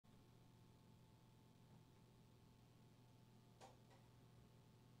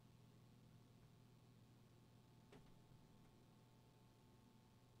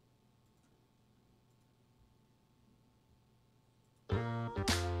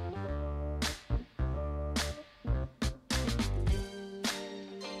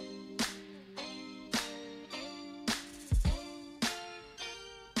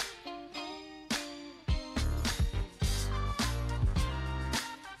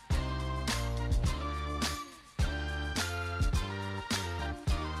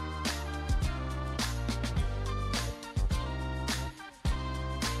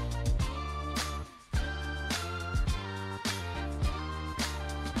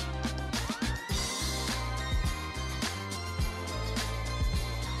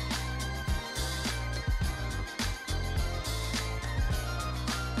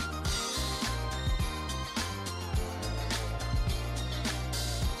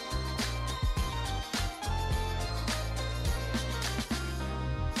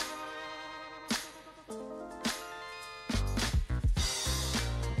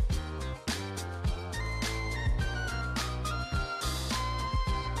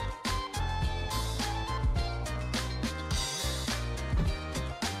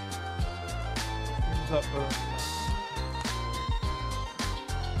up.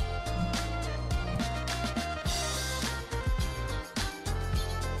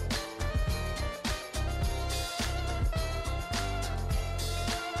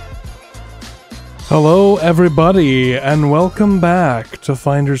 Hello, everybody, and welcome back to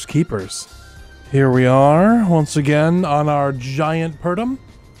Finders Keepers. Here we are, once again, on our giant Pertum,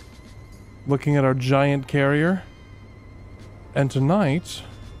 looking at our giant carrier. And tonight,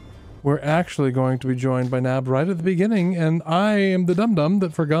 we're actually going to be joined by Nab right at the beginning, and I am the dum-dum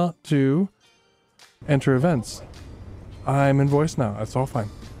that forgot to enter events. I'm in voice now, that's all fine.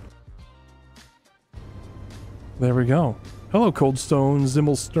 There we go. Hello, Coldstone,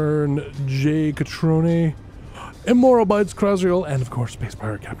 Zimmelstern, Jay Catrone, Immoral Bites, Krasriel, and of course, Space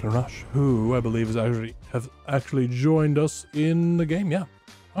Pirate Captain Rush, who I believe has actually joined us in the game. Yeah.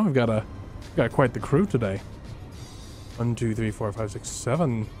 Oh, we've got quite the crew today. 1, 2, 3, 4, 5, 6,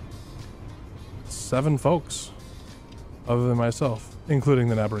 7. 7 folks, other than myself, including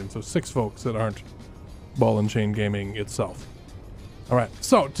the Nabarine. So 6 folks that aren't Ball&Chain Gaming itself. All right.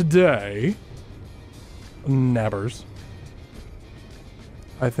 So today, Nabbers.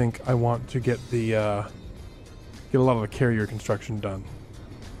 I think I want to get the get a lot of the carrier construction done.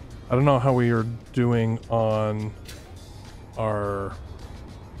 I don't know how we are doing on our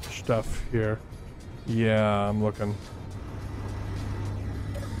stuff here. Yeah, I'm looking.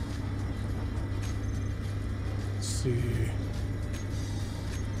 Let's see.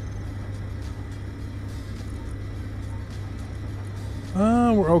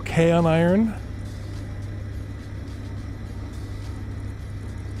 We're okay on iron.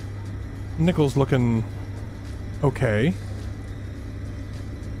 Nickel's looking okay.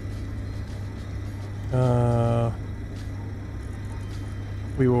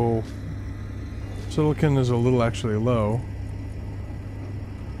 We will... Silicon is a little actually low.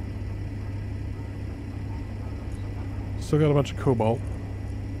 Still got a bunch of cobalt.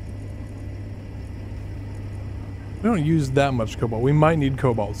 We don't use that much cobalt. We might need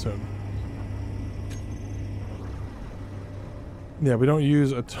cobalt soon. Yeah, we don't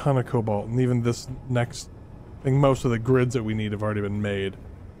use a ton of cobalt, and even this next... I think most of the grids that we need have already been made.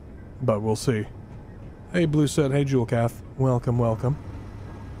 But we'll see. Hey, Blue Set. Hey, Jewelcath. Welcome, welcome.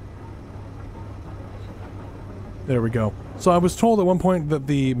 There we go. So I was told at one point that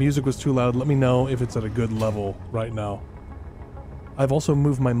the music was too loud. Let me know if it's at a good level right now. I've also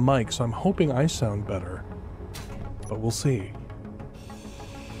moved my mic, so I'm hoping I sound better. But we'll see.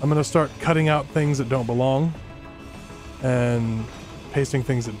 I'm going to start cutting out things that don't belong and pasting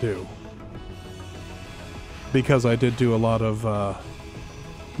things that do, because I did do a lot of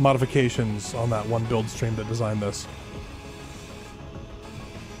modifications on that one build stream that designed this.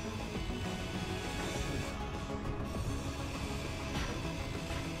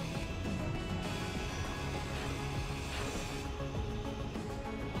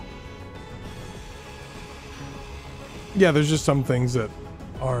 Yeah, there's just some things that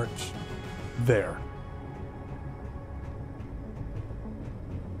aren't there.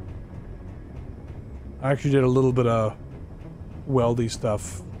 I actually did a little bit of weldy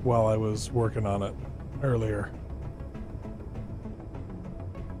stuff while I was working on it earlier.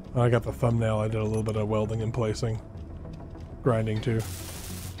 When I got the thumbnail, I did a little bit of welding and placing. Grinding too.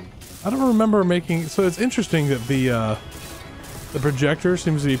 I don't remember making... So it's interesting that the projector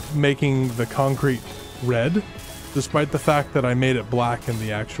seems to be making the concrete red, despite the fact that I made it black in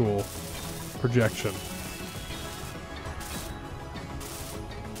the actual projection.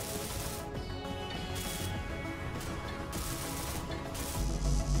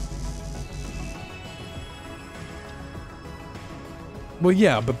 Well,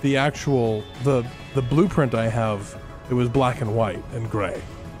 yeah, but the actual, the blueprint I have, it was black and white and gray.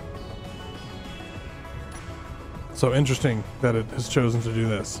 So interesting that it has chosen to do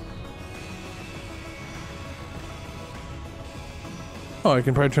this. Oh, I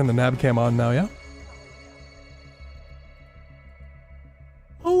can probably turn the nav cam on now, yeah?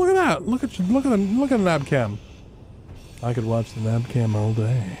 Oh, look at that! Look at the nav cam. I could watch the nav cam all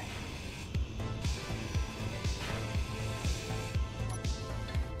day.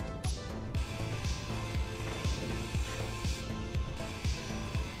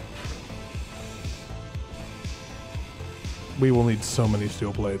 We will need so many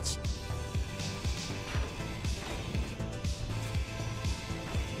steel plates.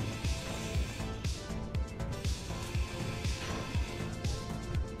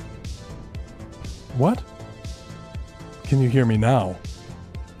 What? Can you hear me now?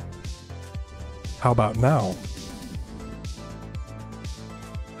 How about now?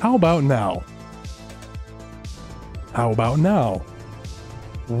 How about now? How about now?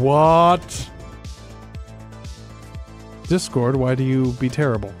 What? Discord, why do you be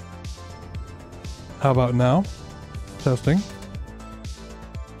terrible? How about now? Testing.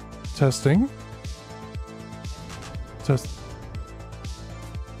 Testing. Test.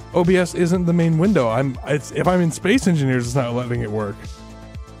 OBS isn't the main window. If I'm in Space Engineers, it's not letting it work.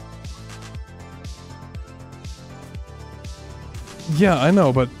 Yeah, I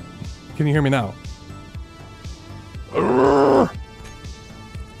know, but can you hear me now?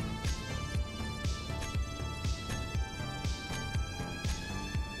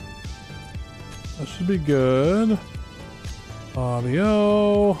 That should be good.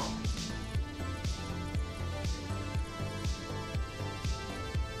 Audio.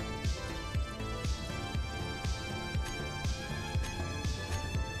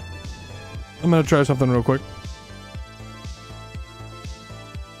 I'm gonna try something real quick.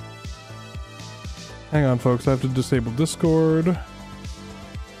 Hang on, folks. I have to disable Discord.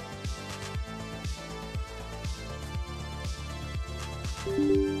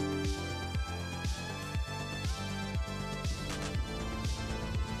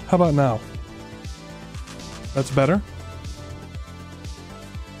 How about now? That's better.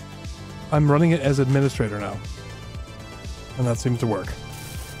 I'm running it as administrator now. And that seems to work.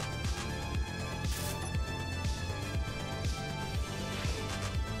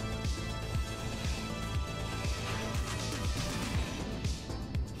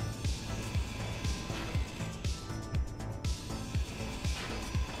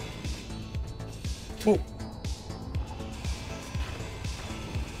 Whoa.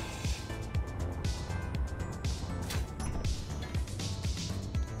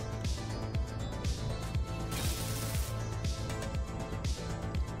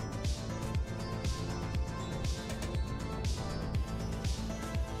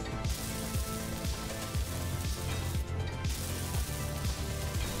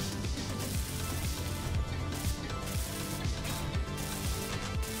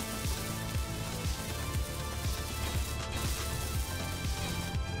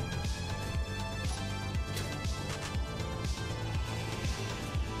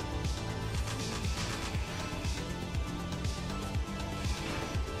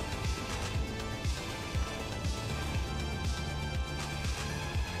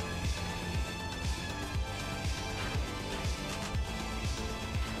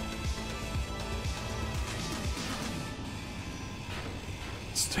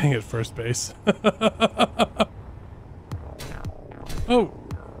 Staying at first base. Oh!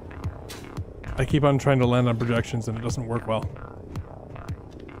 I keep on trying to land on projections and it doesn't work well.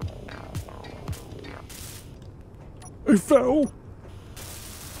 I fell!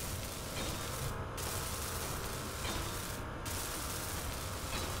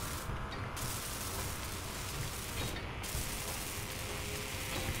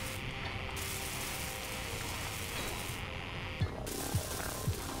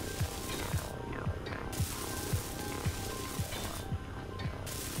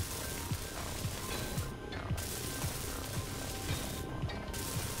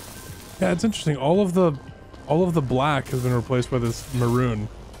 Yeah, it's interesting. All of the black has been replaced by this maroon.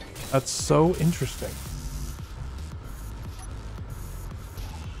 That's so interesting.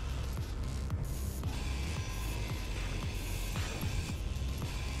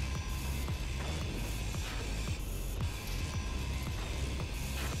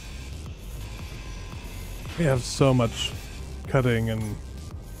 We have so much cutting and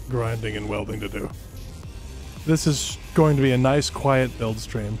grinding and welding to do. This is going to be a nice quiet build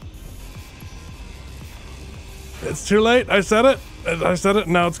stream. It's too late. I said it. I said it.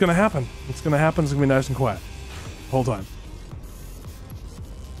 Now it's gonna happen. It's gonna happen. It's gonna be nice and quiet the whole time.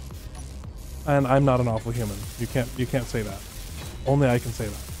 And I'm not an awful human. You can't say that. Only I can say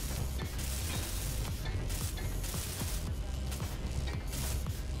that.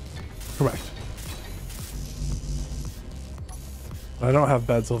 Correct. I don't have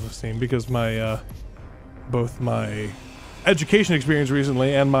bad self-esteem because my both my education experience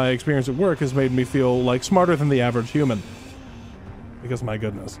recently and my experience at work has made me feel like smarter than the average human. Because my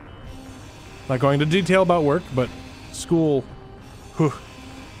goodness. Not going into detail about work, but school, whew,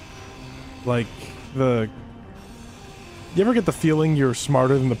 like you ever get the feeling you're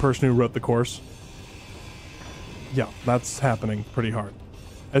smarter than the person who wrote the course? Yeah, that's happening pretty hard.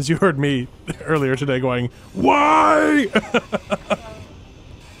 As you heard me earlier today going, why?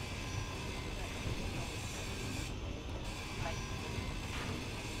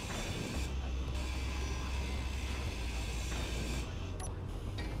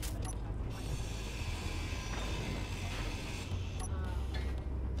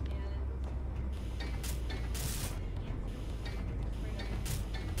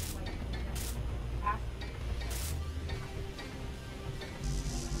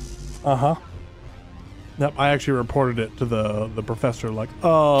 Uh-huh. Yep, I actually reported it to the professor, like,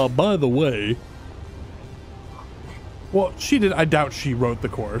 by the way. Well, she did. I doubt she wrote the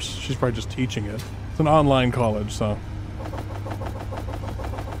course. She's probably just teaching it. It's an online college, so.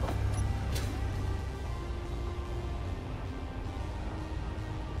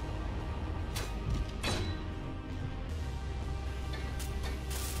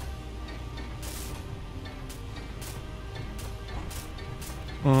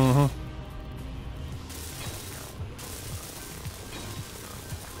 Mm-hmm.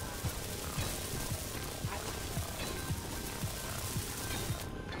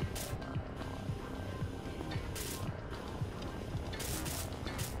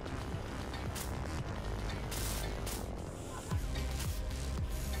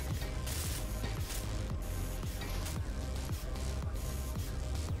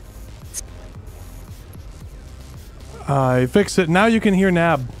 I fixed it. Now you can hear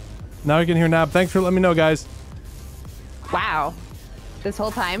Nab. Now you can hear Nab. Thanks for letting me know, guys. Wow. This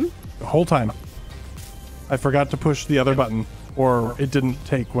whole time? The whole time. I forgot to push the other button, or it didn't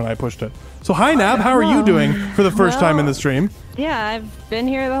take when I pushed it. So hi, Nab. How are you doing for the first time in the stream? Yeah, I've been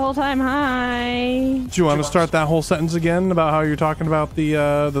here the whole time. Hi. Do you want to start that whole sentence again about how you're talking about the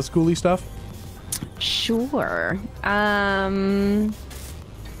schooly stuff? Sure.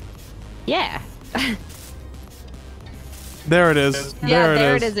 Yeah. There it is. Yeah,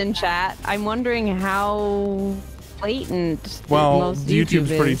 there it is in chat. I'm wondering how blatant most YouTube's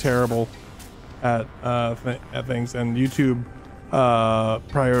YouTube pretty is. terrible at things, and YouTube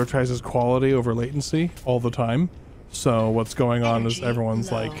prioritizes quality over latency all the time. So what's going on is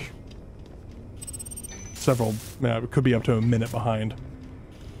everyone's like several, it could be up to a minute behind.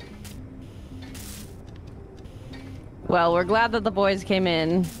 Well, we're glad that the boys came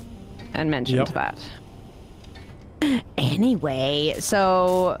in and mentioned that. Anyway,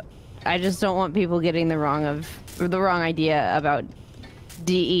 so I just don't want people getting the wrong idea about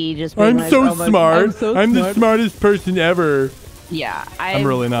DE just being I'm so smart. I'm the smartest person ever. Yeah, I'm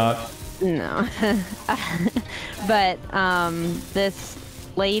really not. No. But this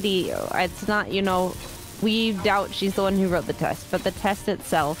lady, it's not, we doubt she's the one who wrote the test, but the test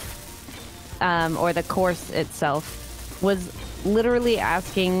itself, or the course itself, was literally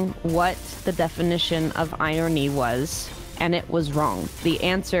asking what the definition of irony was, and it was wrong. The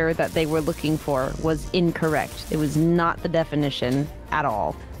answer that they were looking for was incorrect. It was not the definition at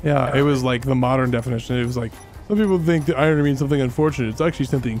all. Yeah, it was like the modern definition. It was like, some people think that irony means something unfortunate. It's actually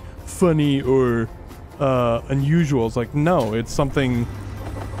something funny or unusual. It's like, no, it's something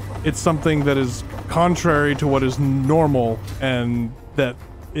that is contrary to what is normal and that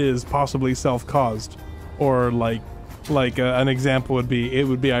is possibly self-caused. Or like an example would be, it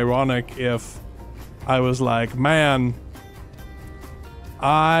would be ironic if I was like, man,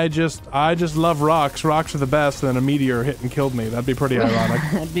 I just love rocks. Rocks are the best. And then a meteor hit and killed me. That'd be pretty ironic.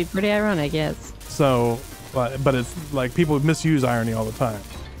 That'd be pretty ironic, yes. So, but it's like people misuse irony all the time.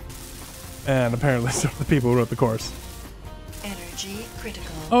 And apparently so the people who wrote the course. Energy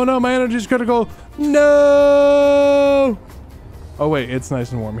critical. Oh no, my energy's critical. No! Oh wait, it's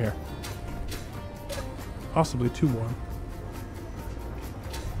nice and warm here. Possibly too warm.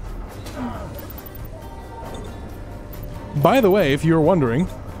 By the way, if you're wondering,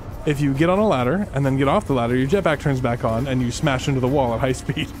 if you get on a ladder and then get off the ladder, your jetpack turns back on and you smash into the wall at high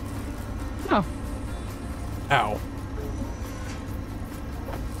speed. Oh. Ow.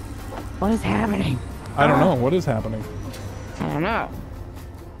 What is happening? I don't know. What is happening? I don't know.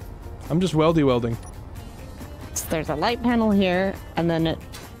 I'm just welding. So there's a light panel here, and then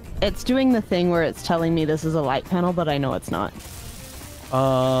it's doing the thing where it's telling me this is a light panel, but I know it's not.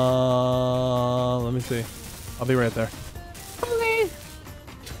 Let me see. I'll be right there. Okay.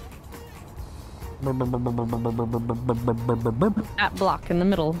 That block in the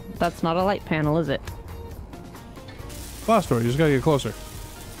middle. That's not a light panel, is it? Glass door. You just gotta get closer.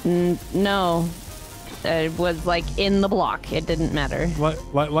 No. It was like in the block. It didn't matter.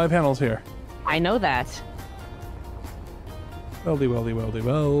 Light panel's here. I know that.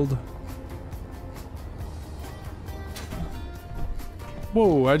 Weld.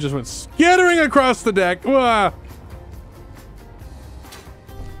 Whoa, I just went skittering across the deck. Wah!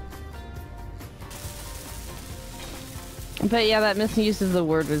 But yeah, that misuse of the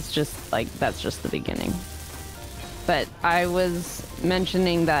word was just like, that's just the beginning. But I was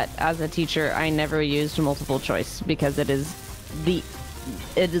mentioning that as a teacher, I never used multiple choice because it is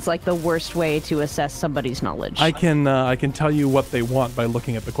like the worst way to assess somebody's knowledge. I can tell you what they want by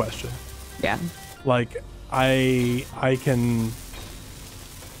looking at the question. Yeah. Like I can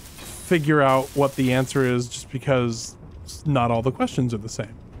figure out what the answer is just because not all the questions are the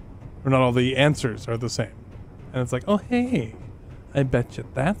same. or not all the answers are the same. And it's like, oh, hey, I bet you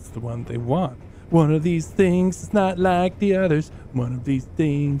that's the one they want. One of these things is not like the others. One of these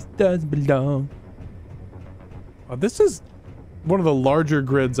things does belong. Oh, this is one of the larger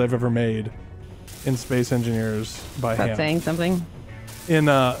grids I've ever made in Space Engineers by hand. That's saying something? In,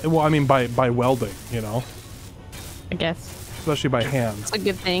 well, I mean, by welding, you know? I guess. Especially by hand. It's a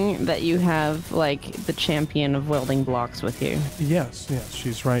good thing that you have, like, the champion of welding blocks with you. Yes,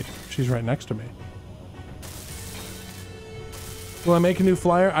 she's right next to me. Will I make a new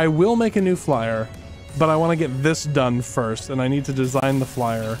flyer? I will make a new flyer, but I want to get this done first, and I need to design the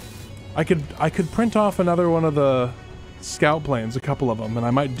flyer. I could print off another one of the scout planes, a couple of them, and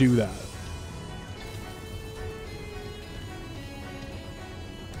I might do that.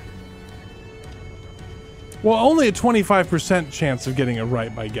 Well, only a 25% chance of getting it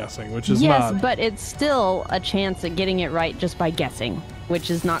right by guessing, which is not... Yes, but it's still a chance at getting it right just by guessing,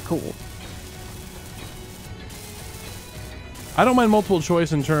 which is not cool. I don't mind multiple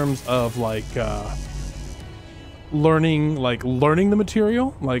choice in terms of, like, learning the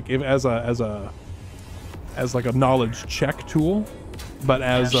material, like if as like a knowledge check tool, but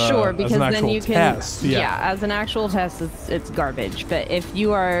as sure, because as an then actual you can, test. yeah, as an actual test, it's garbage. But if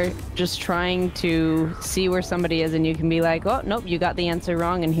you are just trying to see where somebody is and you can be like, oh nope, you got the answer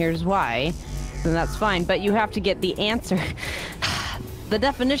wrong and here's why, then that's fine. But you have to get the answer. The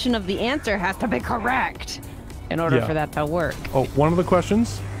definition of the answer has to be correct in order for that to work. Oh, one of the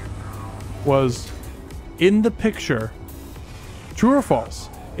questions was, in the picture, true or false?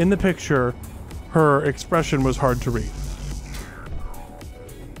 In the picture, her expression was hard to read.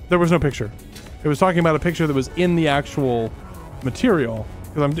 There was no picture. It was talking about a picture that was in the actual material.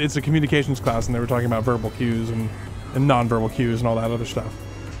 Because it's a communications class, and they were talking about verbal cues and non-verbal cues and all that other stuff.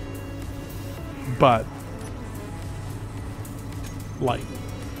 But, like,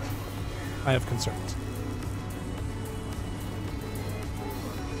 I have concerns.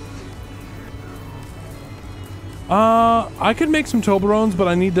 I could make some Toblerones, but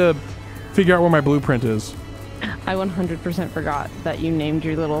I need to figure out where my blueprint is. I 100% forgot that you named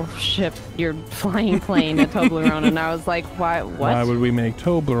your little ship, your flying plane, a Toblerone, and I was like, why? What? Why would we make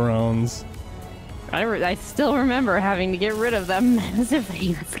Toblerones? I still remember having to get rid of them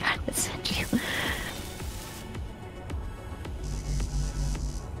massively. That's gotta send you.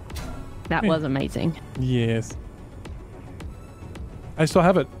 That was amazing. Yes. I still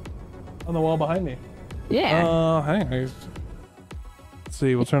have it on the wall behind me. Yeah. Hang on. Let's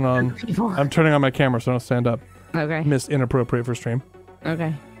see, we'll turn on... I'm turning on my camera so I don't stand up. Okay. Miss inappropriate for stream.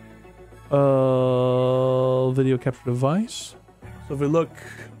 Okay. Video capture device. So if we look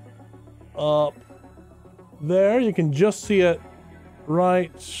up there, you can just see it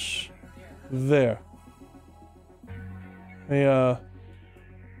right there. Yeah,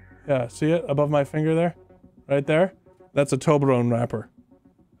 see it above my finger there? Right there? That's a Toblerone wrapper.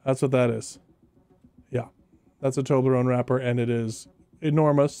 That's what that is. Yeah, that's a Toblerone wrapper, and it is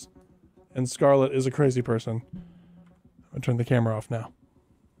enormous. And Scarlett is a crazy person. I'm gonna turn the camera off now.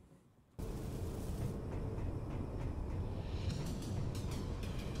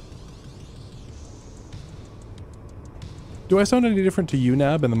 Do I sound any different to you,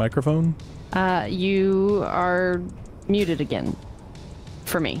 Nab, in the microphone? You are muted again.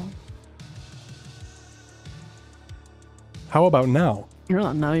 For me. How about now?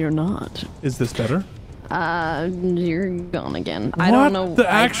 No, you're not. Is this better? You're gone again. What I don't know. the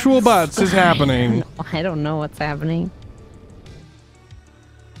actual butts is happening? I don't know what's happening.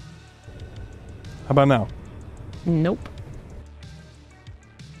 How about now? Nope.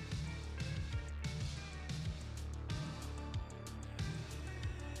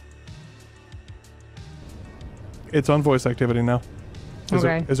 It's on voice activity now.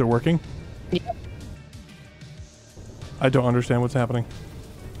 Is it working? Yep. I don't understand what's happening.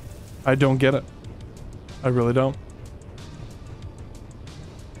 I don't get it. I really don't.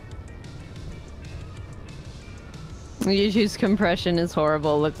 YouTube's compression is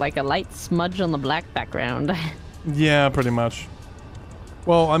horrible. Looked like a light smudge on the black background. Yeah, pretty much.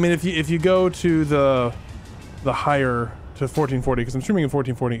 Well, I mean, if you go to the higher to 1440, because I'm streaming in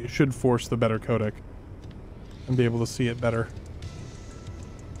 1440, it should force the better codec and be able to see it better.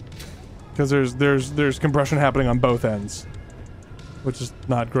 Because there's compression happening on both ends, which is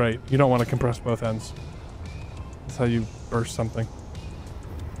not great. You don't want to compress both ends. That's how you burst something.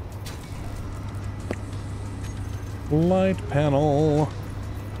 Light panel.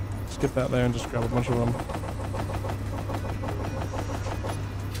 Skip that there and just grab a bunch of them.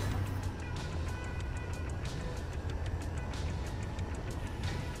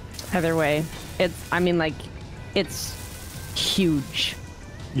 Either way, it's huge.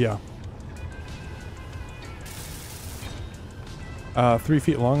 Yeah. 3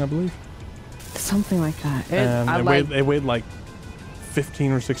 feet long, I believe. Something like that. And it weighed like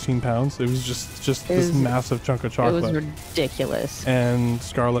 15 or 16 pounds. It was just this massive chunk of chocolate. It was ridiculous. And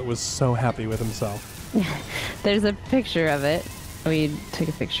Scarlet was so happy with himself. There's a picture of it. We took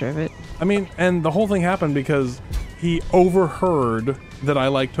a picture of it. I mean, and the whole thing happened because he overheard that I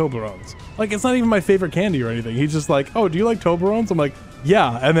like Toblerones. Like, it's not even my favorite candy or anything. He's just like, oh, do you like Toblerones? I'm like,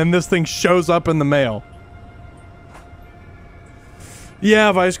 yeah. And then this thing shows up in the mail.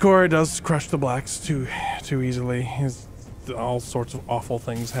 Yeah, Vice Core does crush the blacks too easily. There's all sorts of awful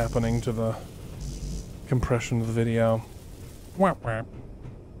things happening to the compression of the video. Whap, whap.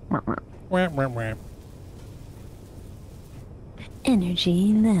 Whap, whap, whap.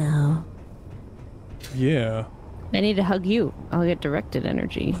 Energy now. Yeah. I need to hug you. I'll get directed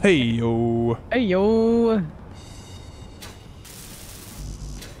energy. Hey yo. Hey yo.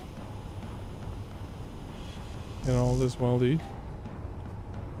 And all this well, dude.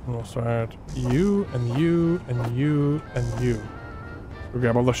 And we'll start you and you and you and you. We'll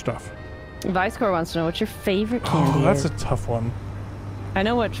grab all the stuff. Vice Core wants to know what's your favorite candy. Oh, that's is. a tough one. I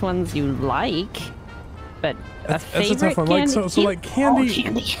know which ones you like, but that's a tough one. Like so like candy.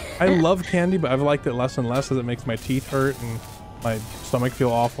 Candy. I love candy, but I've liked it less and less as it makes my teeth hurt and my stomach feel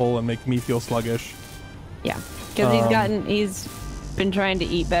awful and make me feel sluggish. Yeah, because he's been trying to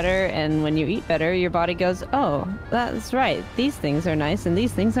eat better, and when you eat better, your body goes, oh, that's right. These things are nice, and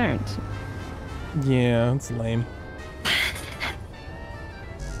these things aren't. Yeah, it's lame.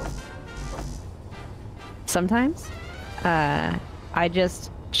 Sometimes, I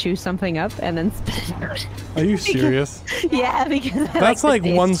just chew something up and then spit it out. Are you serious? Yeah, because that's like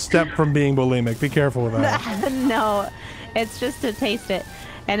one step from being bulimic. Be careful with that. No, it's just to taste it,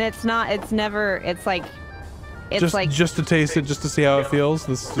 and it's not. It's never. It's like. It's just to taste it, just to see how it feels.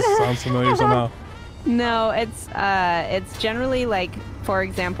 This just sounds familiar somehow. No, it's generally like, for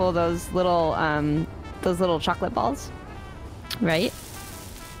example, those little chocolate balls, right?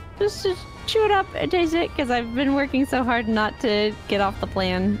 Just chew it up and taste it, because I've been working so hard not to get off the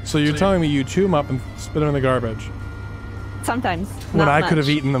plan. So you're telling me you chew them up and spit them in the garbage? Sometimes. When I could have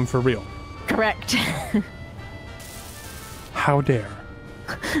eaten them for real. Correct. How dare?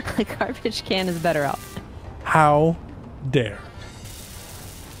 The garbage can is better off. How dare?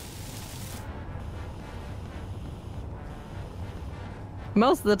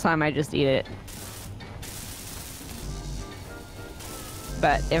 Most of the time I just eat it.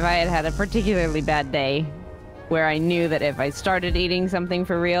 But if I had had a particularly bad day where I knew that if I started eating something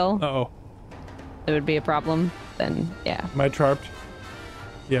for real, it would be a problem, then yeah. Am I charped?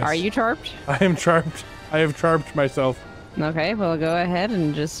 Yes. Are you charped? I am charped. I have charped myself. Okay, well go ahead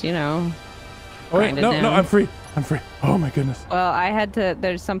and just, you know. Oh wait, no, I'm free. I'm free. Oh my goodness. Well, I had to,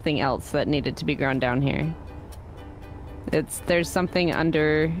 there's something else that needed to be ground down here. There's something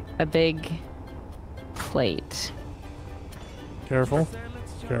under a big plate. Careful.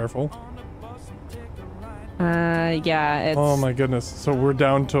 Careful. Yeah, it's... Oh my goodness. So we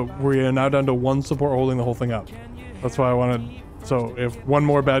are now down to one support holding the whole thing up. That's why I wanted, so if one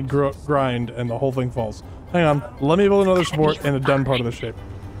more bad grind and the whole thing falls. Hang on, let me build another support in a done part of the shape.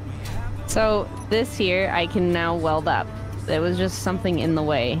 So this here I can now weld up. There was just something in the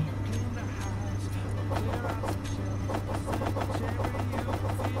way.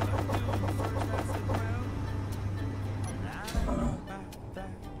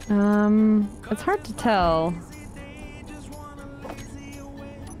 It's hard to tell.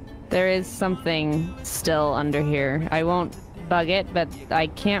 There is something still under here. I won't bug it, but I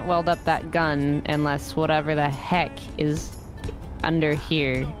can't weld up that gun unless whatever the heck is under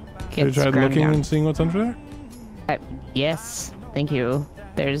here gets Have you tried ground looking down. and seeing what's under there? Yes, thank you.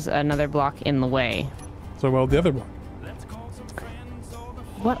 There's another block in the way. So weld the other block.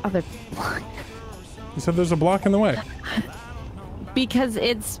 What other block? You said there's a block in the way. Because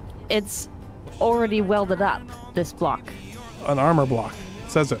it's already welded up, this block. An armor block.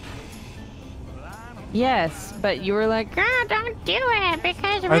 It says it. Yes, but you were like, oh, don't do it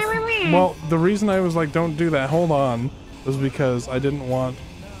because... Well, the reason I was like, don't do that, hold on, was because I didn't want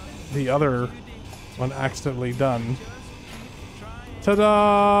the other one accidentally done.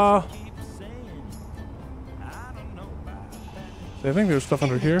 Ta-da! So I think there's stuff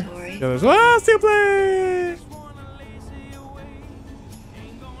under here. Yeah, there's... steel plate!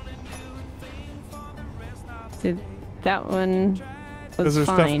 Dude, that one was There's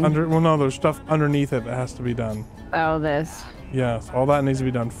fine. stuff under... Well, no, there's stuff underneath it that has to be done. Oh, this. Yes, all that needs to be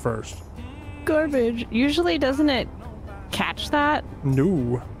done first. Garbage. Usually doesn't it catch that?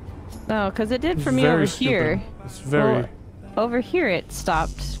 No. No, because it did for me Very over stupid. here. It's very... Well, over here it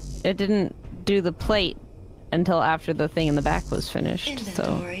stopped. It didn't do the plate until after the thing in the back was finished.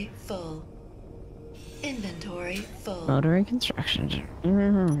 Inventory full. Inventory full. Motor and construction.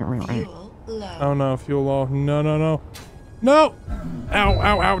 Fuel low. Oh no, fuel low. No, no, no. No! Ow,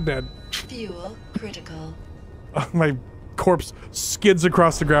 ow, ow, dead. Fuel critical. My corpse skids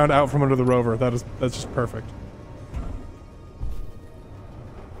across the ground out from under the rover. That's just perfect.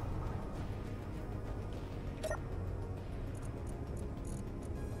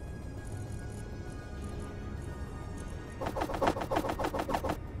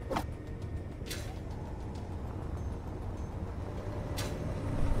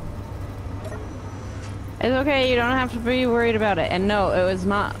 It's okay, you don't have to be worried about it. And no, it was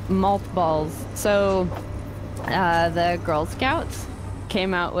not malt balls. So, the Girl Scouts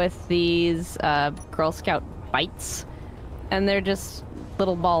came out with these Girl Scout bites, and they're just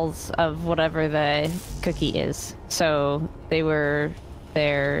little balls of whatever the cookie is. So they were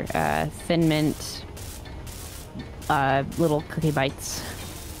their Thin Mint little cookie bites.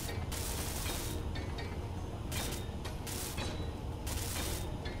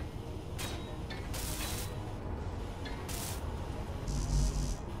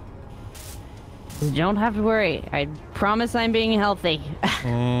 You don't have to worry. I promise I'm being healthy.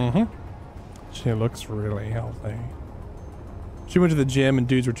 Mm-hmm. She looks really healthy. She went to the gym and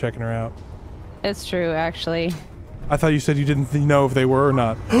dudes were checking her out. It's true, actually. I thought you said you didn't know if they were or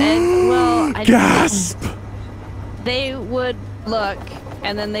not. And, well, I Gasp! They would look,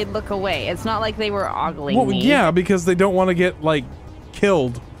 and then they'd look away. It's not like they were ogling Well, me. yeah, because they don't want to get, like,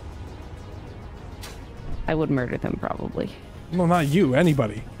 killed. I would murder them, probably. Well, not you,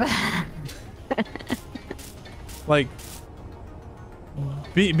 anybody. Like,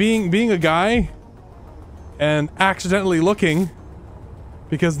 being a guy and accidentally looking,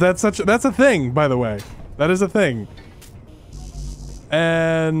 because that's a thing, by the way. That is a thing.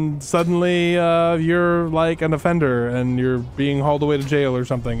 And suddenly you're like an offender and you're being hauled away to jail or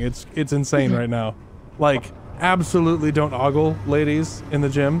something. It's insane right now. Like, absolutely don't ogle ladies in the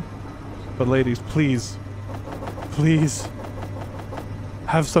gym. But ladies, please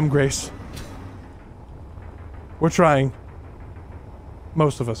have some grace. We're trying.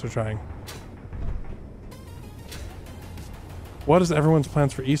 Most of us are trying. What is everyone's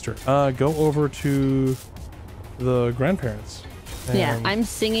plans for Easter? Go over to the grandparents. Yeah, I'm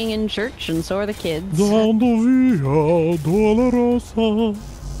singing in church, and so are the kids. I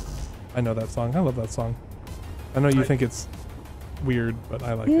know that song. I love that song. I know you think it's weird, but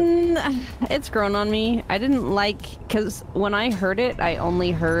I like it. It's grown on me. I didn't like, because when I heard it, I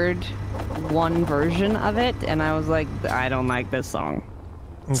only heard one version of it, and I was like, I don't like this song.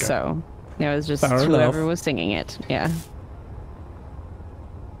 Okay. So it was just Fair whoever enough. was singing it. Yeah.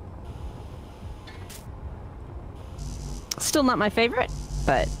 Still not my favorite,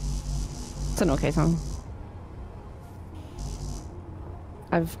 but it's an okay song.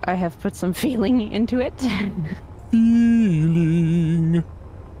 I have put some feeling into it. Feeling.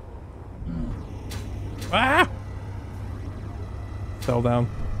 Ah! Fell down.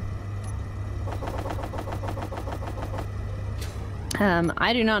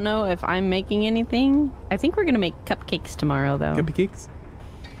 I do not know if I'm making anything. I think we're gonna make cupcakes tomorrow, though. Cupcakes?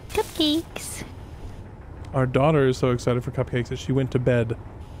 Cupcakes. Our daughter is so excited for cupcakes that she went to bed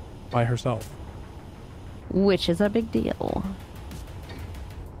by herself. Which is a big deal.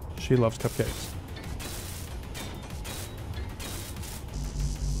 She loves cupcakes.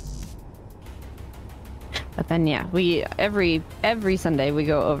 But then, yeah, we every Sunday we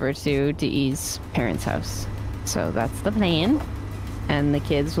go over to DE's parents' house. So that's the plan. And the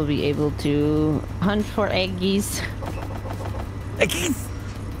kids will be able to hunt for eggies. Eggies!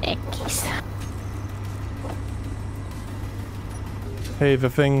 Eggies. Hey, the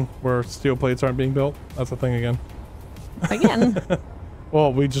thing where steel plates aren't being built, that's a thing again. Again.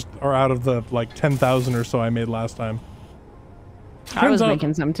 Well, we just are out of the, like, 10,000 or so I made last time. I was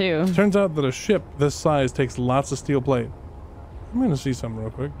making some too. Turns out that a ship this size takes lots of steel plate. I'm gonna see something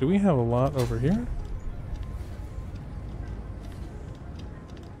real quick. Do we have a lot over here?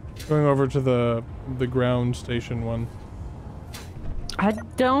 Going over to the ground station one. I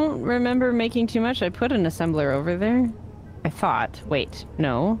don't remember making too much. I put an assembler over there. I thought. Wait,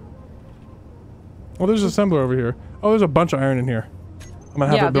 no. Well, there's an assembler over here. Oh, there's a bunch of iron in here. I'm gonna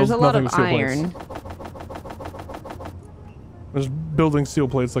have to build there's a lot nothing of but steel iron. plates. I'm just building steel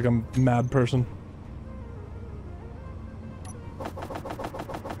plates like a mad person.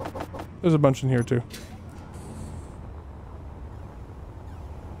 There's a bunch in here too.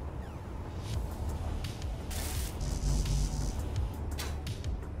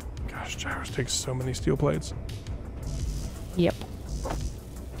 Gosh, Gyros takes so many steel plates. Yep.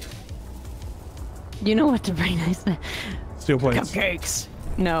 You know what to bring next time. Steel plates. Cupcakes.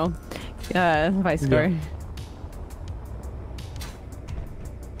 No. Vice score. Yeah.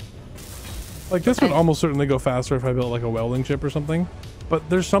 Like this would almost certainly go faster if I built like a welding chip or something. But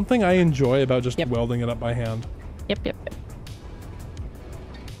there's something I enjoy about just welding it up by hand. Yep.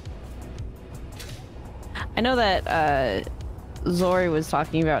 I know that Zori was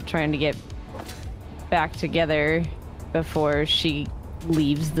talking about trying to get back together before she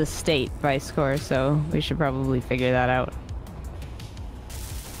leaves the state, Vice score, so we should probably figure that out.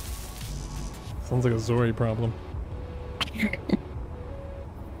 Sounds like a Zori problem.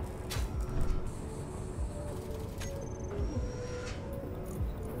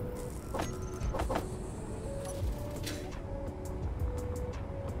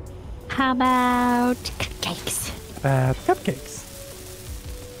 How about cupcakes? Cupcakes.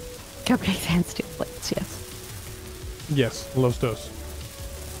 Cupcakes and steel plates, yes. Yes, Los Dos.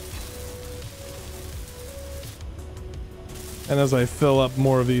 And as I fill up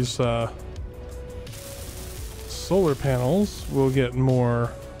more of these solar panels, we'll get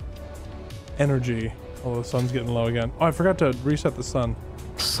more energy. Oh, the sun's getting low again. Oh, I forgot to reset the sun.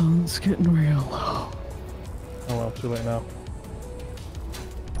 Sun's getting real low. Oh well, too late now.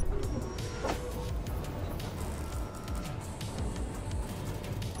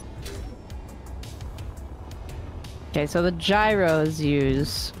 Okay, so the gyros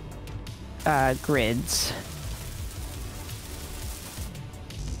use grids.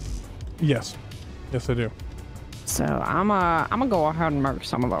 Yes. Yes, I do. So I'm gonna go ahead and mark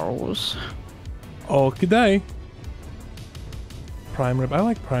some of those. Okay, day. Prime rib. I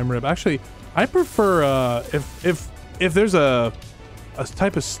like prime rib. Actually, I prefer if there's a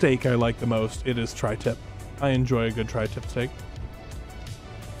type of steak I like the most, it is tri-tip. I enjoy a good tri-tip steak.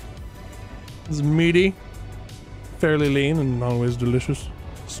 It's meaty, fairly lean, and always delicious,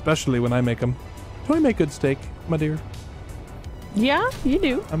 especially when I make them. Do I make good steak, my dear? Yeah, you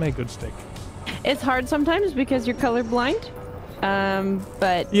do. I make good steak. It's hard sometimes because you're colorblind.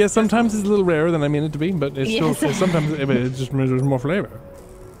 But Yeah, sometimes it's a little rarer than I mean it to be, but it's Yes. still sometimes it just there's more flavor.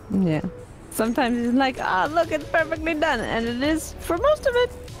 yeah, sometimes it's like, oh, look, it's perfectly done, and it is for most of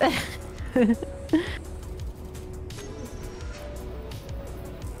it.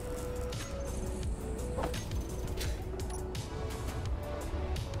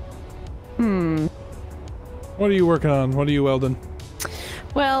 What are you working on? What are you welding?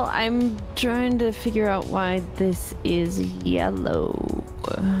 Well, I'm trying to figure out why this is yellow.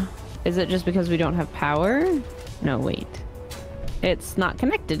 Is it just because we don't have power? No, wait. It's not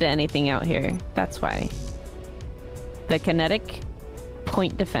connected to anything out here. That's why. The kinetic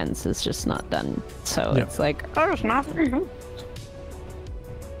point defense is just not done. So Yeah. it's like, oh, it's not.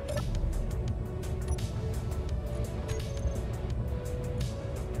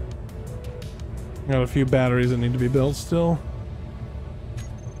 Got a few batteries that need to be built still.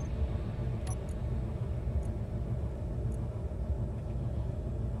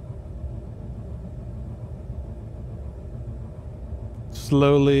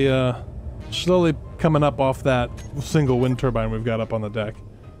 Slowly coming up off that single wind turbine we've got up on the deck.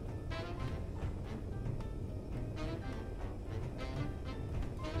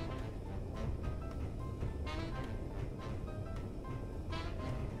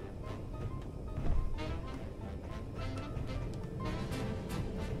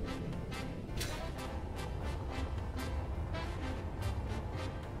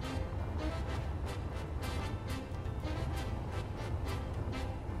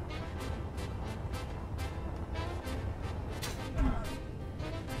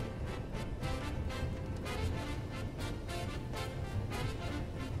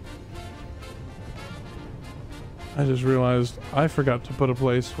 I just realized I forgot to put a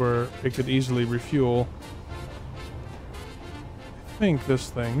place where it could easily refuel. I think this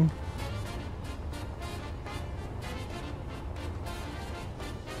thing.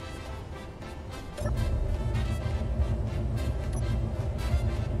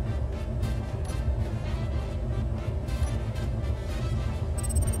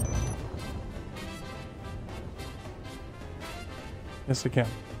 Yes, I can.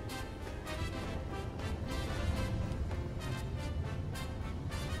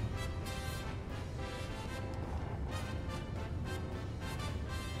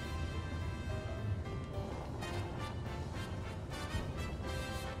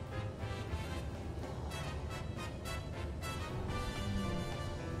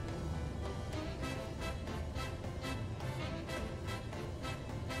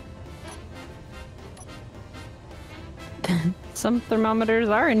 Some thermometers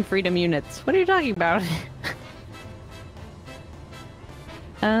are in freedom units. What are you talking about?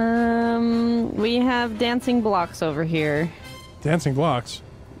 We have dancing blocks over here. Dancing blocks.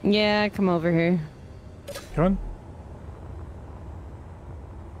 Yeah, come over here. Come on.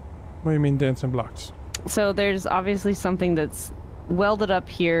 What do you mean dancing blocks? So there's obviously something that's welded up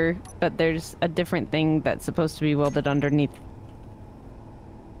here, but there's a different thing that's supposed to be welded underneath.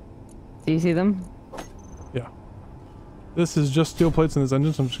 Do you see them? Yeah. This is just steel plates in this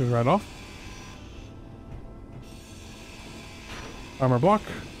engine, so I'm just gonna write off. Armor block.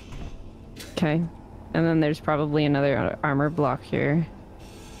 Okay. And then there's probably another armor block here.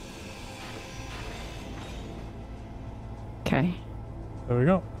 Okay. There we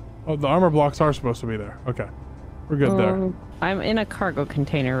go. Oh, the armor blocks are supposed to be there. Okay. We're good there. I'm in a cargo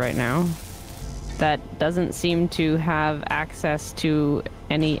container right now that doesn't seem to have access to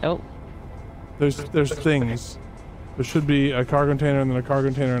any... Oh. There's things. There should be a cargo container and then a cargo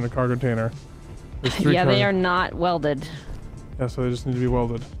container and a cargo container. There's 3 yeah, they are not welded. Yeah, so they just need to be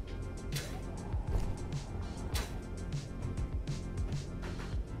welded.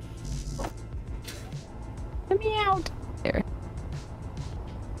 Let me out. There.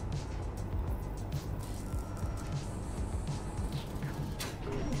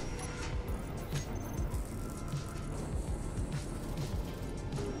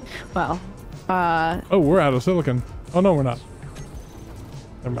 Well, oh, we're out of silicon. Oh no, we're not.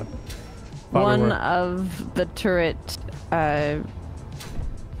 Never mind. Thought we one were. of the turret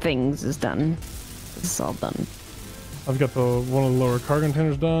things is done. This is all done. I've got one of the lower cargo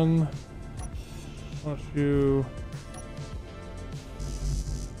containers done. Why don't you...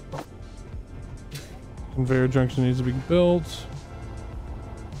 Conveyor junction needs to be built.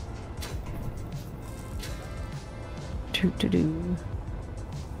 Do.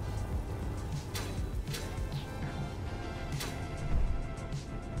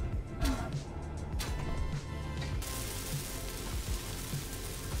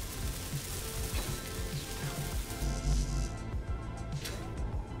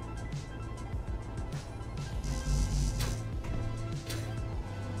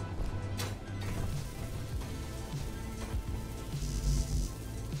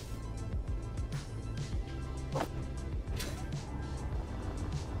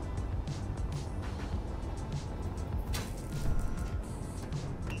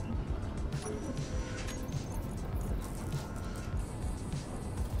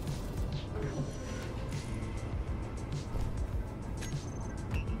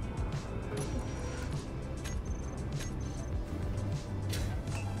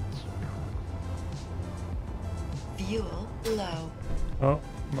 Fuel low. Oh,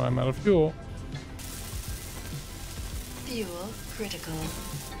 I'm out of fuel. Fuel critical.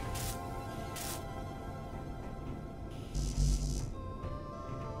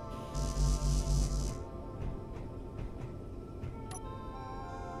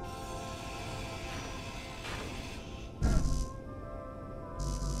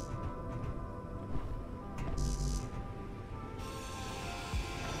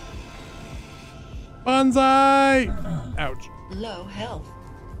 Bonsai! Ouch. Low health.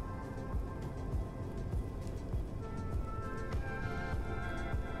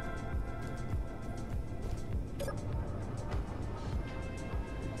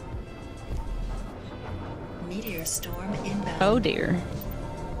 Meteor storm inbound. Oh dear.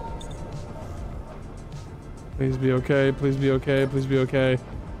 Please be okay, please be okay, please be okay.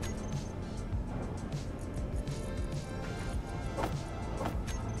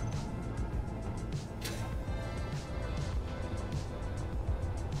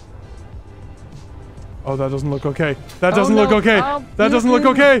 Oh, that doesn't look okay. That doesn't look no. okay. Oh, That doesn't look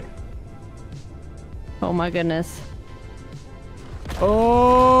okay. Oh my goodness.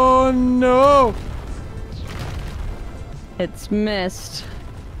 Oh no. It's missed.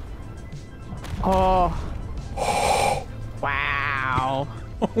 Oh. Wow.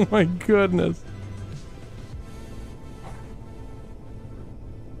 Oh my goodness.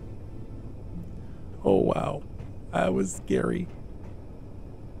 Oh wow. That was scary.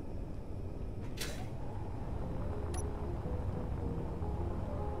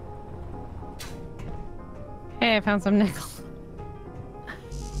 Hey, I found some nickel.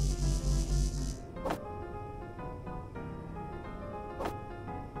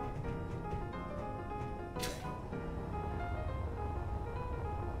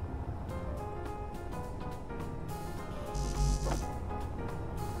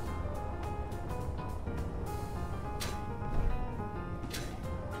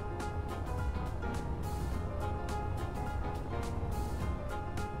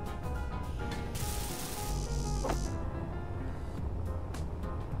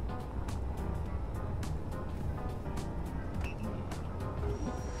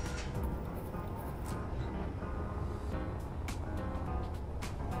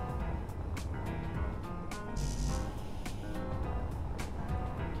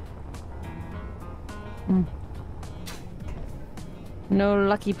 No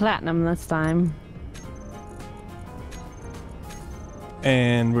lucky platinum this time.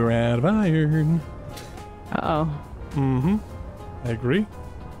 And we're out of iron. Uh-oh. Mm-hmm. I agree.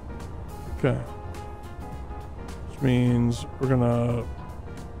 Okay. Which means we're gonna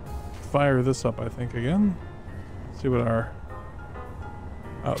fire this up, I think, again. See what our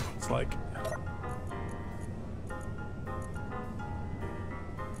output's like.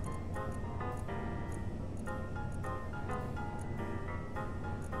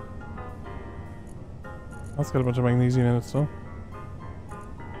 That's got a bunch of magnesium in it still.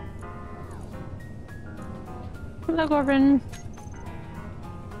 Hello, Corbin.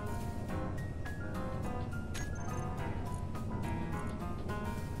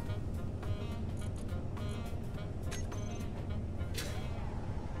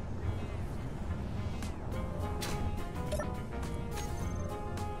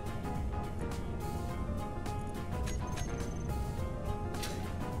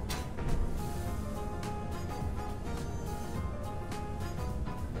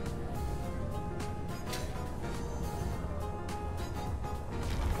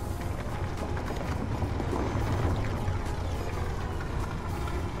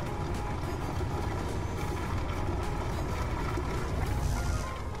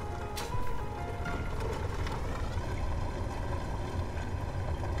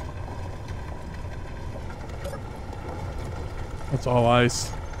 That's all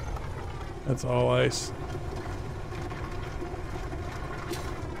ice. That's all ice.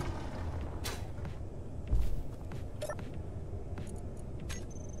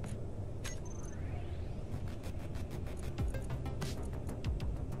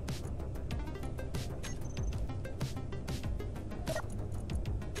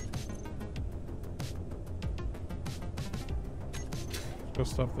 Go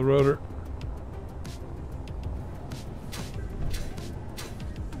stop the rotor.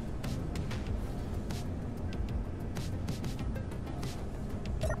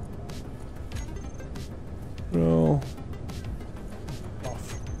 Roll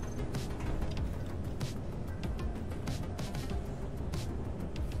off.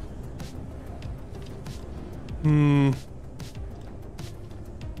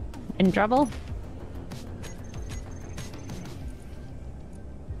 In trouble?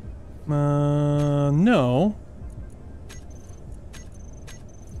 No.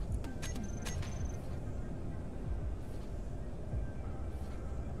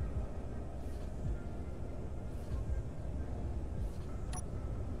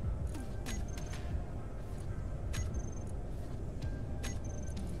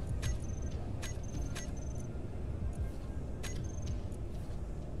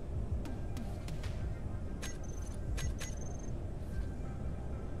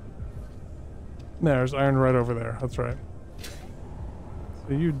 There's iron right over there. That's right.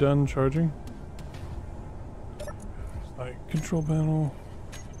 So you done charging? Like control panel.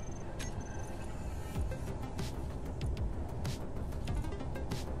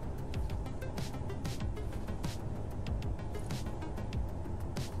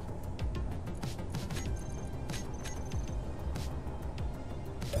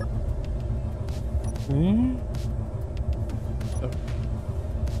 See? Oh.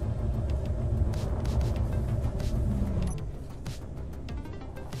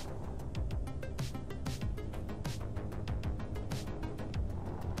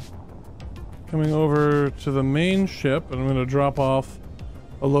 Coming over to the main ship, and I'm going to drop off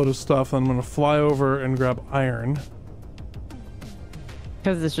a load of stuff. I'm going to fly over and grab iron.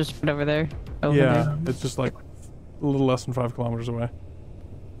 Because it's just right over there. Over Yeah, there. it's just like a little less than 5 kilometers away.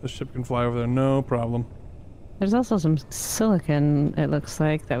 The ship can fly over there, no problem. There's also some silicon, it looks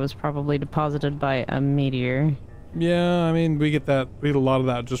like, that was probably deposited by a meteor. Yeah, I mean, we get a lot of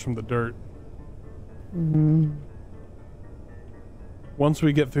that just from the dirt. Mm-hmm. Once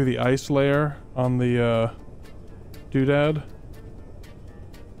we get through the ice layer on the doodad,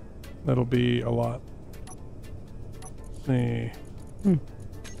 that'll be a lot. Let's see.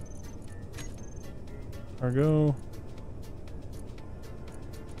 Cargo.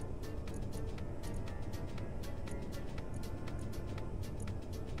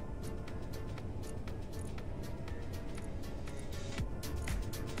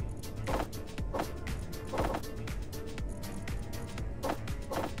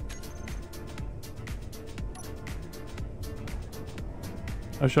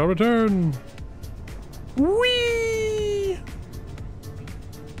 I shall return. Whee!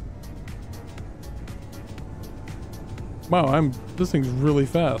 Wow, this thing's really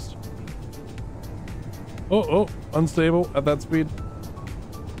fast. Oh, unstable at that speed.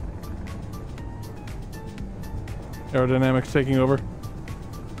 Aerodynamics taking over.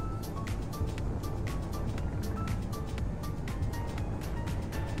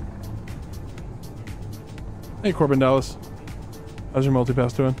 Hey, Corbin Dallas. How's your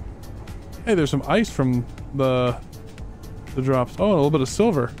multipass doing? Hey, there's some ice from the drops. Oh, and a little bit of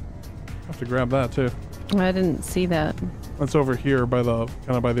silver. I have to grab that too. I didn't see that. That's over here by the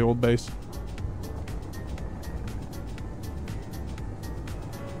kind of by the old base.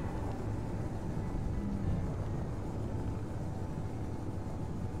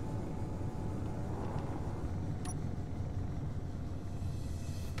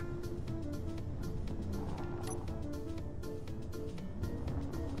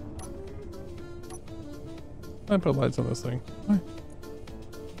 I put lights on this thing. Why?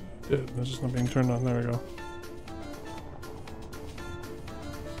 It's just not being turned on. There we go.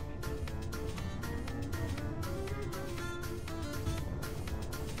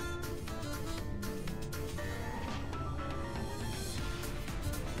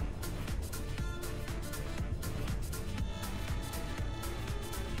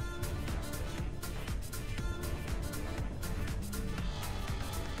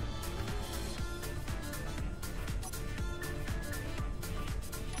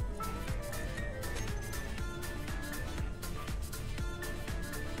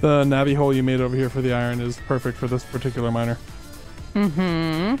 The navy hole you made over here for the iron is perfect for this particular miner.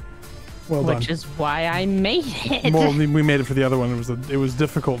 Mm-hmm. Well done. Which is why I made it. Well, we made it for the other one. It was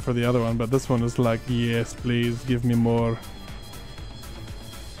difficult for the other one, but this one is like, yes, please give me more.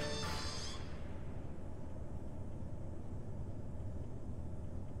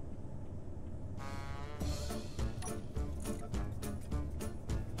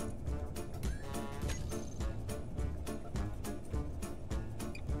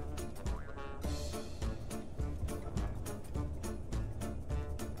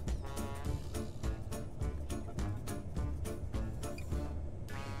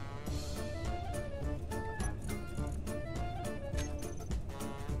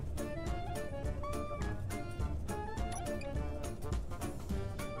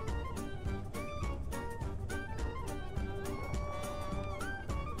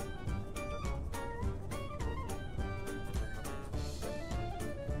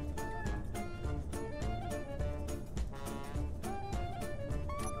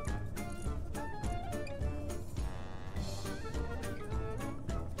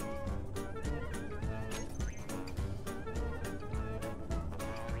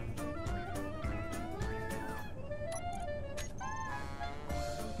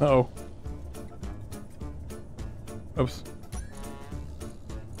 Uh-oh. Oops.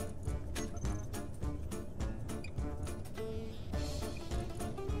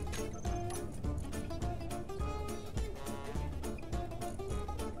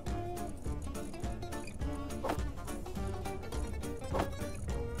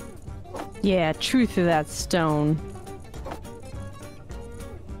 Yeah, true through that stone.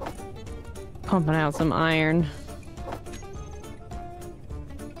 Pumping out some iron.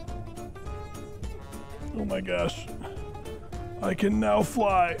 Oh my gosh. I can now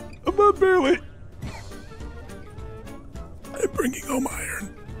fly. But barely. I'm bringing home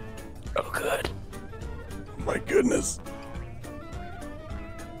iron. Oh, good. Oh my goodness.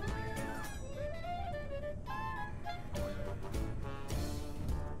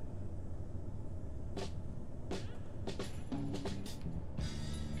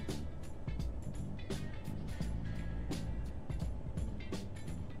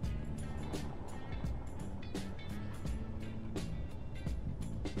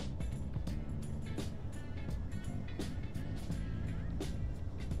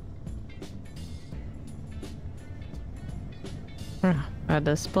 A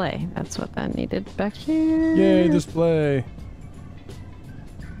display. That's what that needed back here. Yay, display.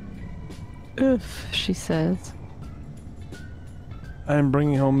 Oof, she says. I am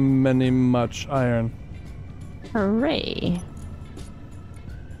bringing home much iron. Hooray.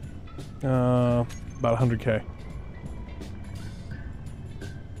 About 100k.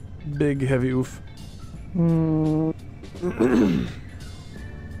 Big heavy oof.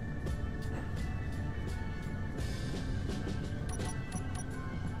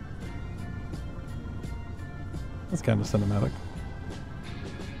 That's kind of cinematic.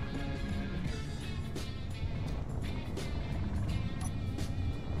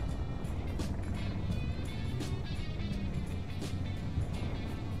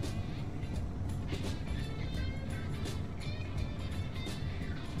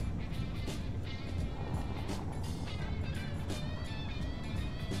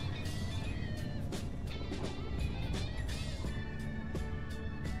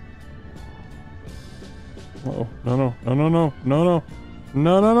 Uh-oh. No, no, no, no, no, no, no.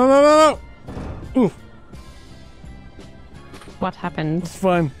 No, no, no, no, no, no! Oof. What happened? It's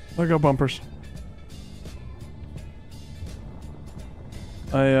fine. I got bumpers.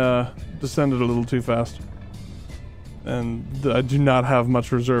 I, descended a little too fast. And I do not have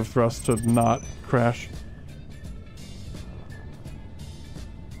much reserve thrust to not crash.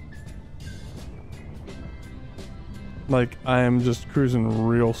 Like, I am just cruising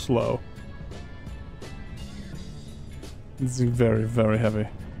real slow. It's very, very heavy.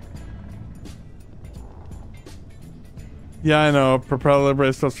 Yeah, I know. Propeller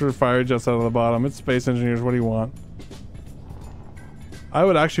brace thruster fire jets out of the bottom. It's space engineers. What do you want? I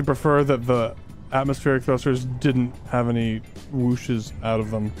would actually prefer that the atmospheric thrusters didn't have any whooshes out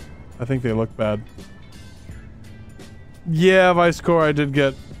of them. I think they look bad. Yeah, Vice Core, I did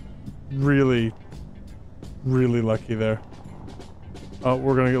get really, really lucky there. Oh,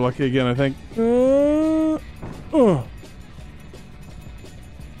 we're gonna get lucky again, I think.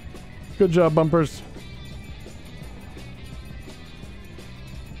 Good job, bumpers.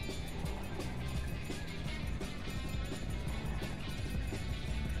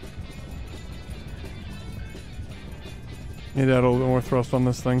 Need to add a little bit more thrust on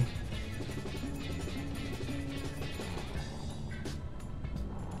this thing.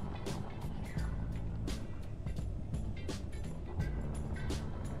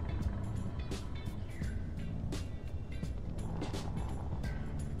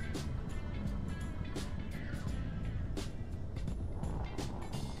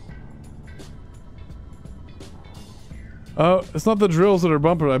 Oh, it's not the drills that are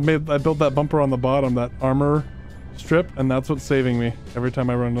bumper. I built that bumper on the bottom, that armor strip, and that's what's saving me every time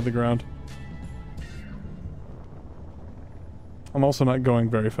I run to the ground. I'm also not going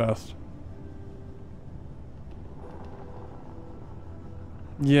very fast.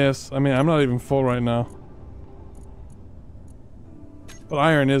 Yes, I mean, I'm not even full right now. But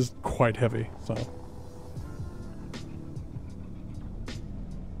iron is quite heavy, so...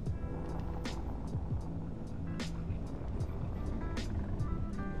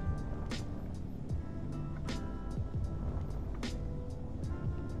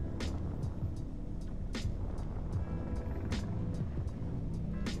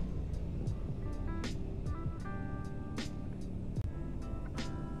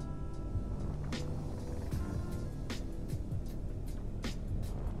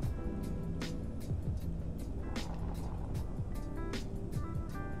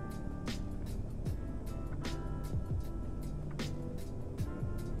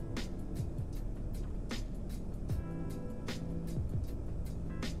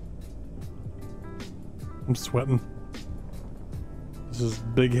 I'm sweating. This is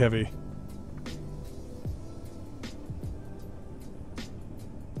big heavy.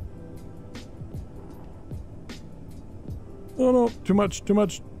 Oh no, too much, too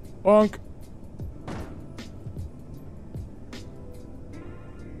much. Bonk.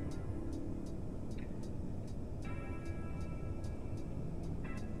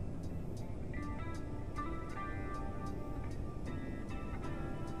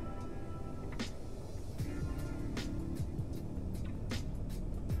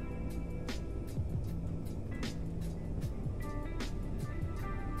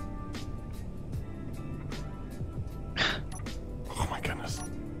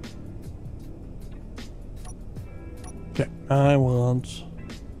 I want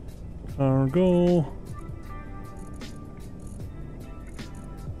cargo.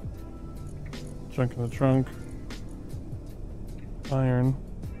 Junk in the trunk. Iron.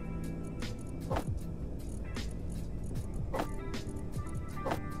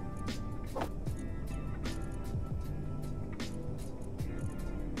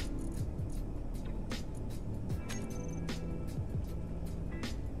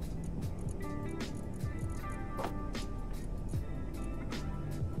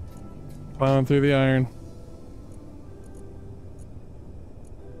 Plowing through the iron.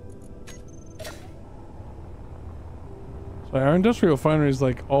 So our industrial refinery is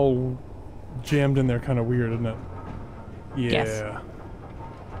like all jammed in there, kind of weird, isn't it? Yeah. Yes.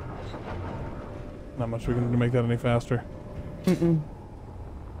 Not much we can do to make that any faster. Mm-mm.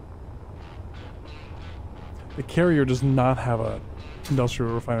 The carrier does not have a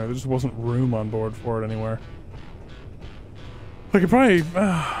industrial refinery. There just wasn't room on board for it anywhere. I could probably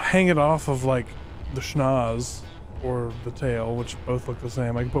hang it off of like the schnoz or the tail, which both look the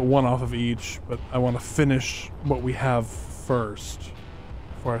same. I can put one off of each, but I want to finish what we have first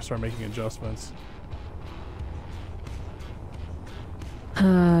before I start making adjustments.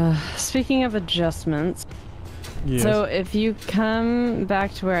 Speaking of adjustments, Yes. so if you come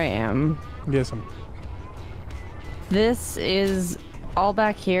back to where I am, Yes, This is all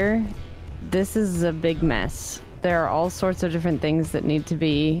back here. This is a big mess. There are all sorts of different things that need to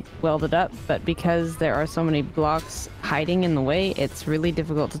be welded up, but because there are so many blocks hiding in the way, it's really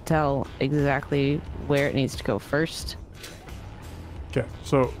difficult to tell exactly where it needs to go first. Okay,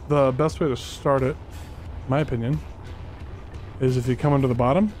 so the best way to start it, in my opinion, is if you come under the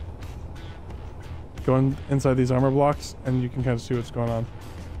bottom, go inside these armor blocks, and you can kind of see what's going on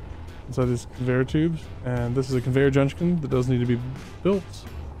inside these conveyor tubes. And this is a conveyor junction that does need to be built.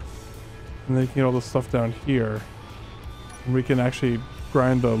 And then you can get all this stuff down here. And we can actually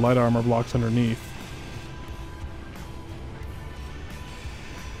grind the light armor blocks underneath.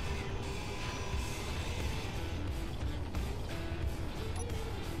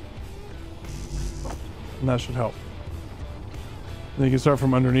 And that should help. And you can start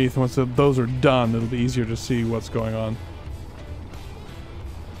from underneath. Once those are done, it'll be easier to see what's going on.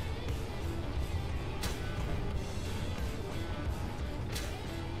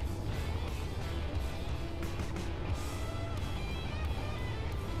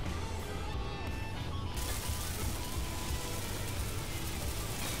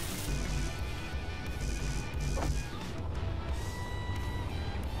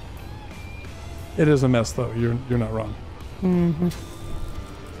 It is a mess, though. You're not wrong. Mm-hmm.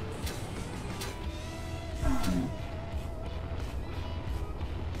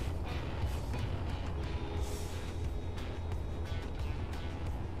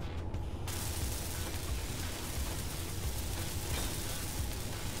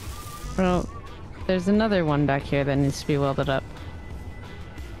 Well, there's another one back here that needs to be welded up.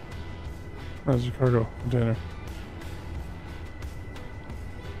 There's your cargo container.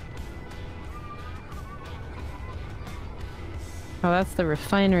 Oh, that's the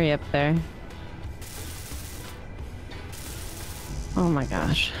refinery up there. Oh my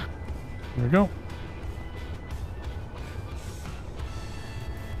gosh. There we go.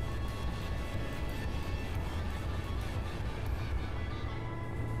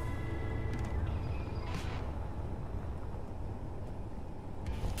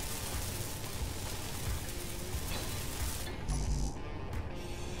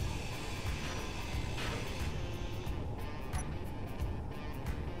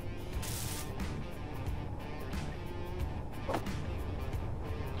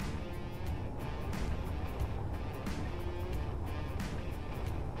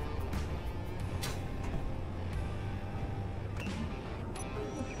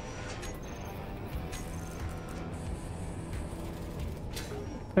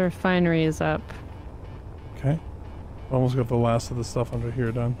 The refinery is up. Okay. Almost got the last of the stuff under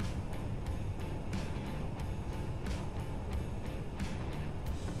here done.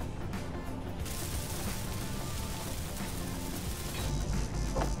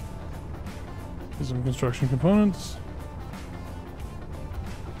 Here's some construction components.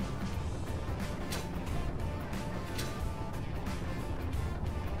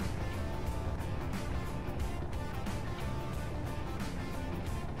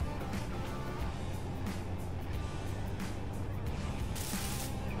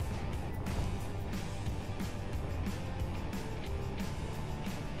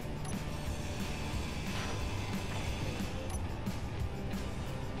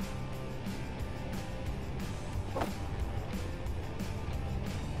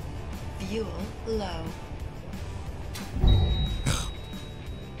 Fuel low.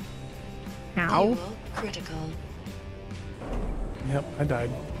 Ow. Fuel critical. Yep, I died.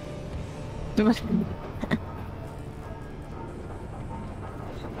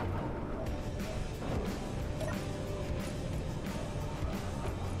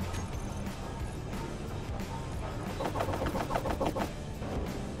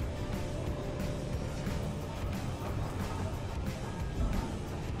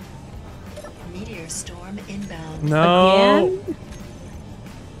 Meteor storm inbound. No. Again?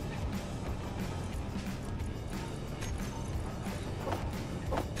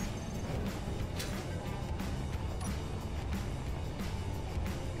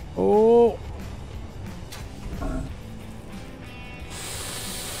 Oh.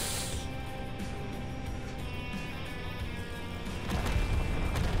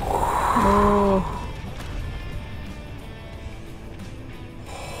 Oh.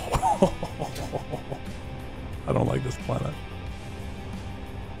 I don't like this planet.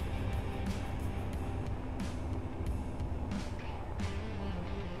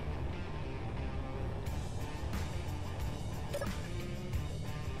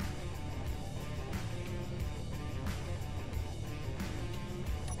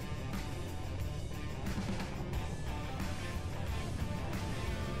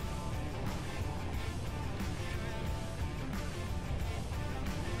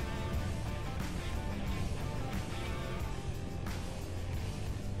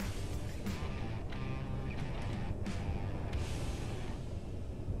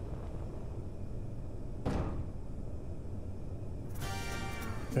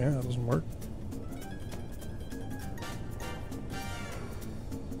 Okay, that doesn't work.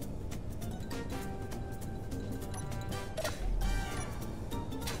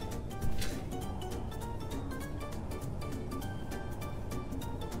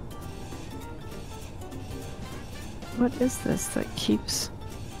 What is this that keeps...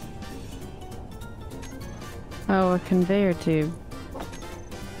 Oh, a conveyor tube.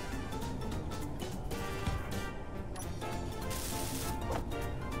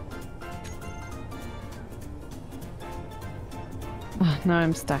 Oh, now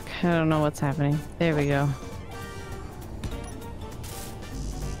I'm stuck. I don't know what's happening. There we go.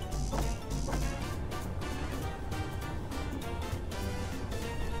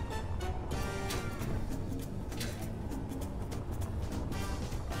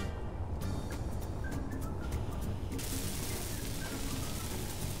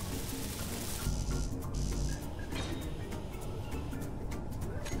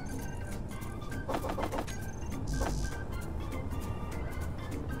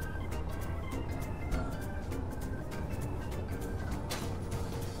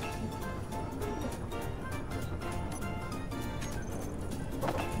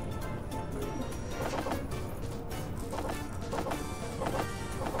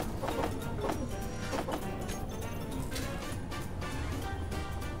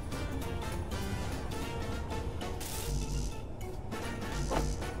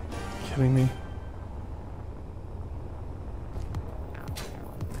 Kidding me?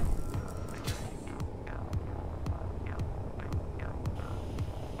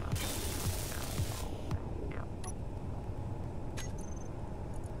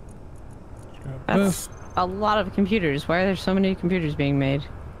 That's a lot of computers. Why are there so many computers being made?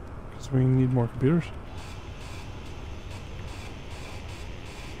 Because we need more computers.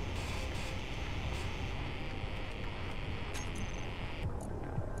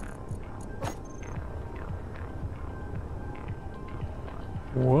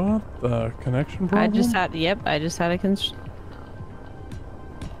 What the connection problem? I just had a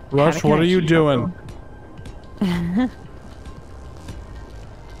Rush, what are you doing?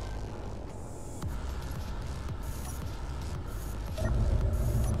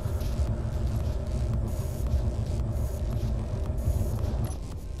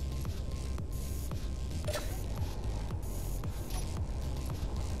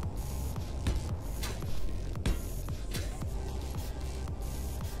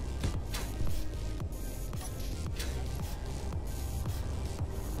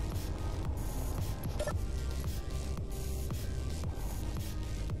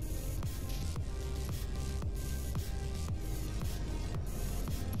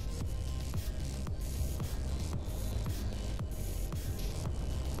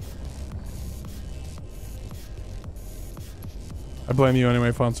 I blame you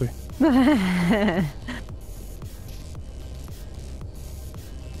anyway, Fonzie.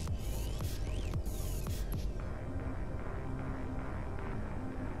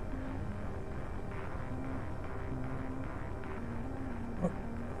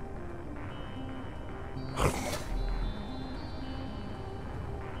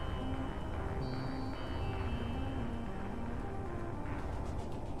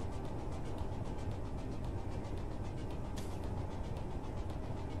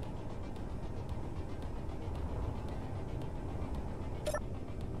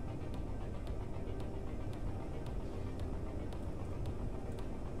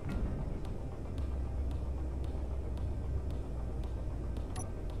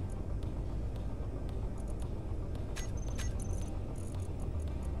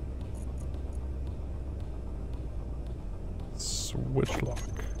 Switch lock.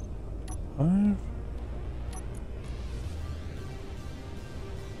 5.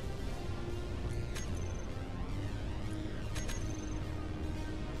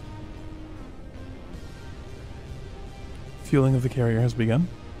 Fueling of the carrier has begun.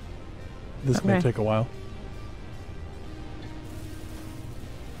 This may take a while.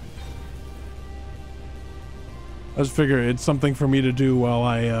 I just figure it's something for me to do while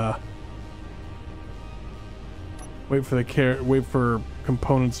I wait for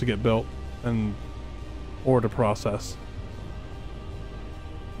components to get built and or to process.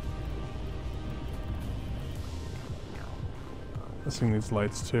 This thing needs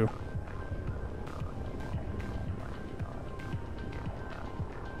lights too.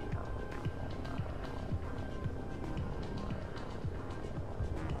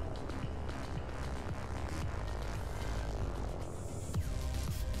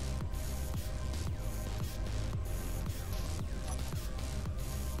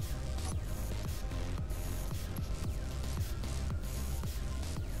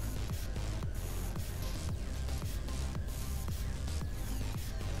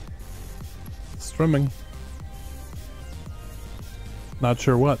 swimming. Not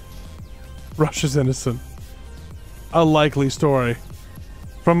sure what. Rush is innocent. A likely story.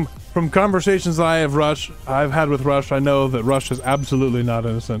 From conversations that I've had with Rush, I know that Rush is absolutely not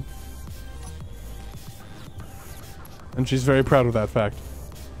innocent. And she's very proud of that fact.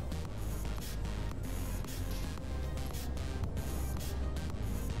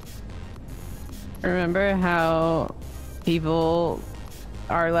 Remember how people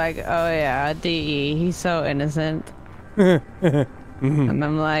are like, oh yeah, DE, he's so innocent. And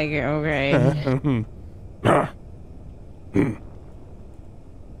I'm like, okay.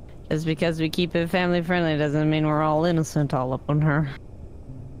 Just because we keep it family friendly doesn't mean we're all innocent all up on her.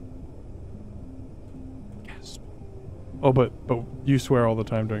 Yes. Oh, but you swear all the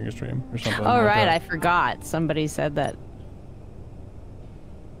time during your stream or something. Oh, like right, that. I forgot. Somebody said that.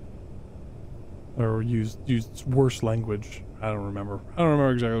 Or used worse language. I don't remember. I don't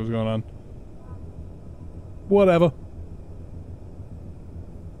remember exactly what's going on. Whatever.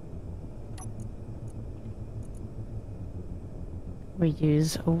 We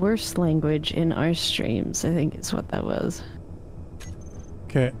use worse language in our streams, I think is what that was.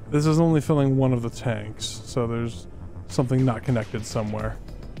 Okay, this is only filling one of the tanks, so there's something not connected somewhere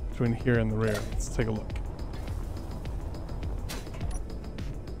between here and the rear. Let's take a look.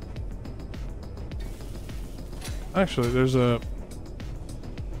 Actually, there's a...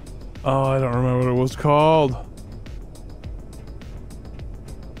 Oh, I don't remember what it was called.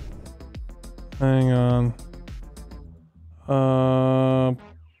 Hang on.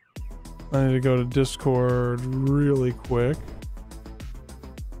 I need to go to Discord really quick.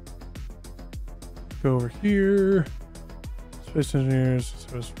 Go over here. Space Engineers.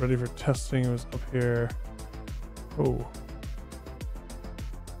 So it's ready for testing. It was up here. Oh.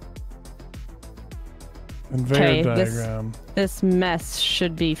 Conveyor diagram. This mess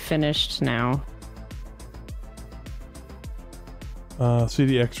should be finished now.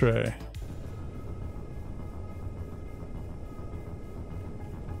 CD X-ray.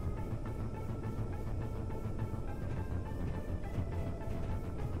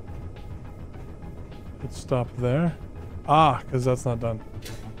 Let's stop there. Ah, because that's not done.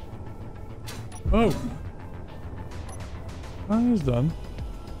 Oh. That is done.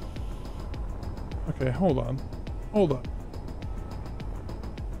 Okay, hold on. Hold on.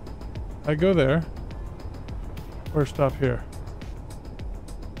 I go there. Or stop here.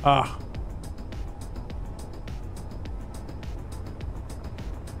 Ah.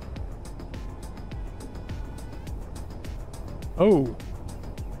 Oh.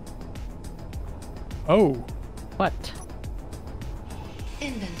 Oh. What?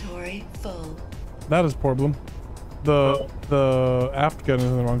 Inventory full. That is problem. The aft gun is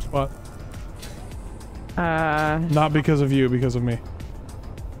in the wrong spot. Not because of you, because of me.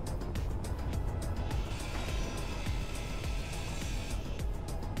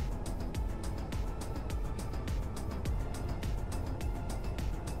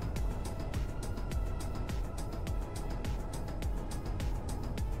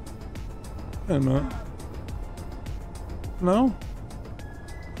 Wait a minute. No?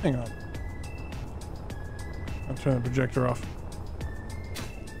 Hang on. I'll turn the projector off.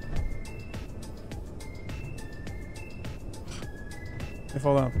 Hey,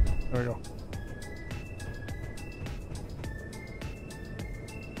 fall down. There we go.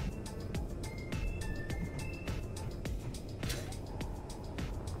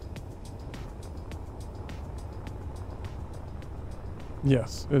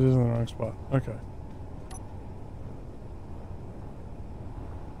 Yes, it is in the wrong spot. Okay.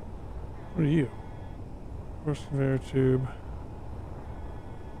 What are you? First conveyor tube.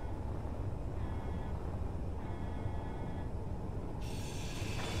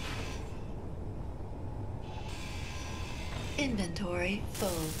 Inventory full.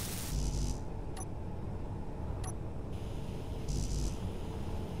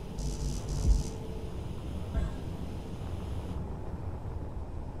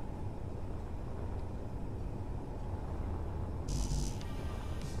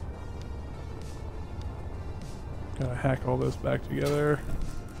 Gotta hack all this back together.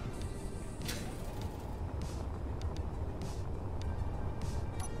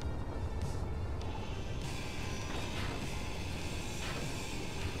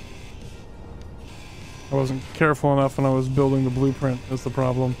 I wasn't careful enough when I was building the blueprint, is the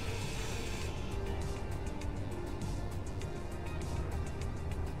problem.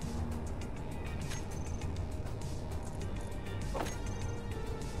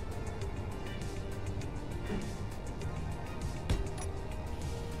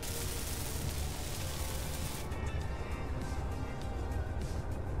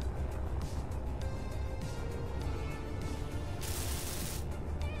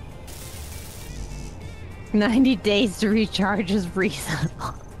 90 days to recharge is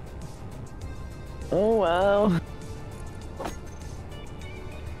reasonable. Oh, wow.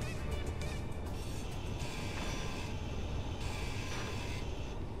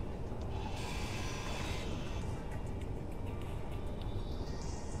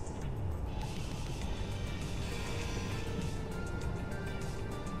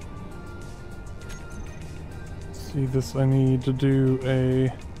 See this, I need to do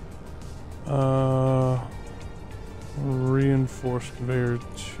a reinforced conveyor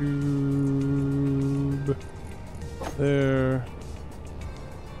tube there.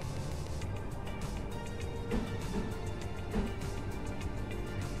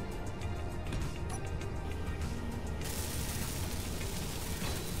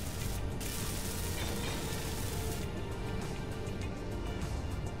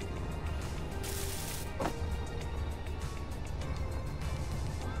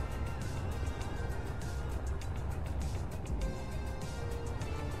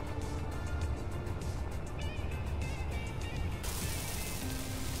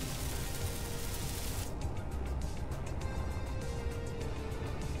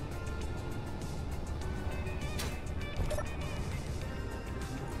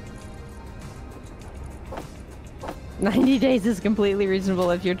 "90 days is completely reasonable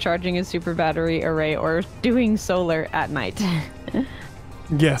if you're charging a super battery array or doing solar at night."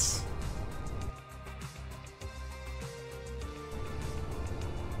 Yes.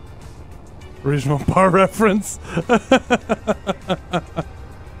 Regional bar reference.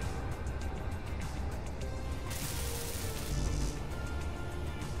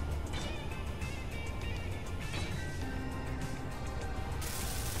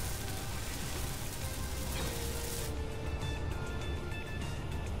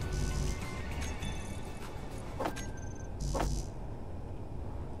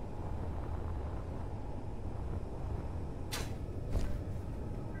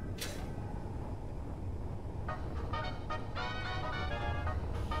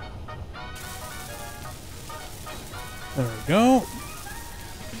 There we go.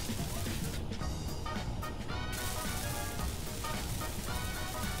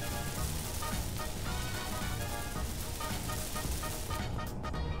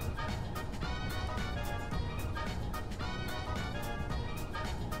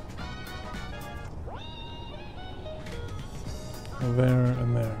 There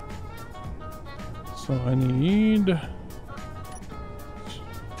and there. So I need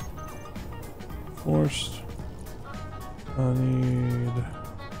forced. I need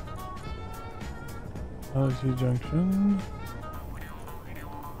LT junction.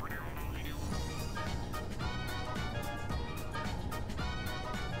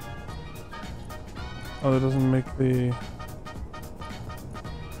 Oh, that doesn't make the...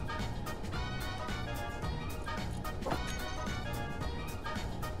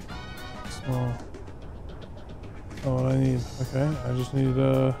 small. Oh, what I need. Okay, I just need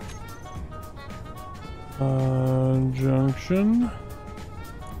junction.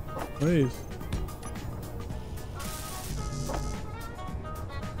 Please.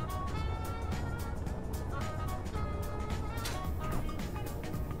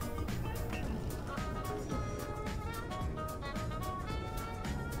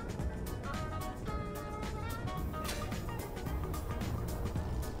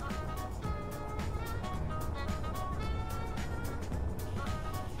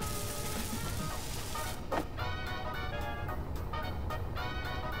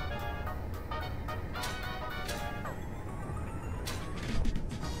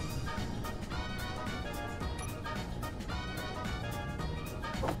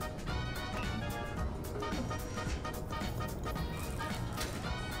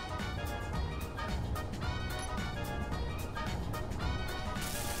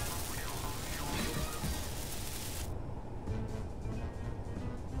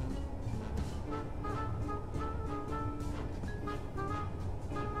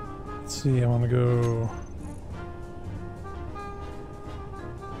 Let's see, I want to go...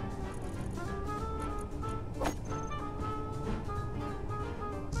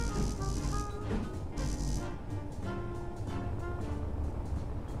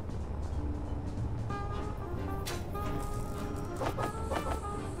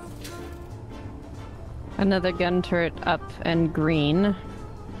 Another gun turret up and green.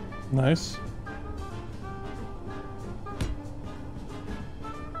 Nice.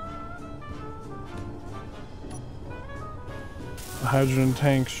 The hydrogen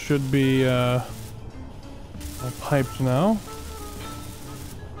tanks should be piped now.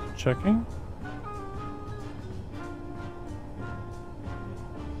 Checking.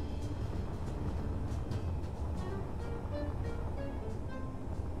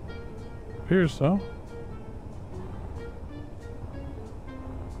 appears so.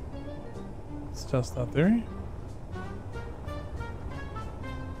 Let's test that theory.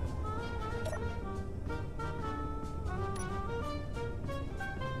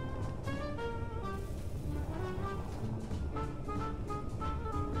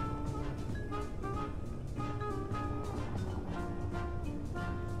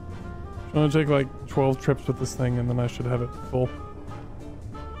 I'm gonna take like 12 trips with this thing and then I should have it full.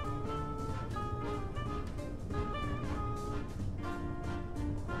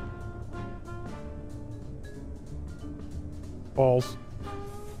 Balls.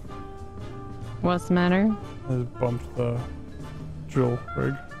 What's the matter? I bumped the drill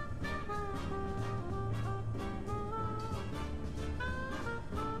rig.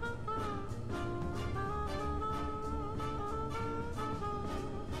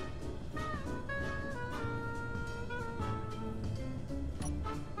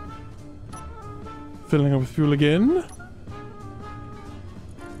 Filling up with fuel again.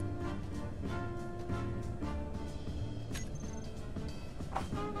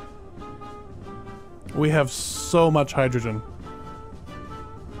 We have so much hydrogen.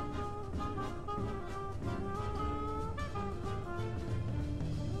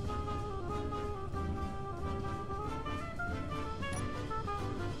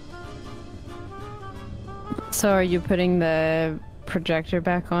 So are you putting the projector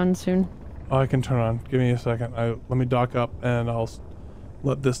back on soon? Oh, I can turn on. Give me a second. Let me dock up and I'll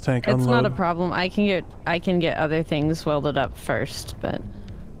let this tank unload. It's not a problem. I can get other things welded up first, but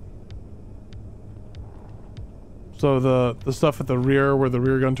so the stuff at the rear where the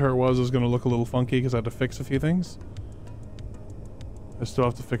rear gun turret was is going to look a little funky because I had to fix a few things. I still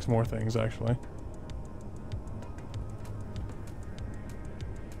have to fix more things actually.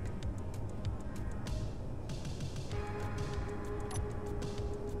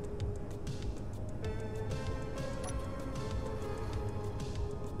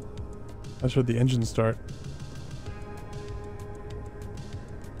 That's where the engines start.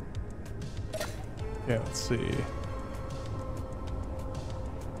 Okay, let's see.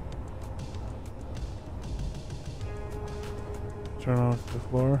 Turn off the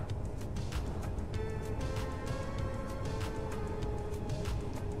floor.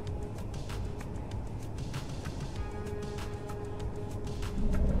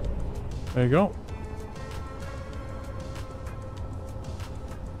 There you go.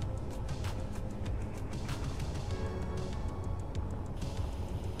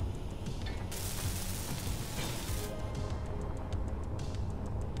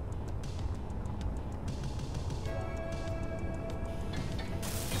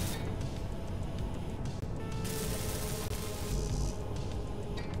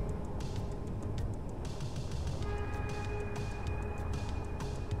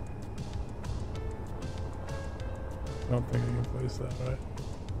 I don't think I can place that, right?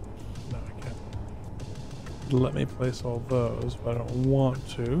 No, I can't. Let me place all those, but I don't want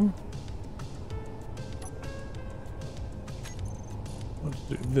to. Let's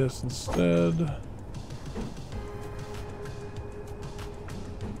do this instead.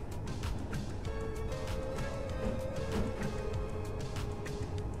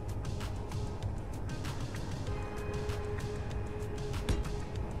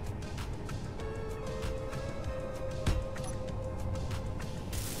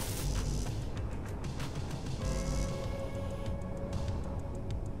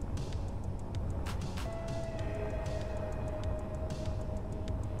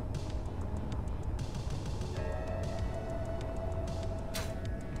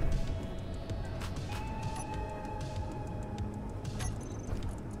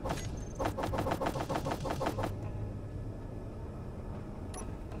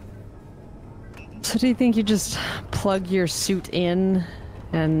 So do you think you just plug your suit in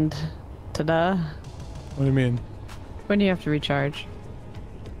and ta-da? What do you mean? When do you have to recharge?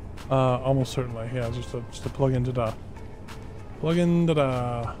 Almost certainly. Yeah, just a plug in ta-da. Plug in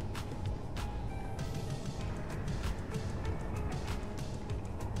ta-da.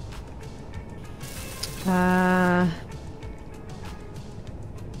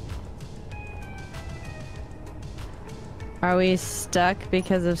 Are we stuck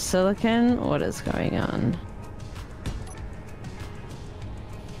because of silicon? What is going on?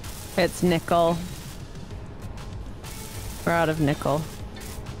 It's nickel. We're out of nickel.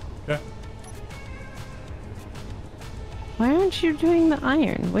 Okay. Why aren't you doing the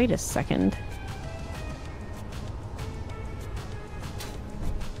iron? Wait a second.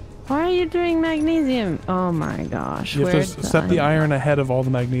 Why are you doing magnesium? Oh my gosh. You have to set the iron ahead of all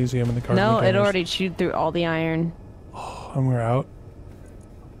the magnesium in the carbon No, containers. it already chewed through all the iron. And we're out.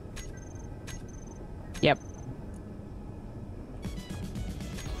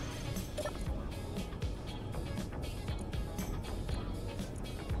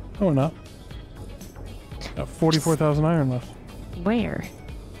 No, we're not. Got 44,000 iron left. Where?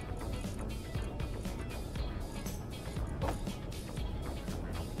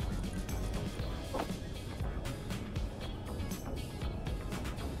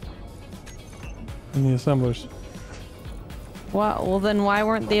 In the assemblers. Well, then why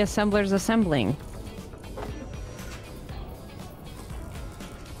weren't the assemblers assembling?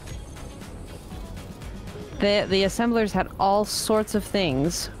 The assemblers had all sorts of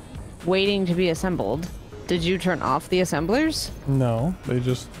things waiting to be assembled. Did you turn off the assemblers? No, they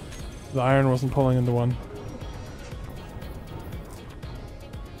just... The iron wasn't pulling into one.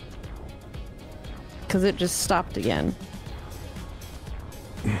 Because it just stopped again.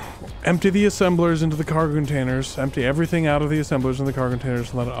 Empty the assemblers into the cargo containers. Empty everything out of the assemblers in the cargo containers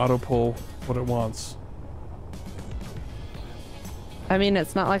and let it auto pull what it wants. I mean,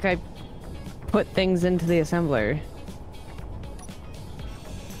 it's not like I put things into the assembler.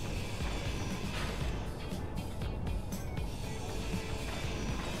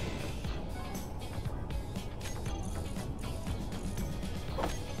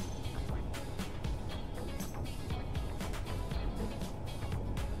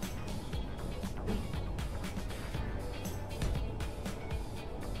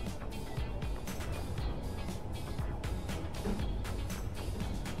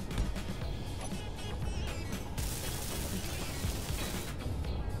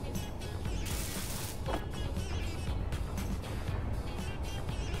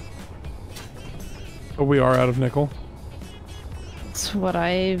 But we are out of nickel. That's what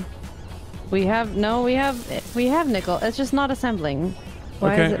we have nickel. It's just not assembling.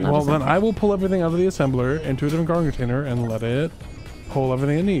 Why is Okay, it not well assembling? then I will pull everything out of the assembler into a different cargo container and let it pull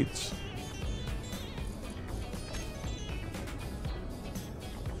everything it needs.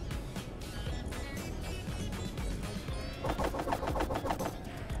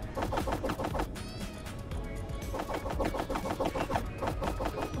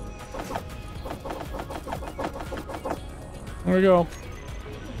 There we go.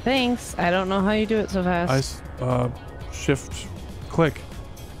 Thanks. I don't know how you do it so fast. Shift click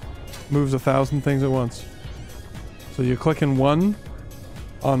moves 1,000 things at once. So you click in one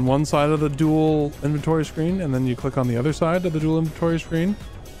on one side of the dual inventory screen, and then you click on the other side of the dual inventory screen,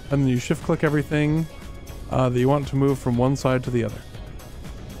 and then you shift click everything that you want to move from one side to the other.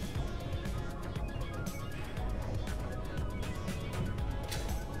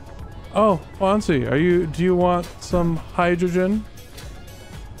 Oh, Fonzie, do you want some hydrogen?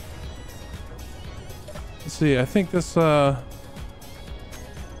 Let's see, I think this, yeah,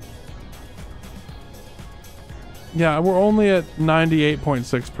 we're only at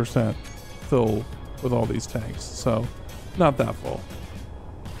 98.6% fill with all these tanks, so not that full.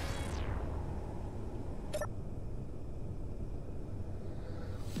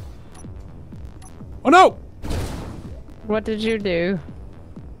 Oh no! What did you do?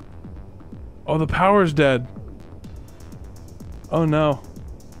 Oh, the power's dead. Oh no.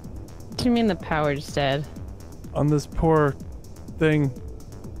 What do you mean the power's dead? On this poor thing.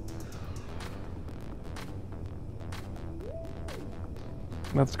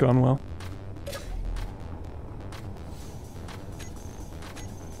 That's gone well.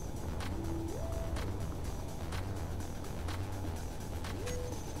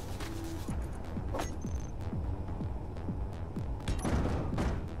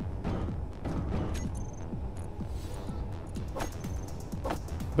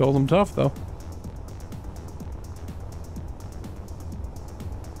 Build them tough, though.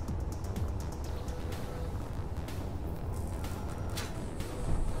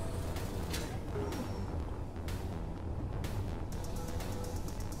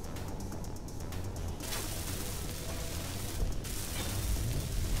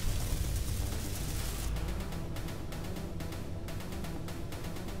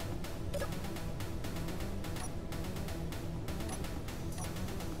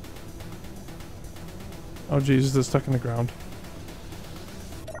 Oh Jesus, they're stuck in the ground.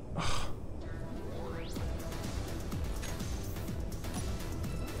 Ugh.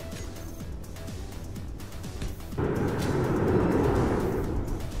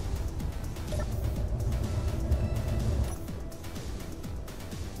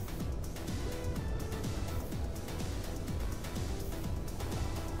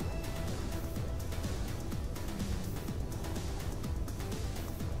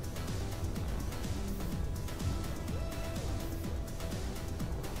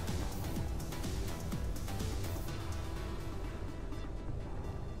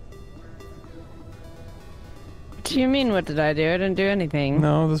 What do you mean, what did I do? I didn't do anything.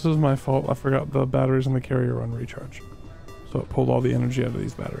 No, this was my fault. I forgot the batteries in the carrier on recharge. So it pulled all the energy out of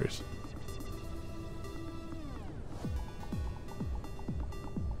these batteries.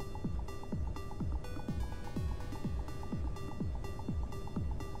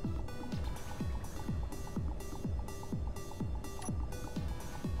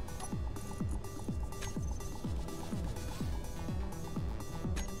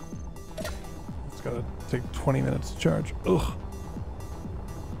 It's gotta take 20 minutes to charge. Ugh.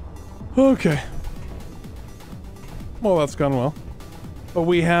 Okay. Well, that's gone well. But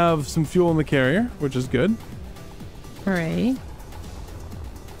we have some fuel in the carrier, which is good. Hooray.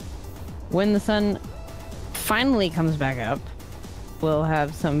 When the sun finally comes back up, we'll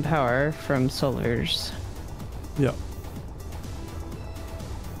have some power from solars. Yep.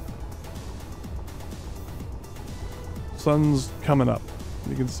 Sun's coming up.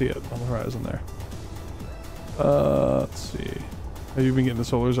 You can see it on the horizon there. Let's see. Have you been getting the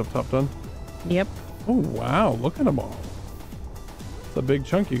solars up top done? Yep. Oh, wow. Look at them all. It's a big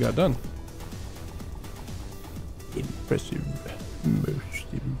chunk you got done. Impressive. Most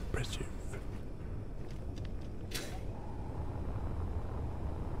impressive.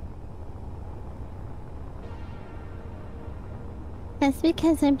 That's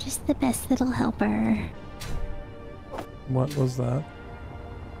because I'm just the best little helper. What was that?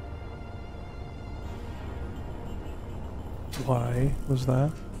 Why was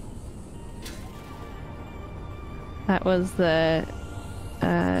that? That was the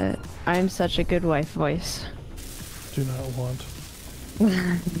I'm such a good wife voice. Do not want.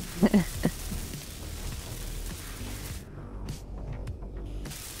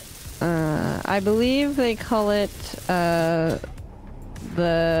 I believe they call it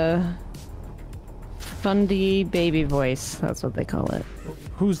the fundy baby voice. That's what they call it.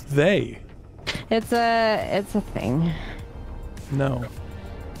 Who's they? It's a thing. No.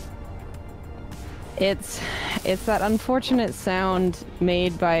 It's that unfortunate sound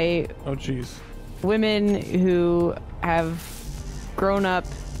made by Oh, jeez. women who have grown up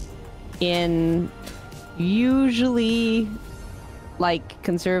in usually like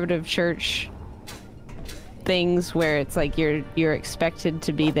conservative church things where it's like you're expected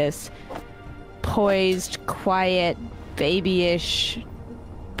to be this poised, quiet, babyish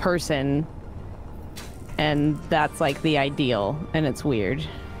person, and that's like the ideal, and it's weird.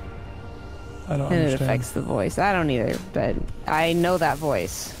 I don't And understand. it affects the voice. I don't either, but I know that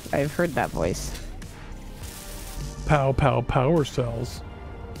voice. I've heard that voice. Pow pow power cells.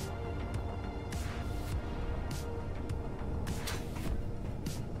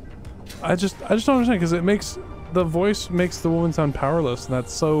 I just don't understand, because it makes the voice makes the woman sound powerless, and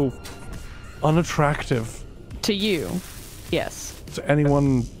that's so unattractive To you, yes. to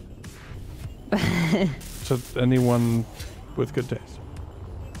anyone with good taste.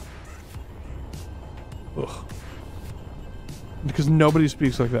 Ugh. Because nobody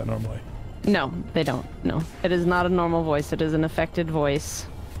speaks like that normally. No, they don't. No, it is not a normal voice. It is an affected voice.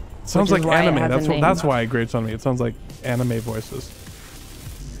 It sounds Which is like why it anime. has a name. That's why it grates on me. It sounds like anime voices.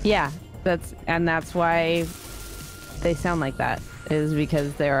 Yeah, that's why they sound like that. Is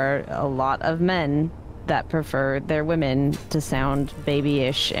because there are a lot of men that prefer their women to sound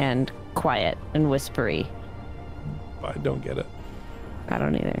babyish and quiet and whispery. I don't get it. I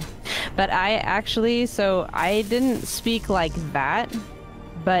don't either. But I actually, so I didn't speak like that,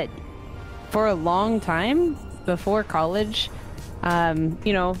 but for a long time before college,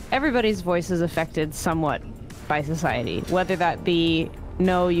 you know, everybody's voice is affected somewhat by society, whether that be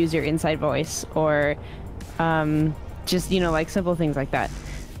no, use your inside voice, or just, you know, like simple things like that.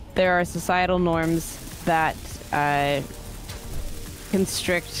 There are societal norms that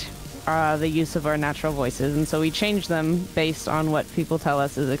constrict the use of our natural voices, and so we change them based on what people tell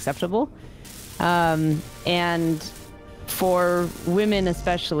us is acceptable. And for women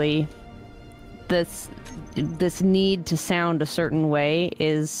especially, this need to sound a certain way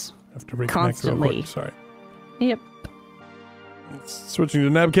is I have to reconnect constantly. real quick. Sorry. Yep. Switching to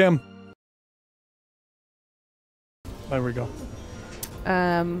Nabcam. There we go.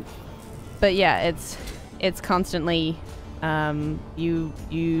 But yeah, it's constantly you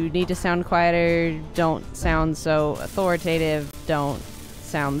need to sound quieter, don't sound so authoritative, don't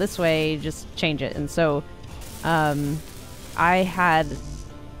sound this way, just change it. And so I had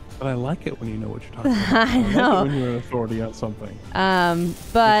But I like it when you know what you're talking about. I like know. it when you're an authority on something.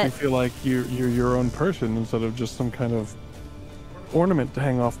 but Makes me feel like you're your own person instead of just some kind of ornament to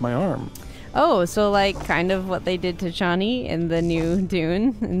hang off my arm. oh, so like kind of what they did to Chani in the new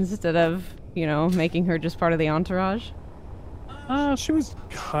Dune, instead of, you know, making her just part of the entourage. She was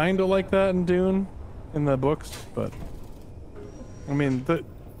kind of like that in Dune, in the books, but I mean,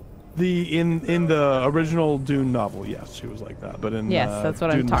 In the original Dune novel, yes, she was like that. But in Yes, that's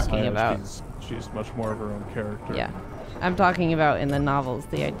what I'm Dune talking Messiah, about. She's much more of her own character. Yeah. I'm talking about in the novels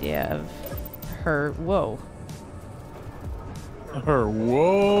the idea of her. Whoa. Her.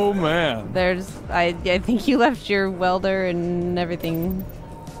 Whoa, man. I think you left your welder and everything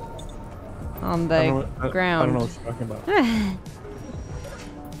on the ground. I don't know what you're talking about.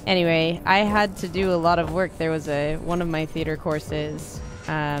 Anyway, I had to do a lot of work. There was one of my theater courses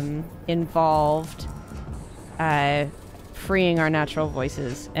involved freeing our natural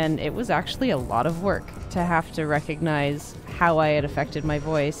voices, and it was actually a lot of work to have to recognize how I had affected my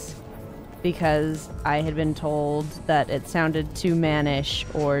voice, because I had been told that it sounded too mannish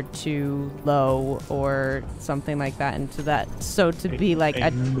or too low or something like that, and to be like I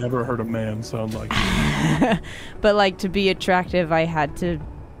never heard a man sound like but like to be attractive, I had to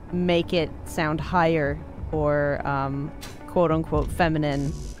make it sound higher or quote unquote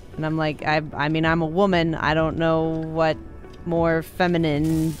feminine. And I'm like, I mean, I'm a woman. I don't know what more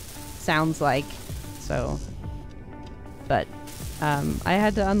feminine sounds like. So, but I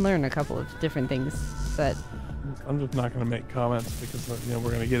had to unlearn a couple of different things that... I'm just not going to make comments because, you know,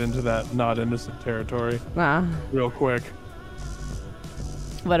 we're going to get into that not innocent territory real quick.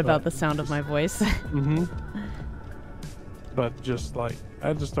 What about the sound of my voice? Mm-hmm. But just like,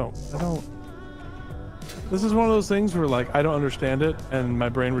 I don't. This is one of those things where like I don't understand it and my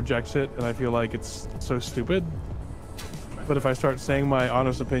brain rejects it and I feel like it's so stupid. But if I start saying my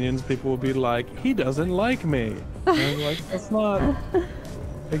honest opinions, people will be like, he doesn't like me. And I'm like, that's not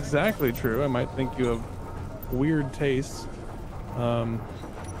exactly true. I might think you have weird tastes. But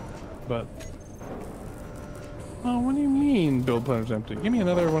oh, what do you mean build planner's empty? Give me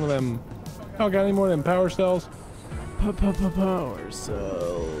another one of them. Oh, got any more of them power cells? Power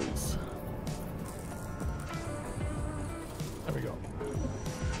cells. There we go.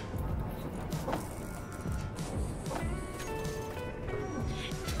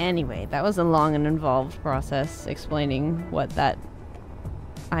 Anyway, that was a long and involved process explaining what that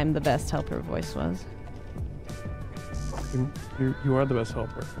I'm the best helper voice was. You are the best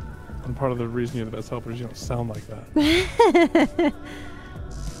helper. And part of the reason you're the best helper is you don't sound like that.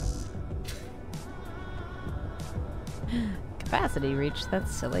 Capacity reached,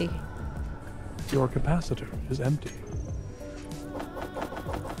 that's silly. Your capacitor is empty.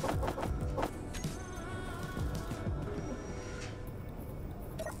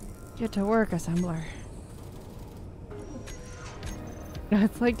 Get to work, assembler.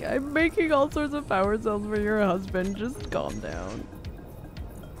 It's like, I'm making all sorts of power cells for your husband. Just calm down.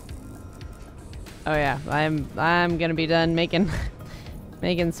 Oh yeah, I'm gonna be done making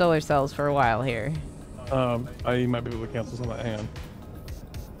solar cells for a while here. I might be able to cancel some of that. Hang on.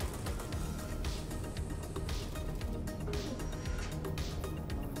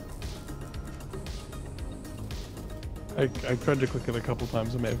 I tried to click it a couple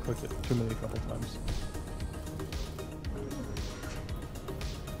times. I may have clicked it too many couple times.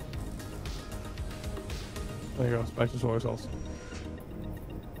 There you go. It's back to solar cells.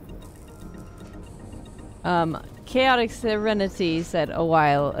 Chaotic Serenity said a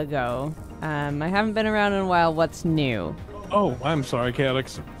while ago. I haven't been around in a while. What's new? Oh, I'm sorry, Chaotic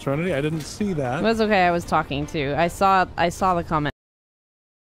Serenity. I didn't see that. It was okay. I was talking to. I saw the comment.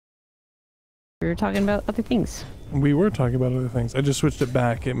 We were talking about other things. We were talking about other things. I just switched it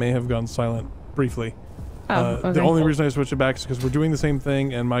back. It may have gone silent briefly. Oh, okay. The only reason I switched it back is because we're doing the same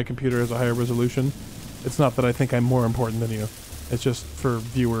thing and my computer has a higher resolution. It's not that I think I'm more important than you. It's just for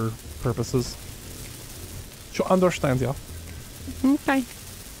viewer purposes. So understand, yeah. Okay.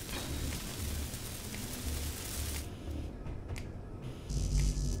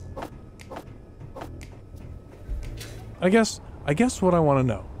 I guess what I want to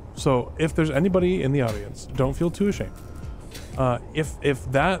know. So if there's anybody in the audience, don't feel too ashamed.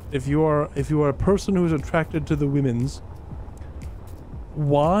 If you are a person who is attracted to the women's,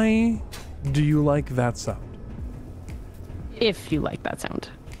 why do you like that sound? If you like that sound.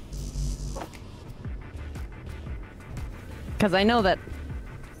 Because I know that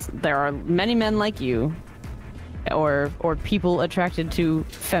there are many men like you, or people attracted to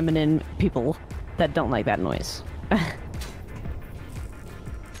feminine people that don't like that noise.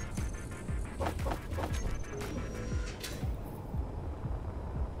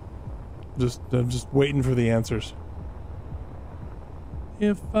 I'm just waiting for the answers.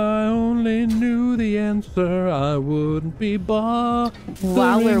 If I only knew the answer, I wouldn't be bothering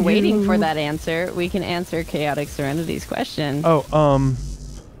While we're waiting you. for that answer, we can answer Chaotic Serenity's question. Oh,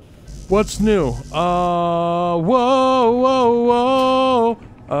 what's new? Whoa.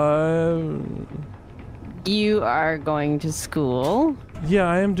 You are going to school. Yeah,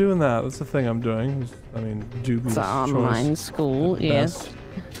 I am doing that. That's the thing I'm doing. I mean, dubious It's online choice school, at yes. best.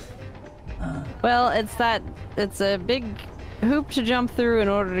 Well, it's a big hoop to jump through in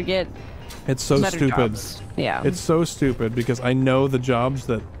order to get It's so better stupid. jobs. Yeah. It's so stupid because I know the jobs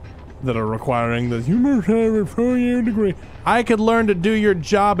that are requiring that you must have a 4-year degree. I could learn to do your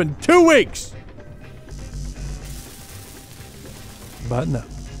job in 2 weeks. But no.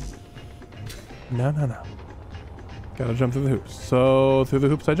 No. Gotta jump through the hoops. So through the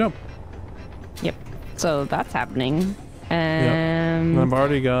hoops I jump. Yep. So that's happening. And I've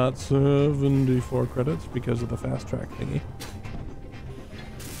already got 74 credits because of the fast track thingy.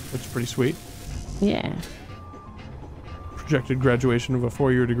 Which is pretty sweet. Yeah. Projected graduation of a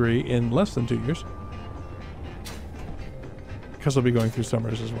 4-year degree in less than 2 years. Because I'll be going through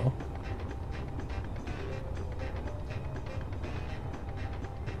summers as well.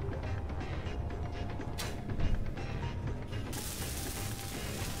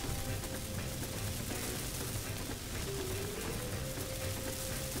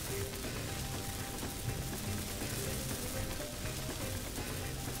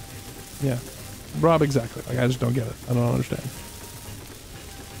 Yeah. Rob, exactly. Like, I just don't get it. I don't understand.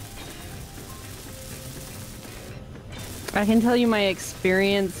 I can tell you my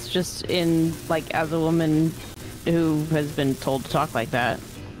experience just in, like, as a woman who has been told to talk like that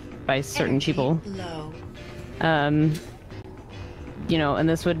by certain Energy people. low. You know, and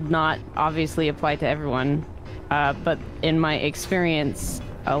this would not obviously apply to everyone, but in my experience,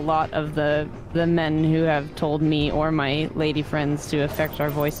 a lot of the men who have told me or my lady friends to affect our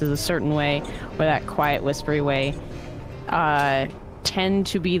voices a certain way, or that quiet whispery way, tend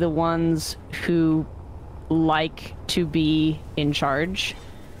to be the ones who like to be in charge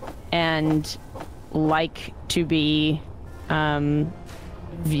and like to be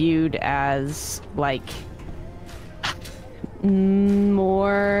viewed as like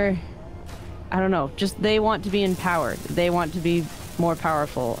more, I don't know, just they want to be empowered. They want to be more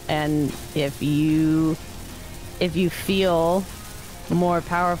powerful, and if you feel more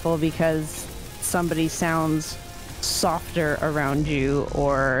powerful because somebody sounds softer around you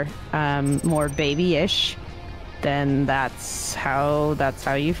or more babyish, then that's how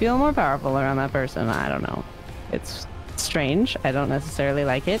you feel more powerful around that person. I don't know. It's strange. I don't necessarily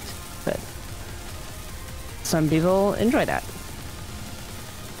like it, but some people enjoy that.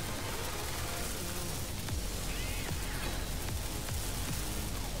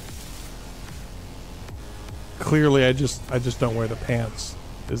 Clearly, I just don't wear the pants,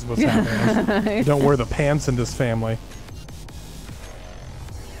 is what's happening. I don't wear the pants in this family.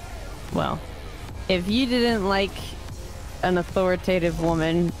 Well, if you didn't like an authoritative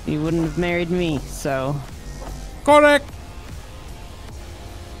woman, you wouldn't have married me, so... Correct!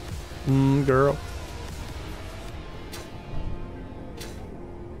 Girl.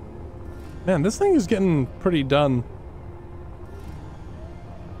 Man, this thing is getting pretty done.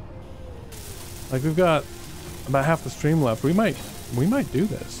 Like, we've got about half the stream left. We might do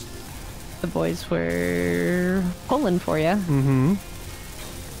this. The boys were pulling for you. Mm-hmm.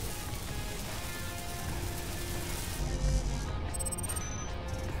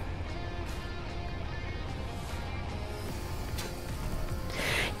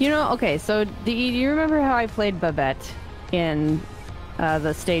 You know, okay, so do you remember how I played Babette in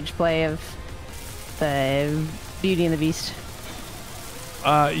the stage play of the Beauty and the Beast?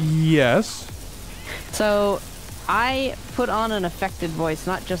 Yes. So I put on an affected voice,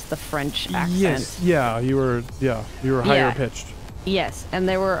 not just the French accent. Yes. Yeah, you were higher pitched. Yes, and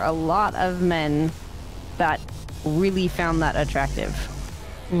there were a lot of men that really found that attractive.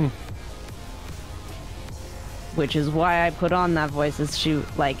 Which is why I put on that voice. Is she,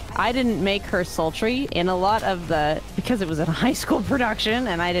 like, I didn't make her sultry in a lot of the, because it was a high school production,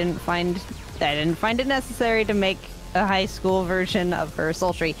 and I didn't find it necessary to make a high school version of her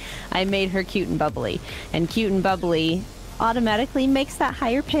sultry. I made her cute and bubbly, and cute and bubbly automatically makes that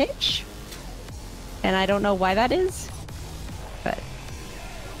higher pitch, and I don't know why that is, but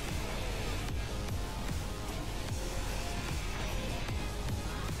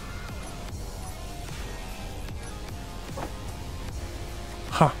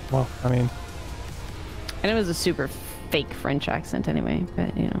Well, I mean, and it was a super fake French accent anyway,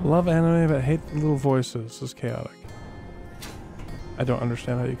 but you know. love anime but hate little voices. This is chaotic. I don't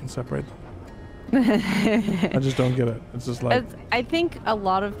understand how you can separate them. I just don't get it. It's just like, I think a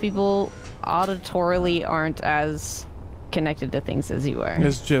lot of people auditorily aren't as connected to things as you are.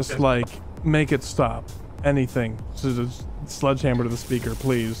 it's just like, make it stop. Anything. So just sledgehammer to the speaker,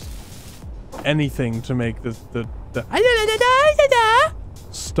 please. Anything to make this the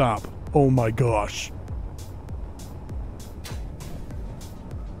stop. Oh my gosh.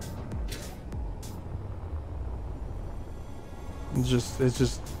 It's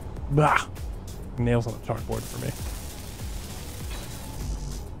just, bah, nails on a chalkboard for me.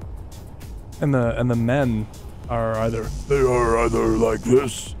 And the men are either like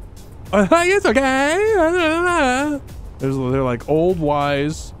this. It's okay. They're like old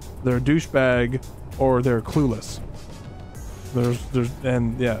wise. They're a douchebag, or they're clueless.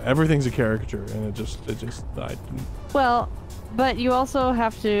 And yeah, everything's a caricature, and it just. Well, but you also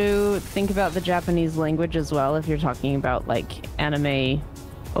have to think about the Japanese language as well if you're talking about like anime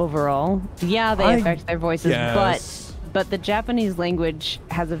overall. Yeah, they affect their voices, yes. but the Japanese language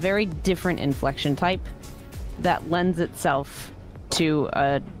has a very different inflection type that lends itself to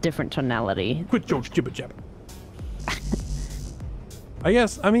a different tonality. Quit your jibber jabber. I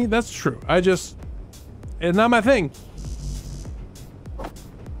guess, I mean, that's true. It's not my thing.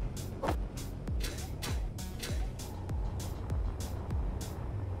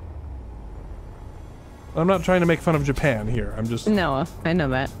 I'm not trying to make fun of Japan here. I'm just... No, I know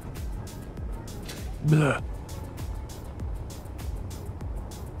that. Bleh.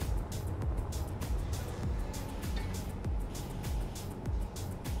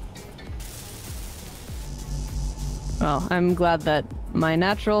 Well, I'm glad that my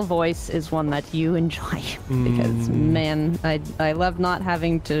natural voice is one that you enjoy. Because, man, I love not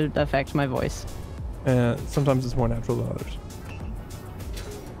having to affect my voice. Sometimes it's more natural than others.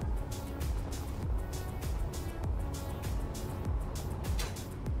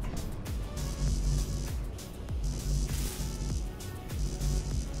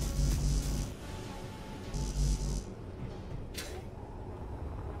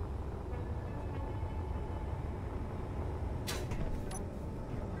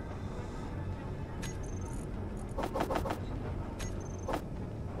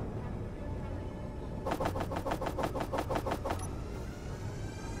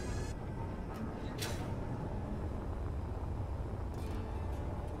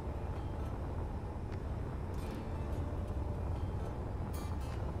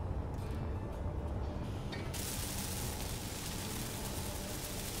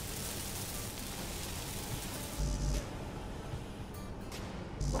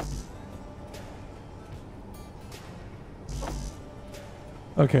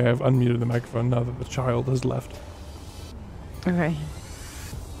 Okay, I've unmuted the microphone now that the child has left. Okay.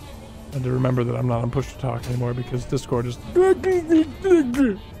 And to remember that I'm not on push to talk anymore because Discord is...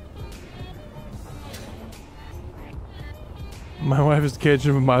 My wife is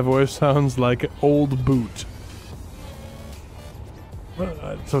caging, but my voice sounds like old boot.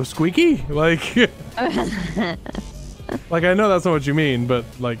 So squeaky? Like... like, I know that's not what you mean, but,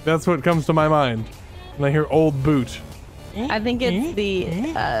 like, that's what comes to my mind when I hear old boot. I think it's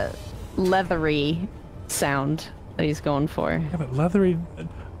the leathery sound that he's going for. Yeah, but leathery...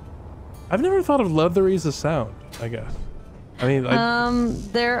 I've never thought of leathery as a sound, I guess. I mean,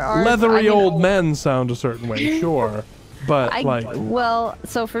 there are... leathery old men sound a certain way, sure. But, Well,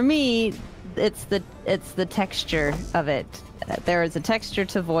 so for me, it's the texture of it. There is a texture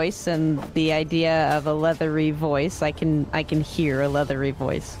to voice, and the idea of a leathery voice, I can hear a leathery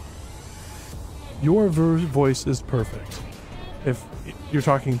voice. Your voice is perfect. If you're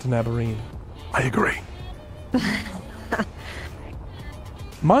talking to Nabarine, I agree.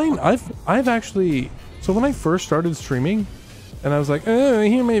 Mine, I've actually... So when I first started streaming, and I was like, oh, I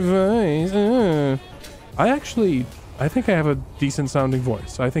hear my voice. I think I have a decent sounding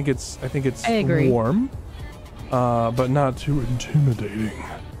voice. I think it's I agree. Warm, but not too intimidating.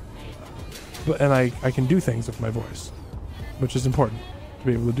 And I can do things with my voice, which is important, to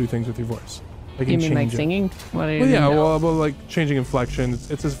be able to do things with your voice. I can You mean change like it. singing? What do you Well, yeah, mean? well, like changing inflection.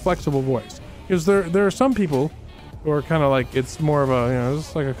 It's a flexible voice. Because there are some people who are kind of like, it's more of a,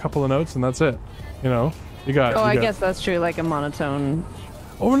 just like a couple of notes and that's it. You got. I guess that's true, like a monotone.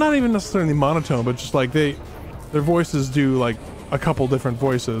 Or not even necessarily monotone, but just like their voices do like a couple different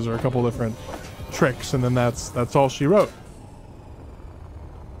voices or a couple different tricks, and then that's all she wrote.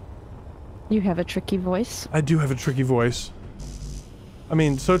 You have a tricky voice. I do have a tricky voice. I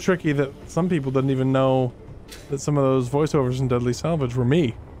mean, so tricky that some people didn't even know that some of those voiceovers in Deadly Salvage were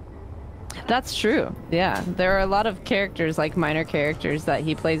me. That's true. Yeah, there are a lot of characters, like minor characters, that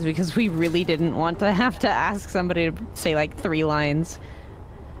he plays because we really didn't want to have to ask somebody to say like 3 lines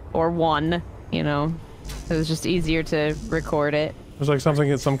or 1. It was just easier to record it. There's like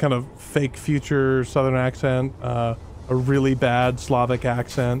some kind of fake future Southern accent, a really bad Slavic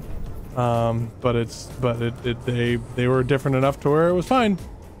accent, but they were different enough to where it was fine.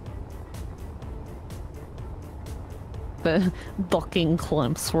 The docking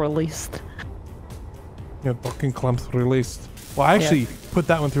clamps released. Yeah, docking clamps released. Well, I actually put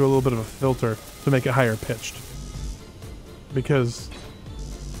that one through a little bit of a filter to make it higher pitched. because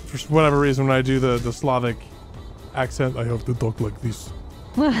for whatever reason when I do the Slavic accent, I have to talk like this.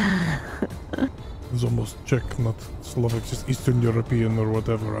 It's almost Czech, not Slavic, just Eastern European or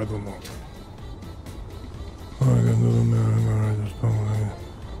whatever, I don't know.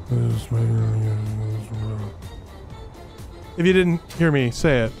 If you didn't hear me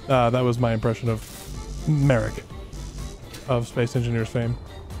say it, that was my impression of Merrick of Space Engineers fame.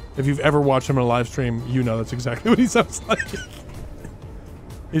 If you've ever watched him in a live stream, you know that's exactly what he sounds like.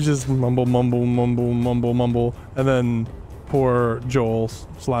 He's just mumble, mumble, mumble, mumble, mumble, and then poor Joel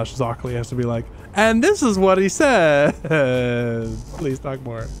 / Zockley has to be like, and this is what he said. Please talk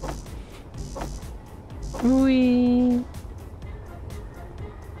more. We.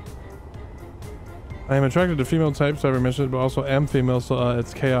 I am attracted to female types, I already mentioned, but also am female, so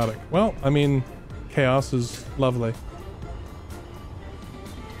it's chaotic. Well, I mean, chaos is lovely.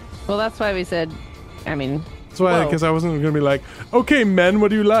 Well, that's why we said, I mean. That's why, because I wasn't gonna be like, okay, men, what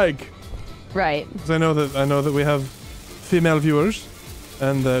do you like? Right. Because I know that we have female viewers,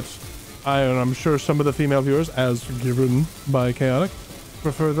 and that I'm sure some of the female viewers, as given by chaotic,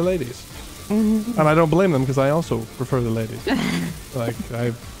 prefer the ladies. And I don't blame them because I also prefer the ladies. Like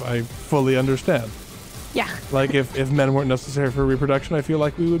I fully understand. Yeah. Like if men weren't necessary for reproduction, I feel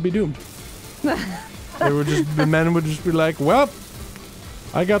like we would be doomed. The men would just be like, well,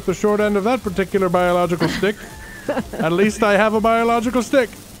 I got the short end of that particular biological stick. At least I have a biological stick.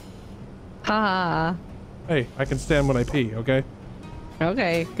 Ha. Hey, I can stand when I pee, okay?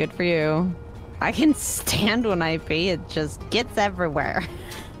 Okay, good for you. I can stand when I pee, it just gets everywhere.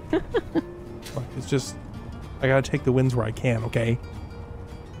 Look, it's just, I gotta take the wins where I can, okay?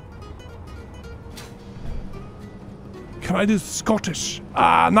 Can I do Scottish?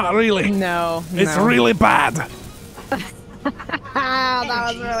 Not really. No. It's really bad.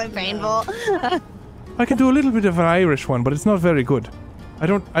 That was really painful. I can do a little bit of an Irish one, but it's not very good. I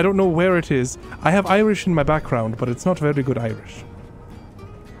don't know where it is. I have Irish in my background, but it's not very good Irish.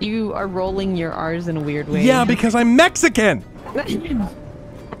 You are rolling your R's in a weird way. Yeah, because I'm Mexican!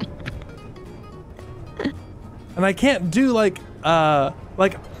 And I can't do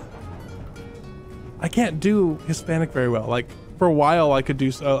I can't do Hispanic very well. Like, for a while I could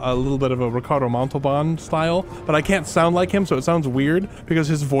do a little bit of a Ricardo Montalban style, but I can't sound like him, so it sounds weird because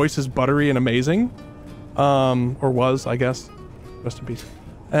his voice is buttery and amazing. Or was, I guess. Rest in peace.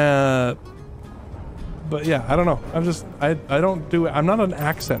 But yeah, I don't know. I'm not an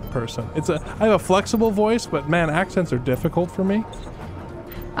accent person. I have a flexible voice, but man, accents are difficult for me.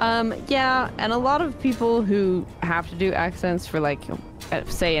 Yeah, and a lot of people who have to do accents for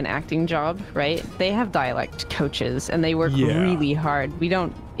say an acting job, right? They have dialect coaches and they work really hard. We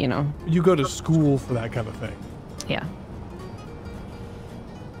don't, You go to school for that kind of thing. Yeah.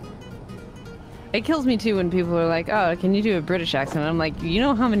 It kills me too when people are like, oh, can you do a British accent? I'm like, you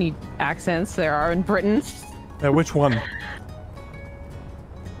know how many accents there are in Britain? Which one?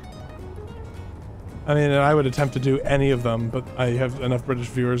 I mean, I would attempt to do any of them, but I have enough British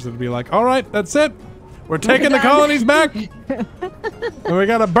viewers that would be like, all right, that's it. We're taking the colonies back. And we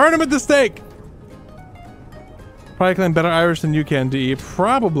gotta burn them at the stake. Probably claim better Irish than you can, DE.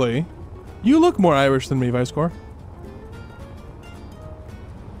 Probably. You look more Irish than me, Vicecore.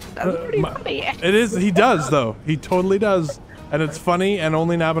 That's pretty funny. It is. He does, though. He totally does. And it's funny, and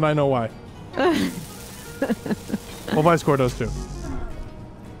only Nab and I know why. Well, Vicecore does, too.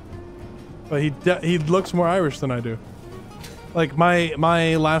 But he looks more Irish than I do. Like,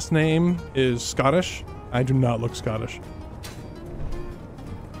 my last name is Scottish. I do not look Scottish.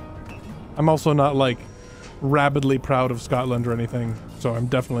 I'm also not, like, rabidly proud of Scotland or anything, so I'm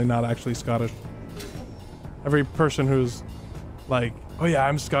definitely not actually Scottish. Every person who's like, oh yeah,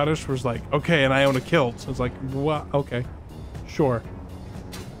 I'm Scottish, was like, okay, and I own a kilt. So it's like, what? Okay, sure.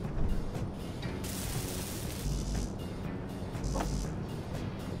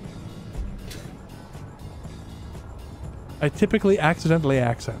 I typically accidentally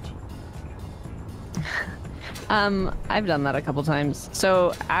accent. I've done that a couple times.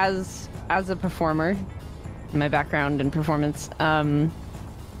 So as a performer, my background in performance,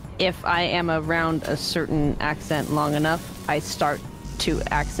 if I am around a certain accent long enough, I start to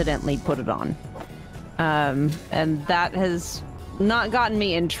accidentally put it on. And that has not gotten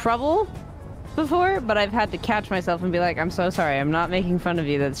me in trouble before, but I've had to catch myself and be like, I'm so sorry, I'm not making fun of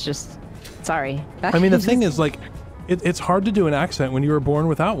you, that's just, sorry. I mean, the thing is, like, it's hard to do an accent when you were born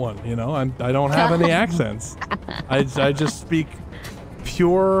without one, you know? I don't have any accents. I just speak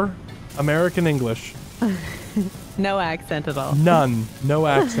pure American English. No accent at all. None. No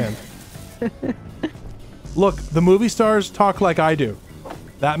accent. Look, the movie stars talk like I do.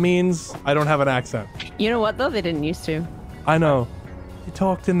 That means I don't have an accent. You know what, though? They didn't used to. I know. He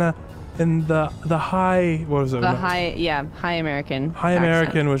talked in the high, what was it? The high American. High accent.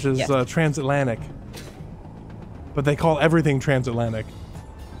 American, which is Yes. transatlantic. But they call everything transatlantic.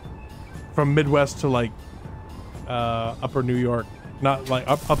 From Midwest to like upper New York. Not like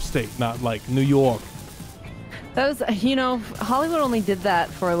upstate, not like New York. That was, Hollywood only did that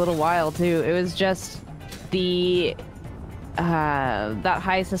for a little while too. It was just the that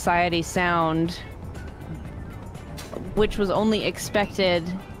high society sound, which was only expected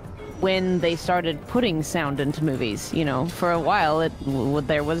when they started putting sound into movies. For a while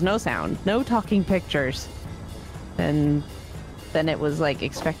there was no sound, no talking pictures, and then it was like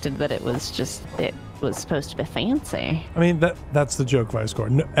expected that it was supposed to be fancy. I mean, that's the joke, Vice Core.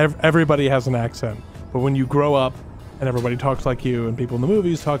 Everybody has an accent, but when you grow up and everybody talks like you and people in the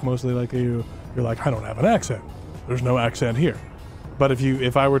movies talk mostly like you, you're like, I don't have an accent. There's no accent here. But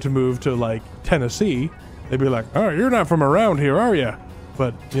if I were to move to like Tennessee, they'd be like, oh, you're not from around here, are you?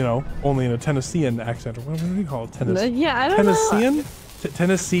 But, only in a Tennessean accent. Or what do you call it? Yeah, I don't know. Tennessean?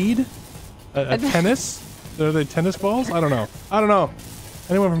 Tennesseed? A tennis? Are they tennis balls? I don't know.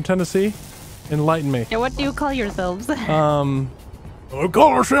 Anyone from Tennessee? Enlighten me. Yeah, what do you call yourselves? We call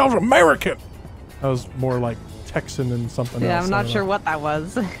ourselves American. That was more like Texan and something Yeah, else. I'm not sure what that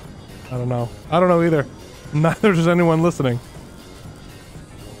was. I don't know. I don't know either. Neither does anyone listening.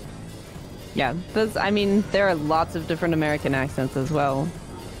 Yeah, there are lots of different American accents as well.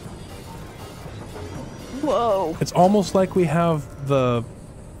 Whoa. It's almost like we have the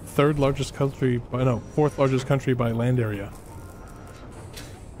fourth largest country by land area.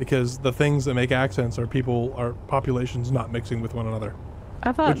 Because the things that make accents are populations not mixing with one another.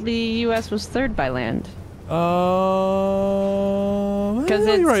 I thought the U.S. was third by land. Because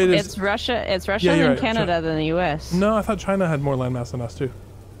it's Russia, then right. Canada, then the U.S. No, I thought China had more landmass than us too.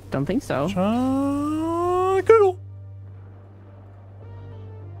 Don't think so. Google.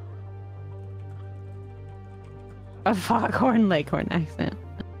 A foghorn leghorn accent.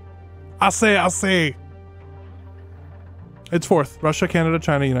 I say. It's fourth. Russia, Canada,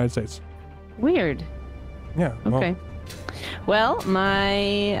 China, United States. Weird. Yeah. Okay. Well,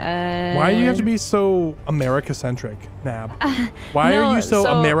 my... Why do you have to be so America-centric, Nab? Why are you so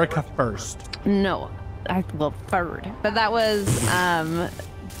America first? No. Third. But that was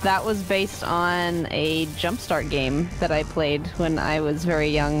based on a Jumpstart game that I played when I was very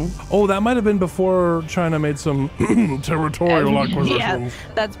young. Oh, that might have been before China made some territorial acquisitions. Yeah,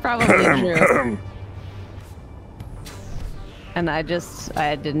 that's probably true. And I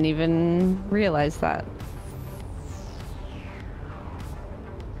didn't even realize that.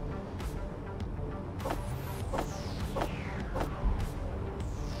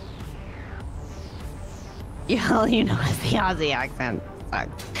 Yeah, all you know is the Aussie accent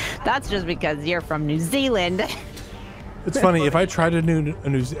sucks. That's just because you're from New Zealand. It's funny, if I try to do an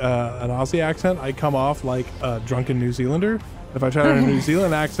Aussie accent, I come off like a drunken New Zealander. If I try a New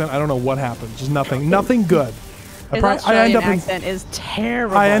Zealand accent, I don't know what happens. Just nothing good. His Australian accent is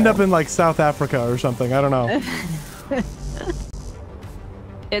terrible. I end up in like South Africa or something. I don't know.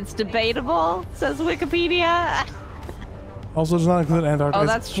 It's debatable, says Wikipedia. Also, does not include Antarctica. Oh,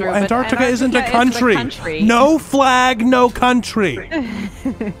 that's true. Well, Antarctica isn't a country. country. No flag, no country.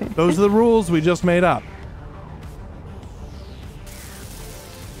 Those are the rules we just made up.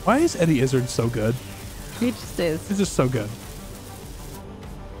 Why is Eddie Izzard so good? He just is. He's just so good.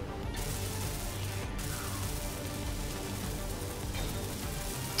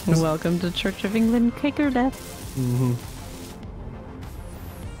 Welcome to Church of England kicker death. Mm-hmm.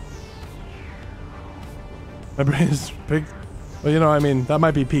 My brain is big. Well, I mean, that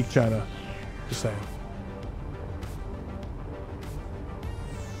might be peak China. Just saying.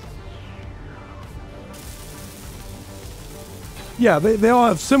 Yeah, they all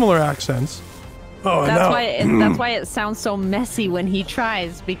have similar accents. Oh, that's why it sounds so messy when he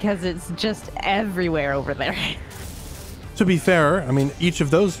tries, because it's just everywhere over there. To be fair, I mean, each of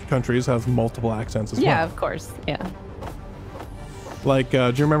those countries have multiple accents as well. Yeah, of course. Yeah. Like, do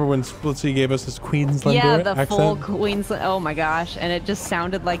you remember when Splitsy gave us his Queenslander accent? Yeah, the full Queensland. Oh my gosh, and it just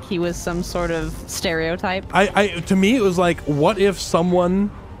sounded like he was some sort of stereotype. To me, it was like, what if someone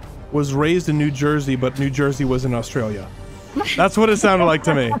was raised in New Jersey, but New Jersey was in Australia? That's what it sounded like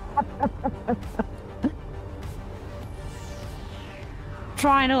to me.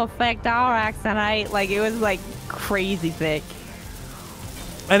 Trying to affect our accent, it was like crazy thick.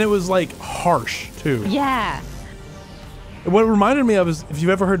 And it was like harsh too. Yeah. What it reminded me of is if you've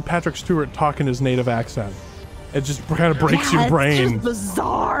ever heard Patrick Stewart talk in his native accent, it just kind of breaks your brain. It's just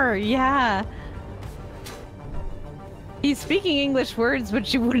bizarre. Yeah. He's speaking English words,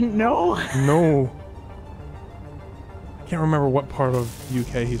 but you wouldn't know. No. I can't remember what part of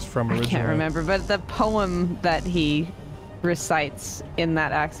UK he's from originally. I can't remember, but the poem that he recites in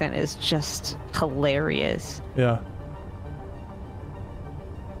that accent is just hilarious. Yeah.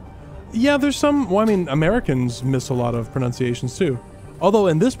 Yeah, there's some, well, I mean, Americans miss a lot of pronunciations too. Although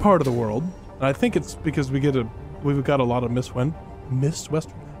in this part of the world, and I think it's because we've got a lot of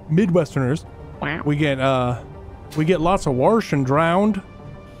Midwesterners. Wow. We get lots of wash and drowned.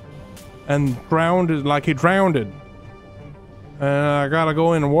 And drowned is like he drowned. And I gotta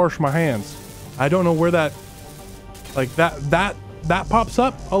go in and wash my hands. I don't know where that, like that pops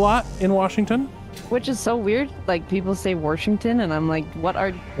up a lot in Washington. Which is so weird. Like, people say Washington, and I'm like, what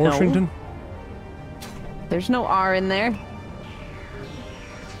are... Washington? No. There's no R in there.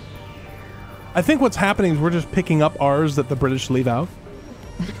 I think what's happening is we're just picking up R's that the British leave out.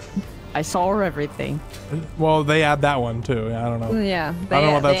 I saw everything. Well, they add that one too. Yeah, I don't know. Yeah, I don't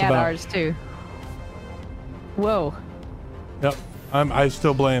know what that's they add about. ours too. Whoa. Yep. I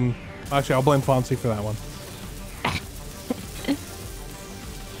still blame... Actually, I'll blame Fonzie for that one.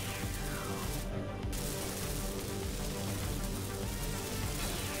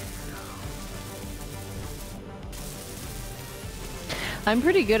 I'm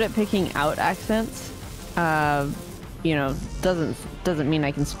pretty good at picking out accents. You know, doesn't mean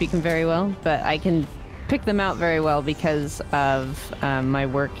I can speak them very well, but I can pick them out very well because of my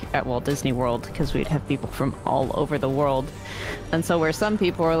work at Walt Disney World, because we'd have people from all over the world. And so where some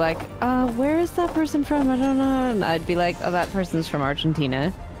people are like, where is that person from? I don't know. And I'd be like, oh, that person's from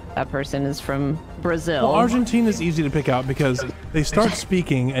Argentina. That person is from Brazil. Well, Argentina is easy to pick out because they start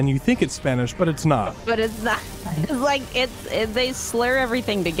speaking and you think it's Spanish, but it's not. But it's not. It's like, they slur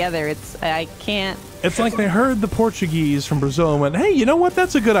everything together. I can't. It's like they heard the Portuguese from Brazil and went, hey, you know what?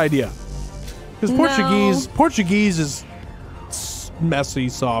 That's a good idea. Because Portuguese is messy,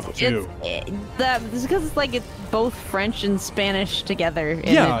 soft too. It's because it's like it's both French and Spanish together.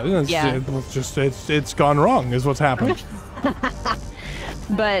 And it's gone wrong is what's happened.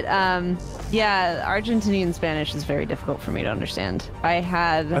 But yeah, Argentinian Spanish is very difficult for me to understand. I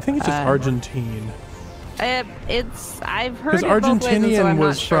think it's just Argentine. I've heard because it both ways, and so Argentinian I'm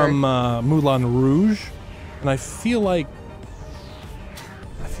was not sure. from Moulin Rouge, and I feel like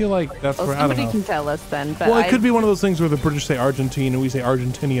that's where, I don't know. Somebody can tell us then. But Well, it could be one of those things where the British say Argentine and we say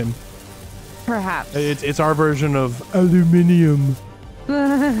Argentinian. Perhaps. It's our version of aluminium.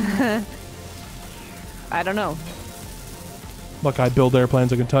 I don't know. Look, I build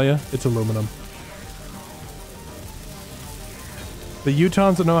airplanes, I can tell you. It's aluminum. The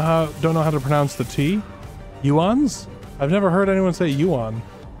Utahns that don't know how to pronounce the T? Yuans? I've never heard anyone say Yuan.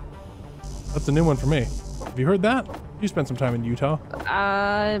 That's a new one for me. Have you heard that? You spent some time in Utah.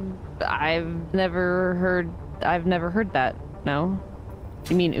 I've never heard that. No.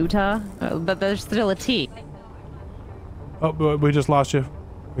 You mean Utah? But there's still a T. Oh, but we just lost you.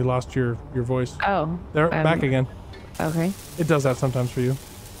 We lost your voice. Oh. There, back again. Okay. It does that sometimes for you.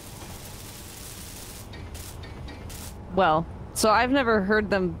 Well, so I've never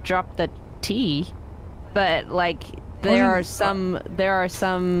heard them drop the T, but like there are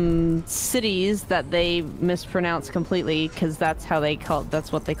some cities that they mispronounce completely because that's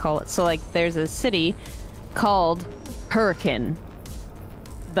what they call it. So like there's a city called Hurricane,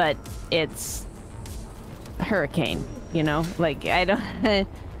 but it's hurricane, you know? Like I don't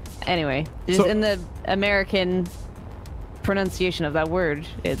anyway, just in the American pronunciation of that word,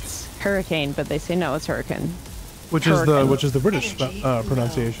 it's hurricane, but they say no, it's hurricane. Which is the British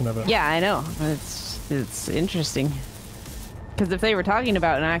pronunciation of it. Yeah, I know. It's interesting. Because if they were talking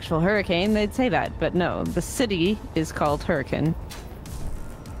about an actual hurricane, they'd say that. But no, the city is called Hurricane.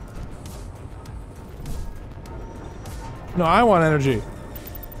 No, I want energy.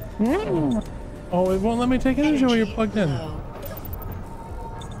 Mm. Oh, it won't let me take energy while you're plugged in.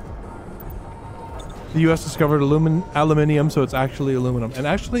 The U.S. discovered aluminium, so it's actually aluminum. And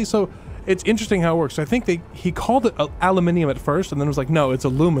actually, so it's interesting how it works. I think he called it aluminium at first, and then was like, no, it's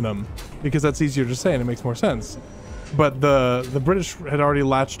aluminum, because that's easier to say and it makes more sense. But the British had already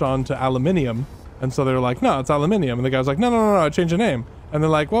latched on to aluminium, and so they were like, no, it's aluminium. And the guy was like, no, I changed the name. And they're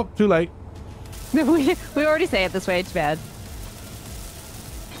like, well, too late. we already say it this way, it's bad.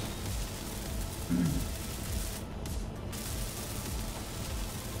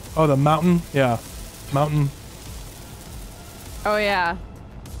 Oh, the mountain? Yeah. Mountain. Oh, yeah.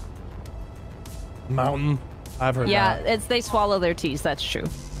 Mountain. I've heard that. Yeah, they swallow their T's, that's true.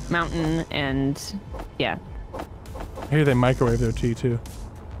 Mountain and, yeah. I hear they microwave their tea, too.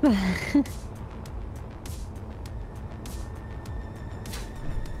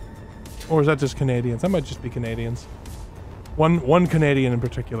 Or is that just Canadians? That might just be Canadians. One Canadian in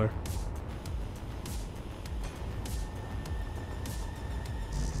particular.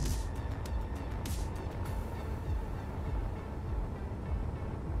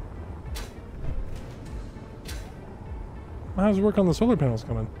 How's it work on the solar panels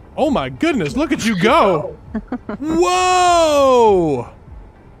coming? Oh my goodness, look at you go! Whoa!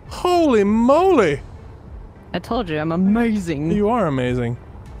 Holy moly! I told you, I'm amazing. You are amazing.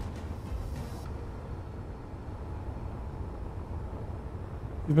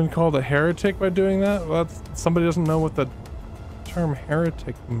 You've been called a heretic by doing that? Well, somebody doesn't know what the term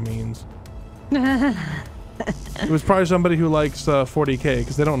heretic means. It was probably somebody who likes 40K,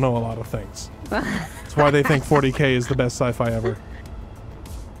 because they don't know a lot of things. That's why they think 40K is the best sci-fi ever.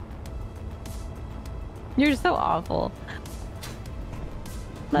 You're so awful.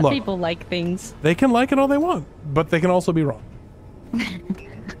 Let Look, people like things. They can like it all they want, but they can also be wrong.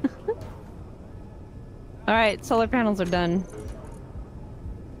 Alright, solar panels are done.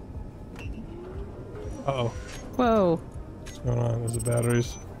 Uh-oh. Whoa. What's going on? There's the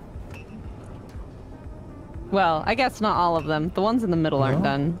batteries. Well, I guess not all of them. The ones in the middle aren't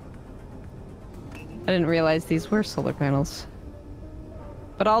done. I didn't realize these were solar panels.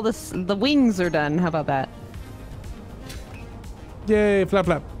 But all this, the wings are done. How about that? Yay, flap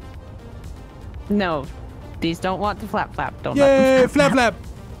flap. No, these don't want to flap flap. Don't Yay, let them flap flap.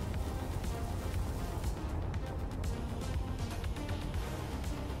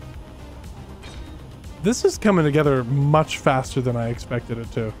 This is coming together much faster than I expected it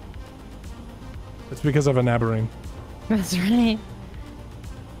to. It's because of an aberrine. That's right.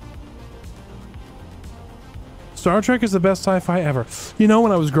 Star Trek is the best sci-fi ever. You know,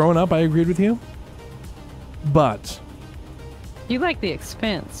 when I was growing up, I agreed with you. But You like The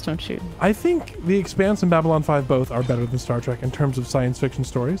Expanse, don't you? I think The Expanse and Babylon 5 both are better than Star Trek in terms of science fiction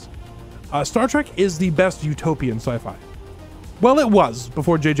stories. Star Trek is the best utopian sci-fi. Well, it was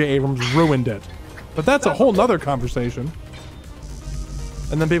before J.J. Abrams ruined it. But that's a whole nother conversation.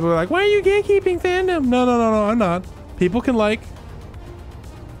 And then people are like, why are you gatekeeping fandom? No, I'm not. People can like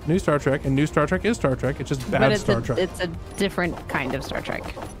new Star Trek, and new Star Trek is Star Trek. It's just bad Star Trek. It's a different kind of Star Trek.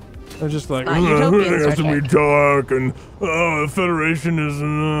 They're just like, Not utopian it has to Star be Trek. dark, and the Federation is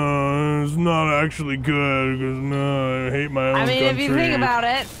not actually good, because I hate my own I mean, country. if you think about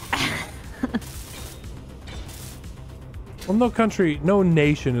it. Well, no country, no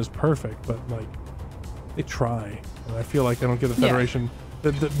nation is perfect, but like, they try. And I feel like they don't give the Federation...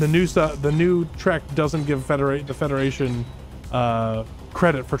 The new stuff, the new Trek doesn't give the Federation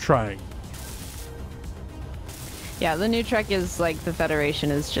credit for trying. Yeah, the new Trek is like the Federation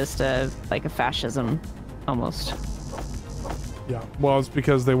is just like a fascism, almost. Yeah, well, it's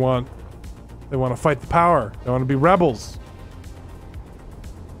because they want to fight the power. They want to be rebels.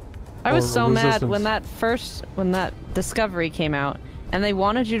 I was Or so mad resistance. when that Discovery came out, and they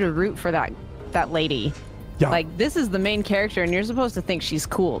wanted you to root for that lady. Yeah. Like, this is the main character, and you're supposed to think she's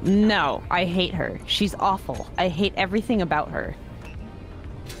cool. No, I hate her. She's awful. I hate everything about her.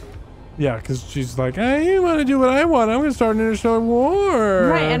 Yeah, because she's like, I want to do what I want. I'm going to start an interstellar war.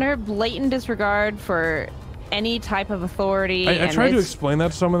 Right, and her blatant disregard for any type of authority. I and tried to it's- explain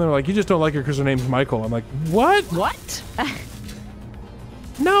that to someone. They're like, you just don't like her because her name's Michael. I'm like, what? What?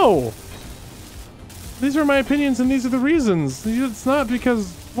 No. These are my opinions, and these are the reasons. It's not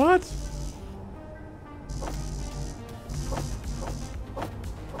because... What?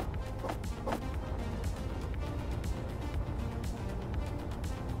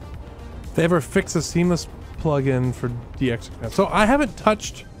 They ever fix a seamless plugin for DX Expanse? So I haven't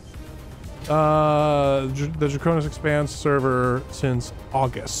touched the Draconis Expanse server since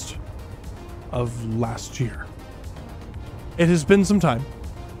August of last year. It has been some time.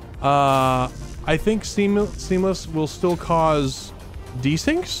 I think seamless will still cause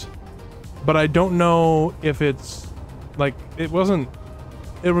desyncs, but I don't know if it's like it was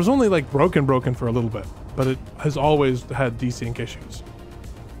only like broken for a little bit, but it has always had desync issues.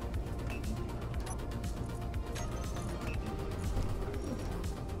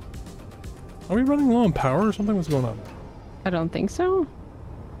 Are we running low on power or something? What's going on? I don't think so.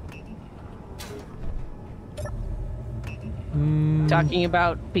 Talking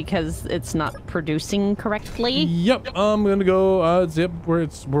about because it's not producing correctly. Yep, I'm gonna go zip we're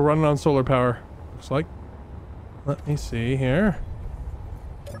running on solar power. Looks like. Let me see here.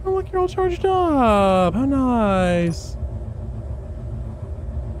 Oh look, you're all charged up. How nice.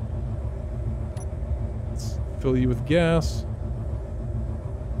 Let's fill you with gas.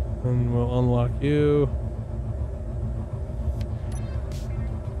 And we'll unlock you.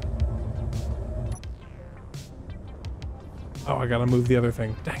 Oh, I gotta move the other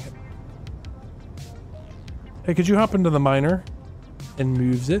thing. Dang it. Hey, could you hop into the miner and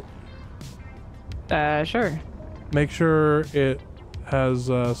moves it? Sure. Make sure it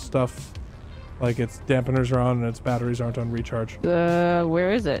has stuff like its dampeners are on and its batteries aren't on recharge.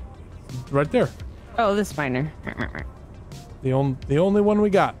 Where is it? Right there. Oh, this miner. The only one we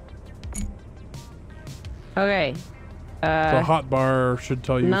got. Okay. The hot bar should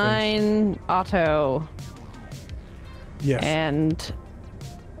tell you 9 auto. Yes. And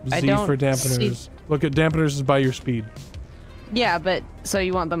I Z don't for dampeners. Look at dampeners is by your speed. yeah, but so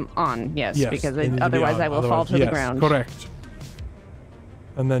you want them on, yes, Yes, because they need to be otherwise on. I will fall to the Yes, ground. correct.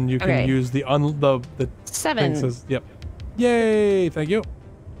 And then you can Okay. use the 7. thing says, yep. Yay! Thank you.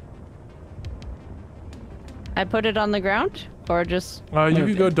 I put it on the ground or just You moved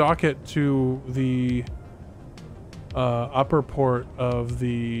could go it? dock it to the upper port of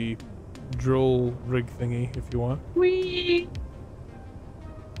the drill rig thingy if you want. Whee!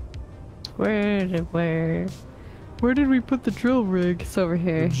 Where did we put the drill rig? It's over The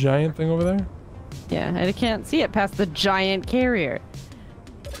here. giant thing over there. Yeah, I can't see it past the giant carrier.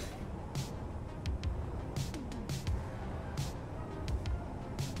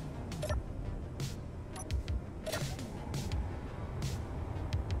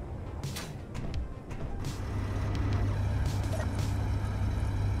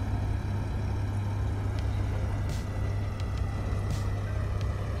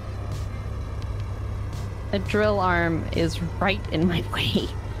 The drill arm is right in my way.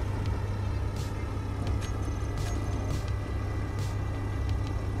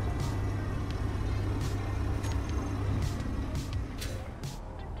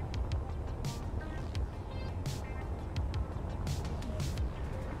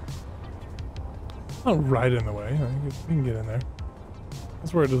 Not right in the way. I think you can get in there.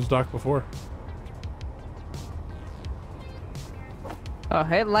 That's where it was docked before. Oh,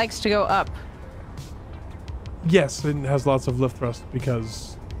 it likes to go up. Yes, it has lots of lift thrust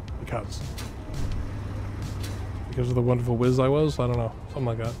because of the wonderful whiz I was. I don't know, something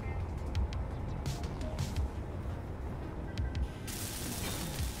like that.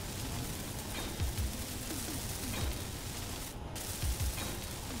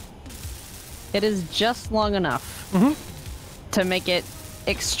 It is just long enough to make it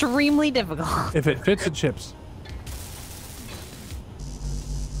extremely difficult. If it fits, it chips.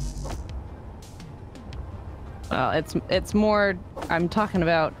 Well, it's more. I'm talking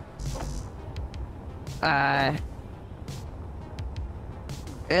about.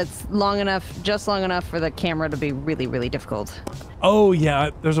 It's long enough, just long enough for the camera to be really, really difficult. Oh yeah,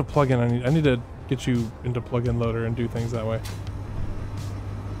 there's a plugin. I need to get you into plugin loader and do things that way.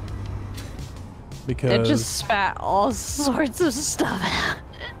 Because It just spat all sorts of stuff out.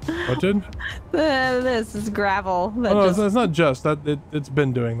 what did? This is gravel. That Oh, no, just... it's not just that. It's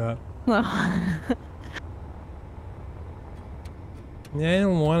been doing that. I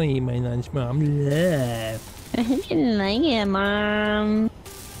don't want to eat my lunch, Mom. I didn't like it, Mom.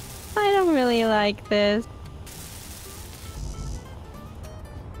 I don't really like this.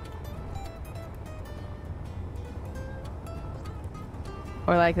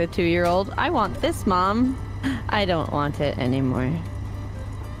 Or like the 2-year-old, I want this, Mom. I don't want it anymore.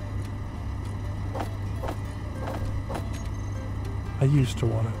 I used to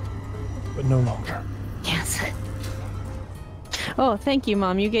want it, but no longer. Yes. Oh, thank you,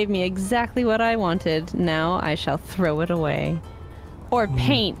 Mom. You gave me exactly what I wanted. Now I shall throw it away. Or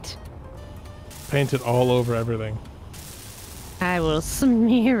paint. Paint it all over everything. I will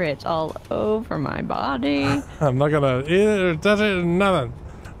smear it all over my body. I'm not gonna eat it or touch it or nothing.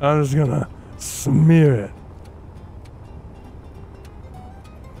 I'm just gonna smear it.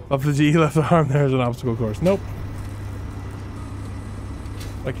 Up the G, left arm, there's an obstacle course. Nope.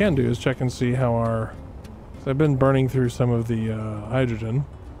 What I can do is check and see how our... So I've been burning through some of the hydrogen.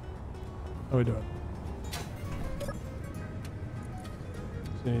 How are we doing?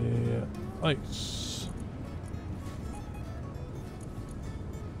 See, ice.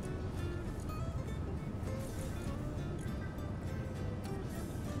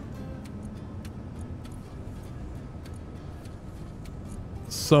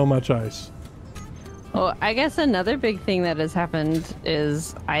 So much ice. Well, I guess another big thing that has happened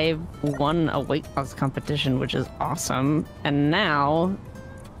is I've won a weight loss competition, which is awesome. And now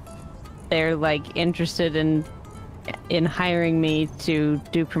they're like interested in hiring me to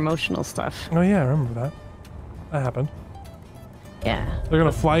do promotional stuff. Oh yeah, I remember that. That happened. Yeah. They're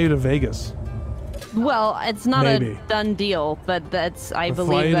gonna fly you to Vegas. Well, it's not Maybe. a done deal, but that's I They'll believe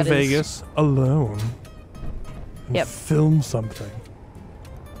fly you that to is- Vegas alone. And Yep. film something.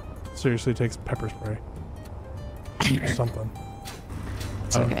 Seriously takes pepper spray. Or something.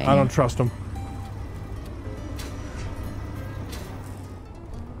 It's okay. I don't trust them.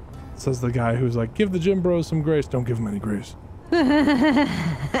 Says the guy who's like, give the gym bros some grace. Don't give them any grace.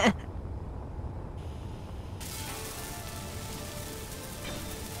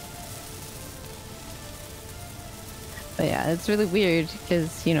 But yeah, it's really weird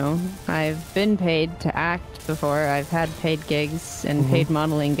because, you know, I've been paid to act before. I've had paid gigs and paid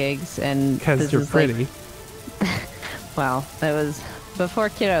modeling gigs, and Because you're pretty. Well, that was before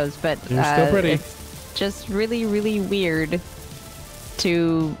kiddos, but You're still pretty. It's just really, really weird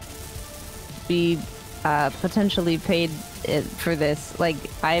to be potentially paid for this. Like,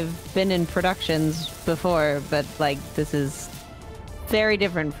 I've been in productions before, but like, this is very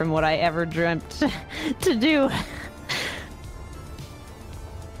different from what I ever dreamt to do.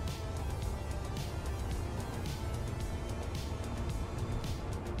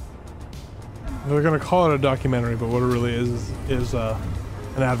 They're gonna call it a documentary, but what it really is an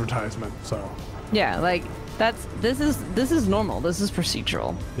advertisement. So Yeah, like this is normal. This is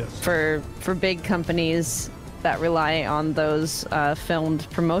procedural. Yes. For big companies that rely on those filmed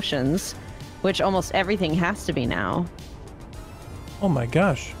promotions, which almost everything has to be now. oh my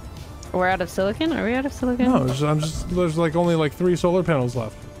gosh, We're out of silicon? Are we out of silicon? no, there's like only like 3 solar panels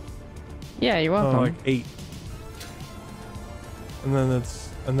left. Yeah, you're welcome. Like 8,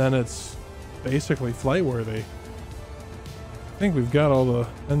 and then it's basically flight worthy. I think we've got all the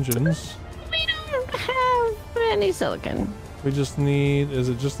engines. We don't have any silicon. We just need, is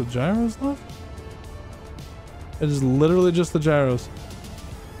it just the gyros left? It is literally just the gyros.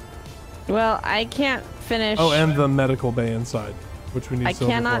 Well, I can't finish. Oh, and the medical bay inside, which we need I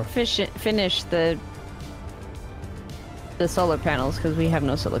silver cannot for. finish the solar panels because we have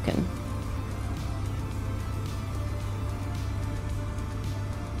no silicon.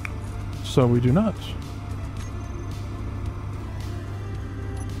 So we do not.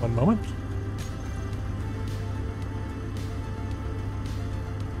 One moment.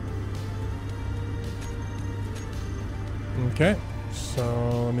 Okay,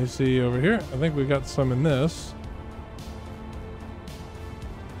 so let me see over here. I think we got some in this.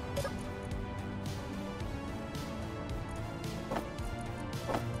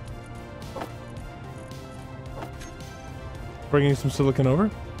 Bringing some silicon over.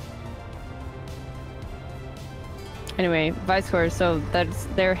 Anyway, Vice Corps, so that's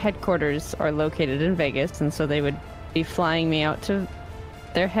their headquarters are located in Vegas, and so they would be flying me out to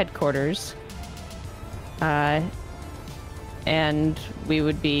their headquarters. And we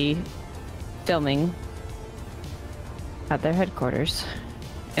would be filming at their headquarters.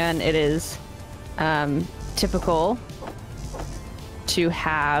 And it is typical to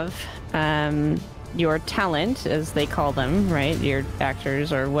have your talent, as they call them, right? Your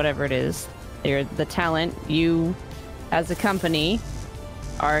actors or whatever it is. They're the talent. You, as a company,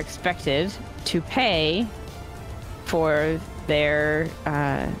 are expected to pay for their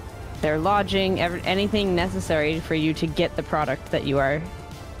lodging, anything necessary for you to get the product that you are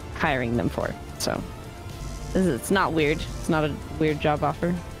hiring them for. So it's not weird. It's not a weird job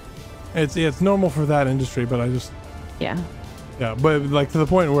offer. It's normal for that industry, but I just Yeah. but like to the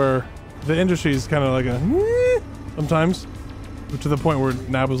point where the industry is kind of like a sometimes, to the point where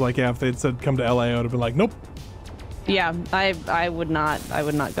Nab was like, yeah, if they'd said come to LA, I would have been like, nope. Yeah, I would not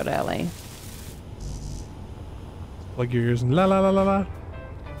go to LA. Like you're using la la la la la.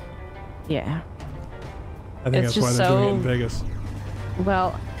 Yeah. I think It's that's why just they're doing it so- in Vegas.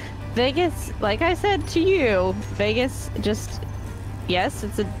 Well, Vegas, like I said to you, Vegas just, yes,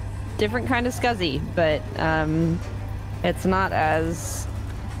 it's a different kind of scuzzy, but it's not as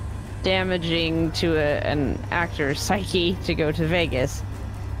damaging to an actor's psyche to go to Vegas.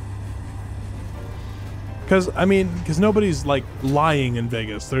 Because nobody's like lying in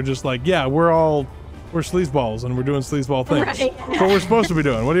Vegas. They're just like, yeah, we're sleazeballs and we're doing sleazeball things. Right. That's what we're supposed to be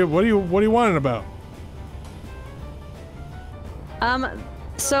doing. What are you whining about?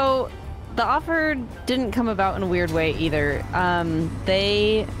 So the offer didn't come about in a weird way either.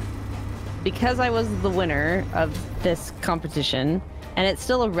 Because I was the winner of this competition, and it's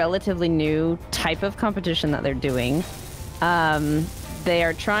still a relatively new type of competition that they're doing, they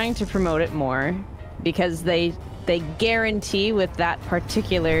are trying to promote it more because they guarantee with that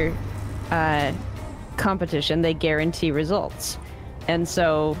particular competition, they guarantee results. And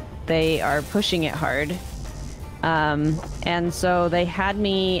so they are pushing it hard. And so they had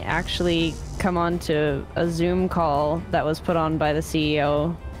me actually come on to a Zoom call that was put on by the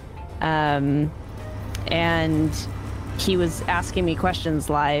CEO. And he was asking me questions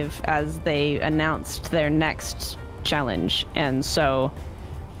live as they announced their next challenge. And so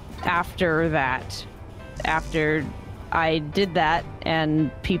after I did that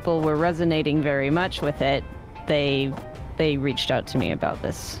and people were resonating very much with it, they reached out to me about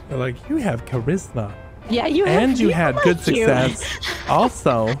this. They're like, you have charisma. Yeah, you had good you. success.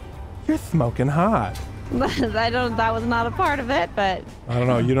 Also, you're smoking hot. That was not a part of it, but I don't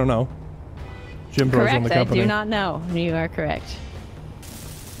know. You don't know. Jim Bros on Correct. the I company. do not know. You are correct.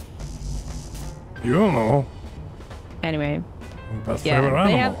 You don't know. Anyway, Best yeah, favorite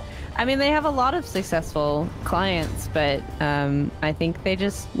they animal. have. I mean, they have a lot of successful clients, but I think they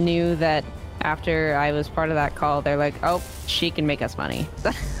just knew that after I was part of that call, they're like, "Oh, she can make us money."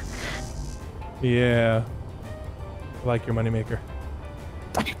 Yeah. I like your moneymaker.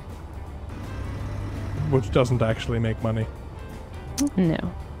 Which doesn't actually make money. No,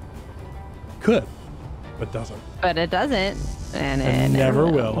 Could, but doesn't. but it doesn't, and And it never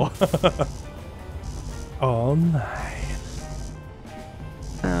will. All night.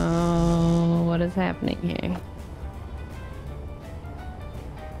 Oh, what is happening here?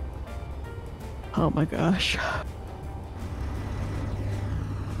 Oh my gosh.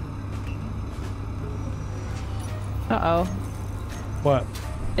 Uh-oh. What?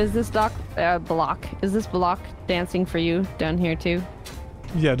 Is this block? Is this block dancing for you down here too?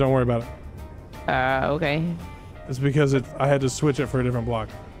 Yeah, don't worry about it. Okay. It's because I had to switch it for a different block.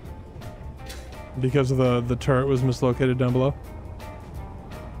 Because the turret was mislocated down below.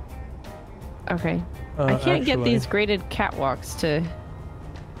 Okay. I can't get actually- these graded catwalks to...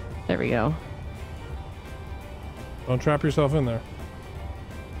 There we go. Don't trap yourself in there.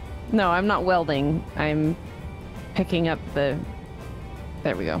 No, I'm not welding. I'm picking up the...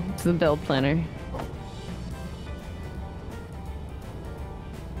 There we go. It's the build planner.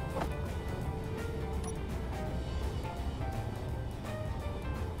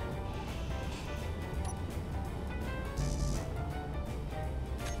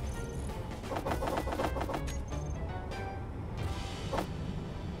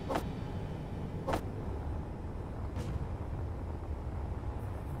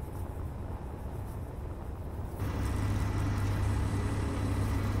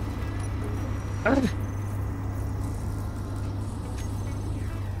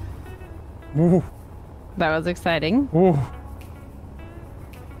 Ooh. That was exciting. Ooh.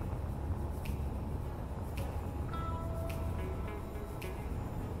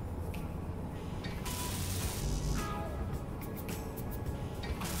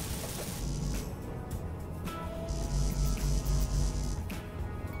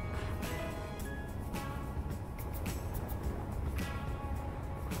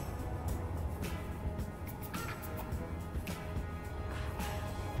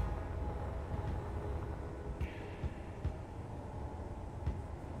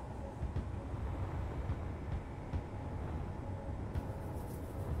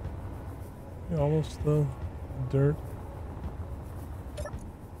 Almost the dirt.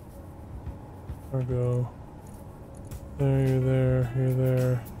 Cargo. There, you're there, you're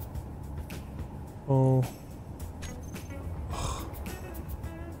there. Oh.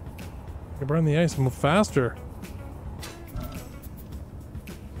 You burn the ice, move faster.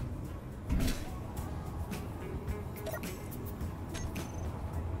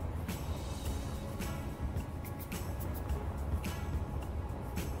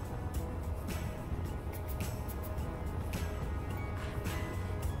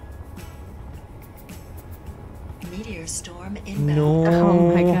 Meteor storm inbound. No.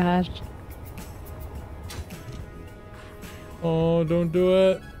 Oh my gosh. Oh, don't do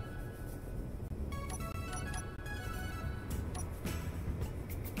it.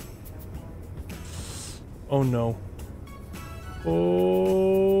 Oh no.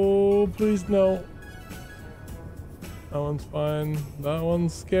 Oh, please no. That one's fine. That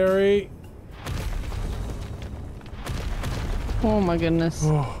one's scary. Oh my goodness.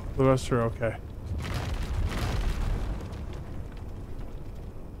 Oh, the rest are okay.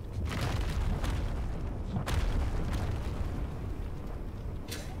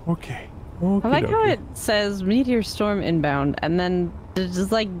 Okay. I like how it says meteor storm inbound, and then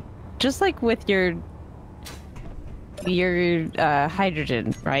just like with your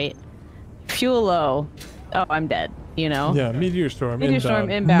hydrogen, right? Fuel low. Oh, I'm dead. You know. Yeah, meteor storm Meteor inbound. storm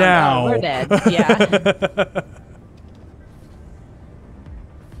inbound. Now Oh, we're dead. Yeah.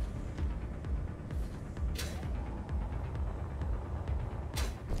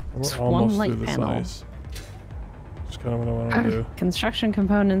 We're It's almost one light through this panel. ice. That's kind of what I want to do. Construction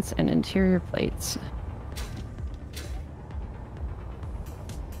components and interior plates.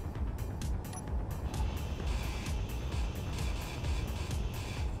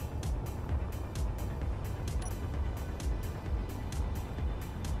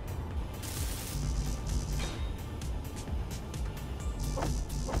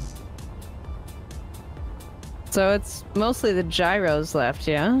 So it's mostly the gyros left,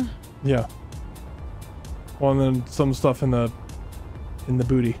 yeah? Yeah. Well, and then some stuff in the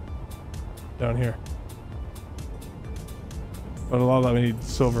booty down here. But a lot of that we need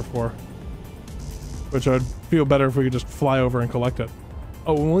silver for. Which I'd feel better if we could just fly over and collect it.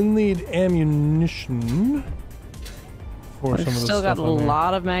 Oh, we'll need ammunition for some of the Still stuff got a on here.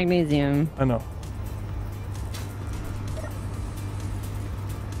 lot of magnesium. I know.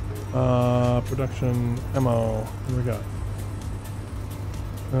 Production ammo. What do we got?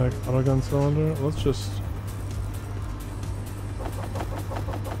 Autogun cylinder. Let's just.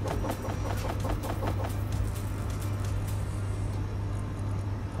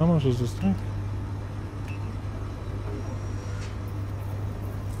 How much does this take?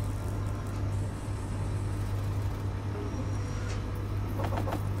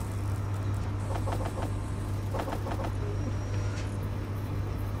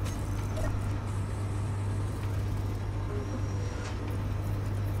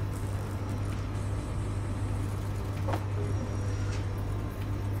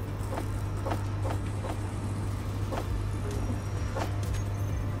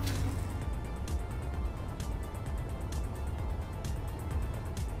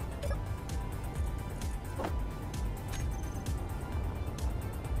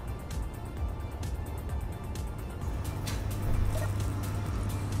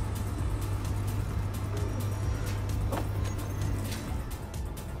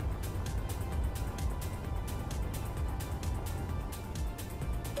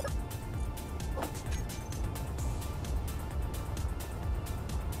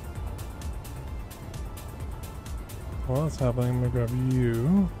 While that's happening, I'm gonna grab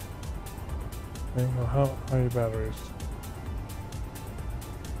you. Okay, well, how are your batteries?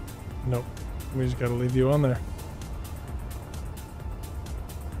 Nope. We just gotta leave you on there.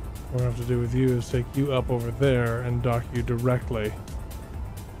 What we have to do with you is take you up over there and dock you directly.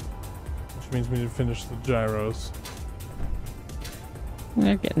 Which means we need to finish the gyros.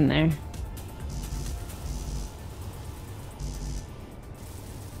 We're getting there.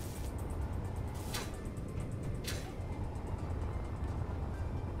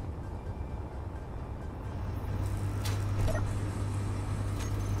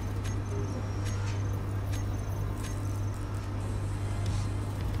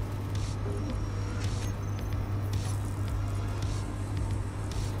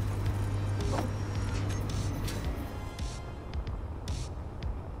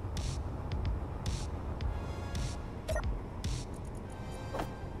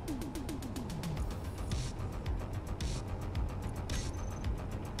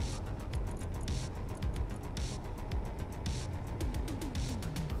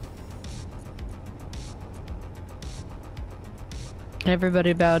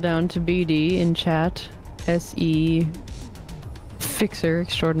 Everybody bow down to BD in chat. SE Fixer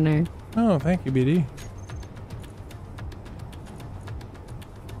Extraordinaire. Oh, thank you, BD.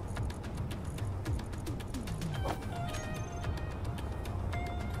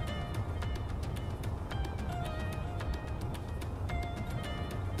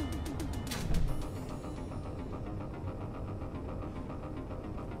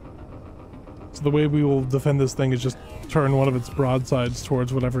 So the way we will defend this thing is just turn one of its broadsides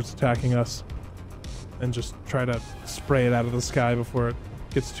towards whatever's attacking us and just try to spray it out of the sky before it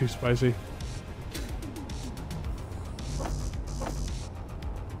gets too spicy.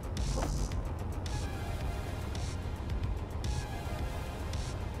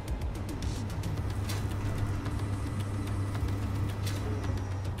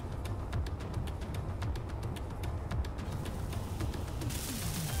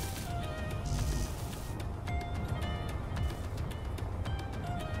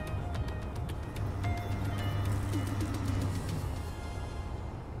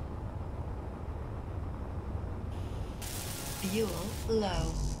 Fuel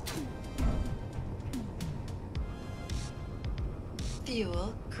low.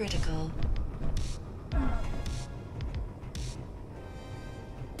 Fuel critical.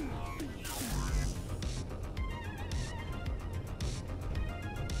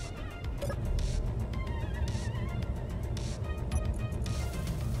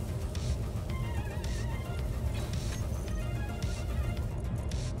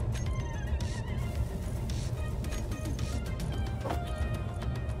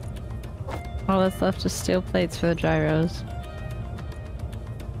 All that's left is steel plates for the gyros.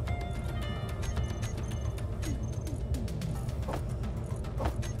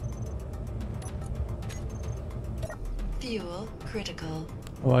 Fuel critical.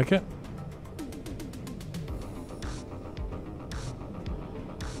 I like it.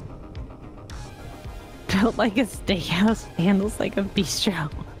 Built like a steakhouse, handles like a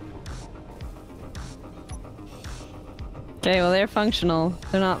bistro. Okay, well they're functional.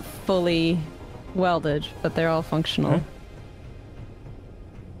 They're not fully welded, but they're all functional. Okay.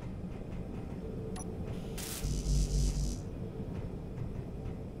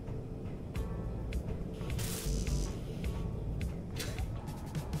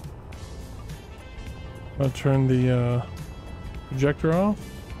 I'll turn the projector off.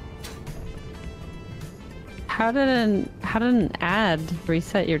 How did an ad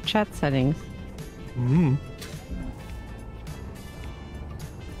reset your chat settings? Hmm.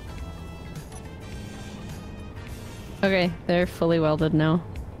 Okay, they're fully welded now.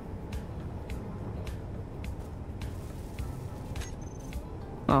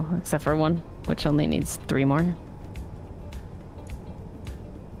 Well, except for one, which only needs 3 more.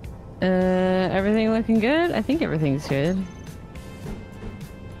 Everything looking good? I think everything's good.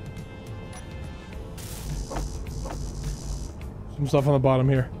 Some stuff on the bottom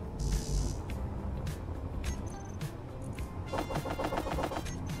here.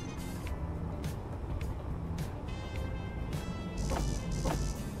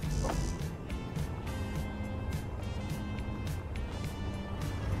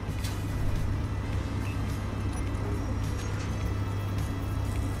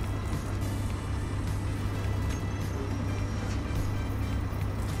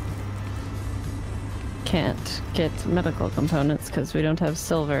 Can't get medical components because we don't have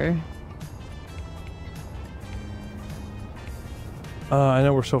silver. I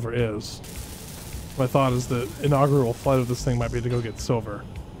know where silver is. My thought is the inaugural flight of this thing might be to go get silver.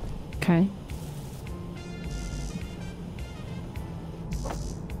 Okay.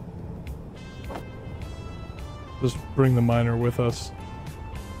 Just bring the miner with us.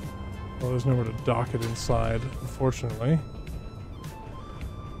 Well, there's nowhere to dock it inside, unfortunately.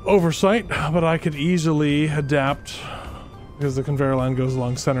 Oversight, but I could easily adapt because the conveyor line goes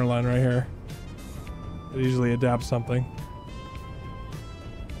along center line right here. Could easily adapt something.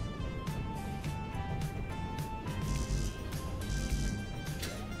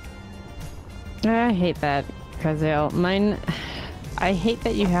 I hate that, Kaziel. Mine, I hate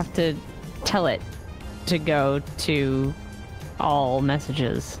that you have to tell it to go to all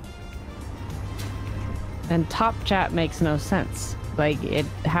messages. And top chat makes no sense. Like,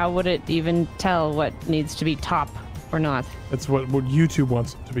 how would it even tell what needs to be top or not? It's what YouTube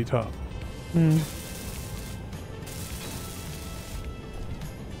wants it to be top. Hmm.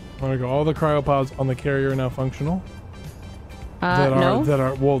 There we go. All the cryopods on the carrier are now functional. No.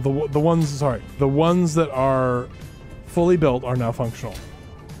 The ones that are fully built are now functional.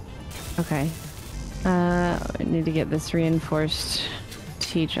 Okay. I need to get this reinforced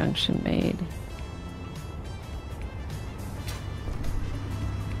T-junction made.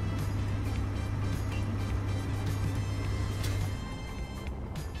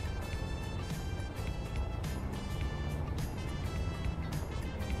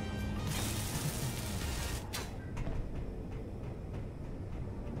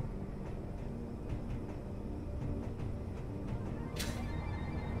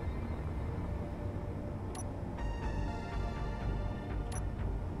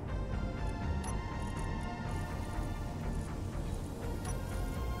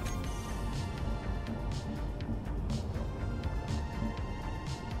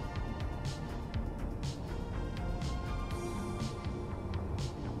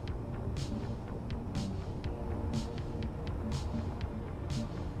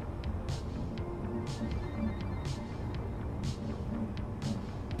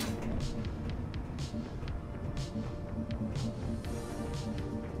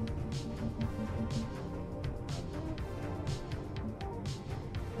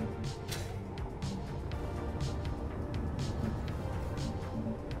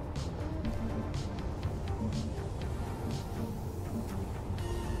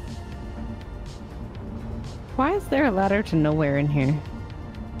 Why is there a ladder to nowhere in here?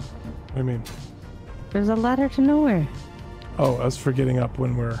 What do you mean? There's a ladder to nowhere. Oh, as for getting up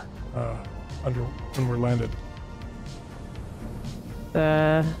when we're landed.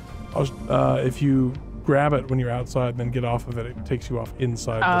 If you grab it when you're outside and then get off of it, it takes you off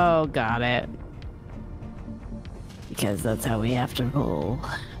inside. Oh, got it. Because that's how we have to roll.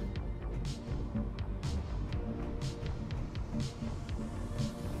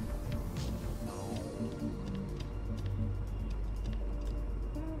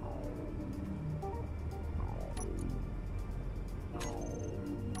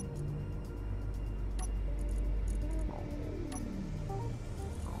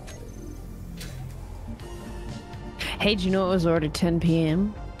 Hey, do you know it was already 10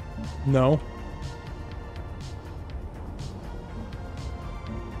 p.m.? No.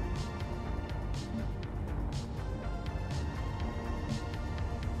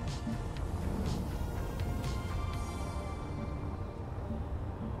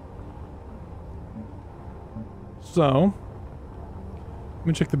 So, let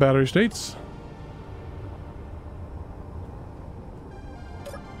me check the battery states.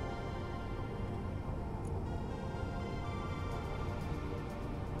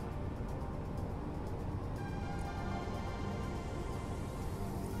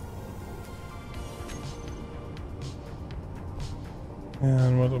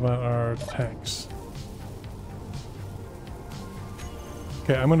 And what about our tanks?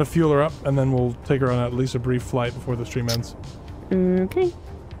 Okay, I'm gonna fuel her up, and then we'll take her on at least a brief flight before the stream ends. Okay.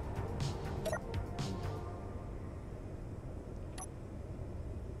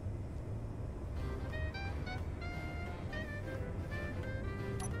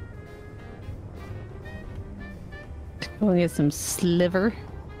 We'll get some sliver.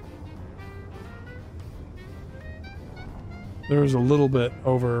 There's a little bit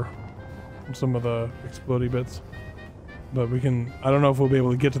over some of the explodey bits, but we can. I don't know if we'll be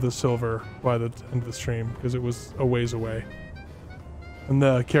able to get to the silver by the end of the stream because it was a ways away. And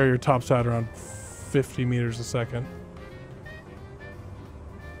the carrier tops out around 50 meters a second.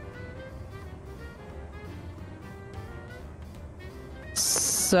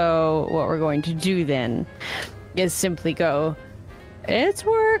 So what we're going to do then is simply go, it's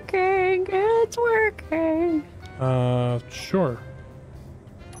working, it's working. Sure.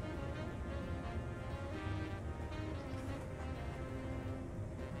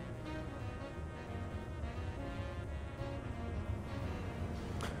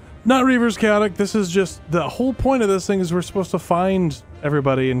 Not reverse chaotic. This is just the whole point of this thing is we're supposed to find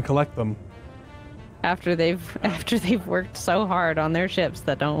everybody and collect them. After they've worked so hard on their ships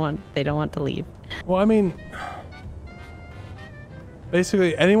that they don't want to leave. Well, I mean,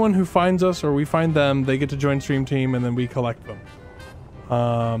 basically anyone who finds us or we find them, they get to join Stream Team and then we collect them.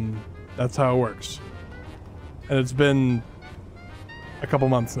 That's how it works. And it's been a couple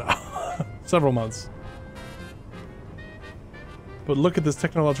months now. Several months. But look at this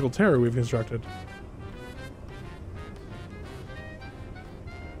technological terror we've constructed.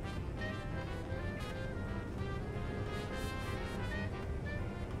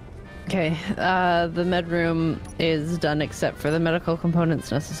 Okay, the med room is done except for the medical components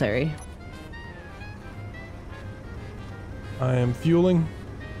necessary. I am fueling.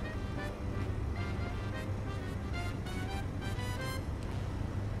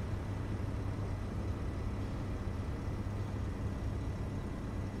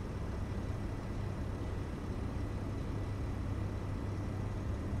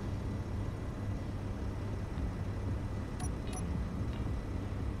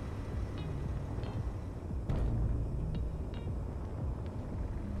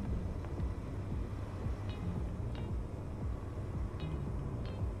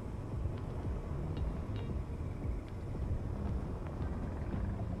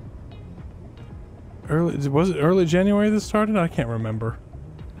 Was it early January this started? I can't remember.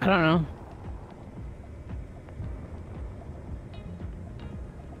 I don't know.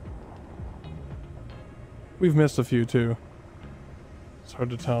 We've missed a few too. It's hard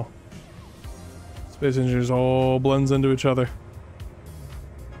to tell. Space Engineers all blends into each other.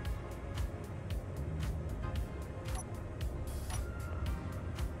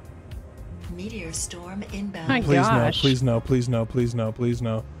 Meteor storm inbound. My Please gosh. no, please no, please no, please no, please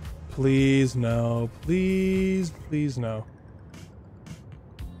no. Please no, please, please no.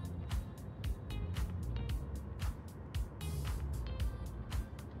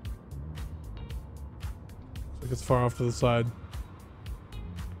 Looks like it's far off to the side.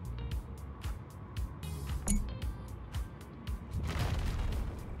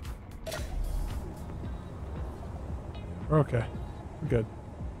 We're okay. We're good.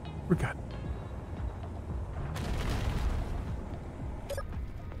 We're good.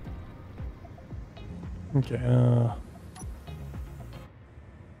 Okay,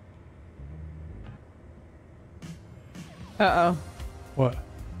 Uh-oh. what?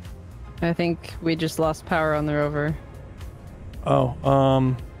 I think we just lost power on the rover. Oh,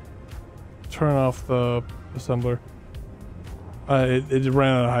 turn off the assembler. It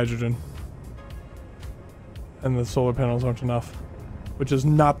ran out of hydrogen. And the solar panels aren't enough. Which is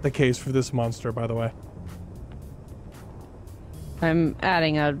not the case for this monster, by the way. I'm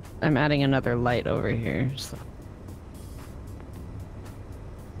adding another light over here. So.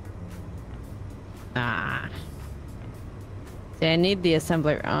 See, I need the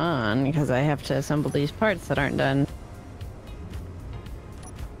assembler on because I have to assemble these parts that aren't done.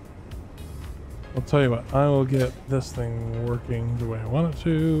 I'll tell you what, I will get this thing working the way I want it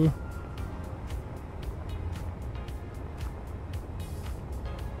to.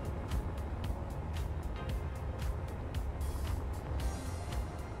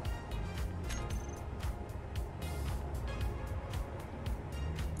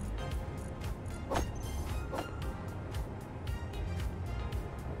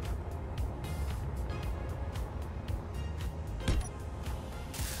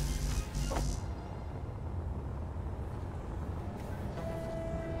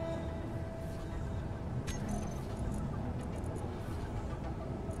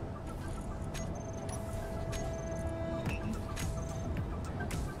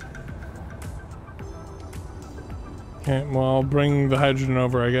 Okay, well, I'll bring the hydrogen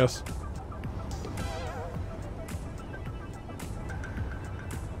over, I guess.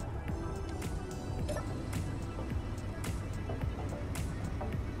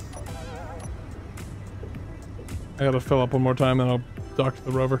 I gotta fill up one more time, then I'll dock to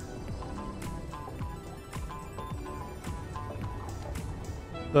the rover.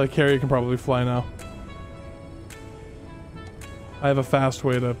 The carrier can probably fly now. I have a fast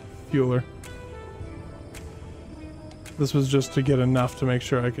way to fuel her. This was just to get enough to make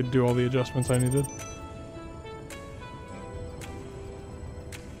sure I could do all the adjustments I needed.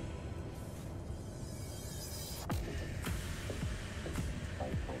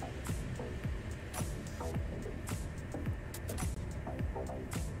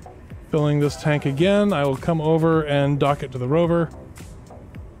 Filling this tank again, I will come over and dock it to the rover.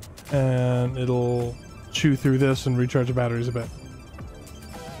 And it'll chew through this and recharge the batteries a bit.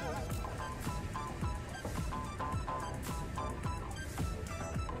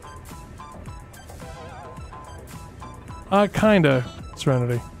 Kinda,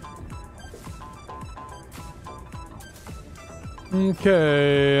 Serenity.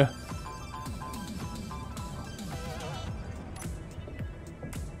 Okay.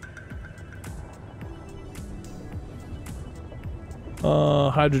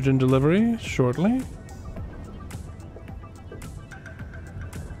 Hydrogen delivery shortly.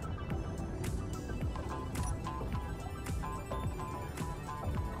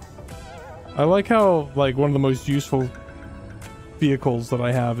 I like how, like, one of the most useful vehicles that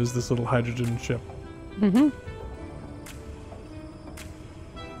I have is this little hydrogen ship. Mm-hmm.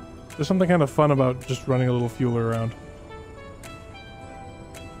 There's something kind of fun about just running a little fueler around.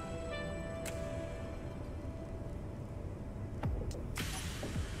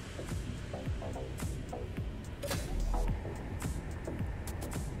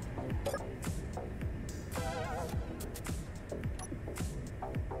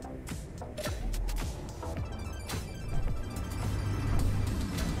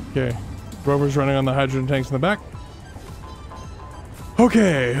 Okay, rover's running on the hydrogen tanks in the back.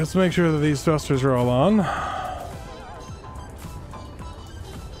 Okay, let's make sure that these thrusters are all on.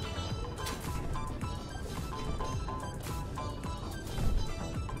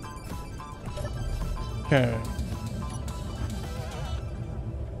 Okay.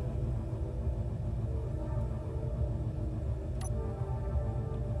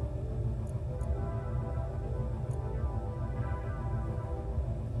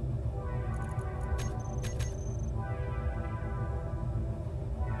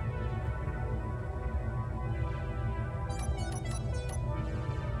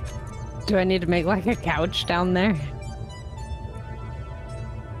 Do I need to make like a couch down there?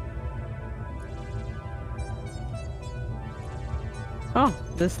 Oh,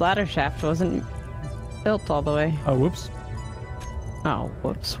 this ladder shaft wasn't built all the way. Oh, whoops. Oh,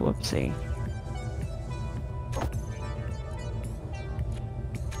 whoops, whoopsie.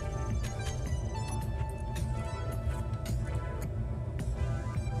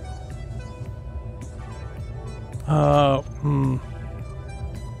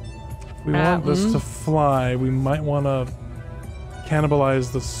 We want this to fly. We might want to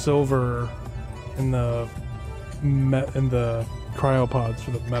cannibalize the silver in the cryopods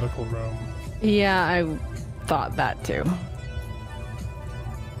for the medical room. Yeah, I thought that too.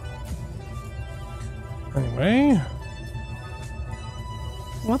 Anyway,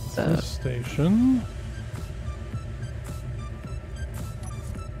 What the? this station.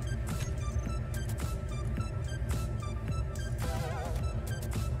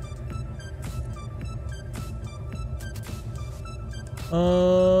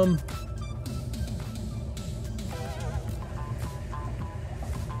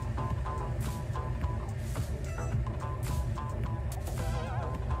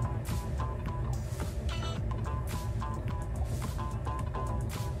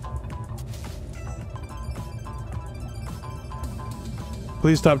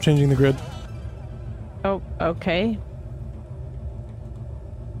 Please stop changing the grid. Oh, okay.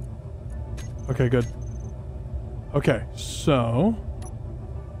 Okay, good. Okay, so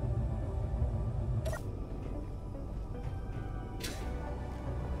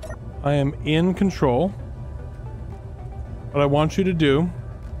I am in control. What I want you to do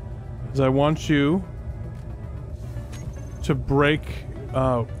is I want you to break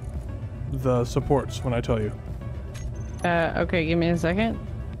the supports when I tell you. Okay, give me a second.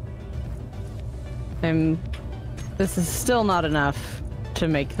 This is still not enough to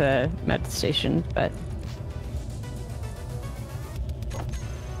make the med station, but...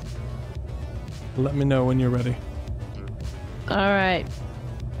 Let me know when you're ready. Alright.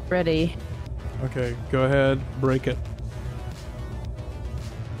 Ready. Okay, go ahead, break it.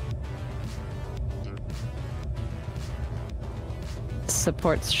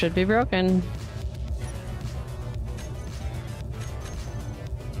 Supports should be broken.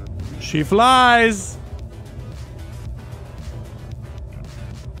 She flies!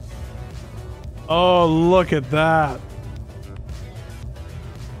 Oh, look at that.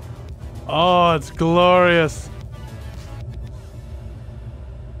 Oh, it's glorious.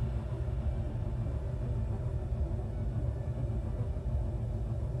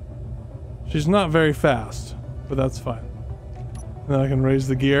 She's not very fast, but that's fine. And then I can raise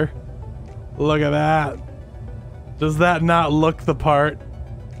the gear. Look at that. Does that not look the part?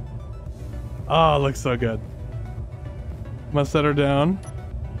 Oh, it looks so good. I'm gonna set her down.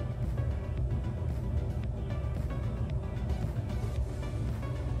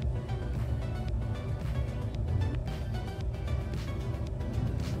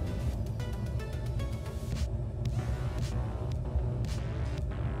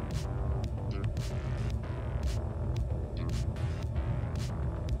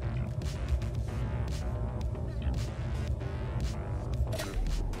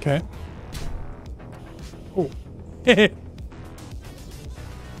 Okay.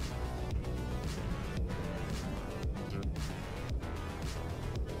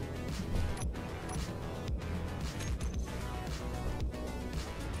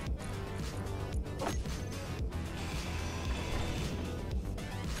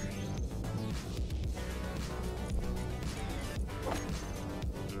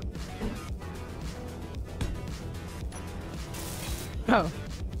 Oh.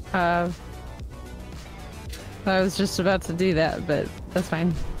 Oh. I was just about to do that, but that's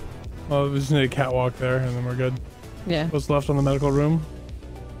fine. Well, we just need a catwalk there, and then we're good. Yeah. What's left on the medical room?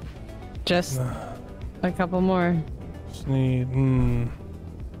 Just a couple more. Just need...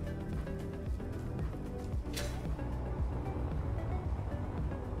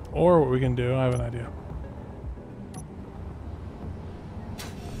 Or what we can do, I have an idea.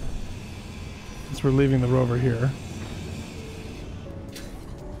 Since we're leaving the rover here.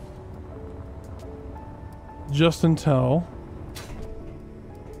 Just until...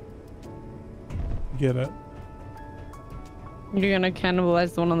 Get it. You're gonna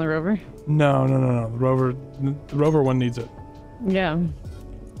cannibalize the one on the rover? No. The rover one needs it. Yeah.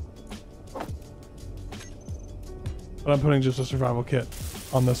 But I'm putting just a survival kit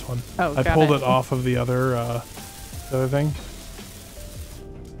on this one. Oh, I pulled it off of the other thing.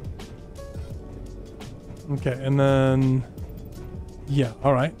 Okay, and then... Yeah,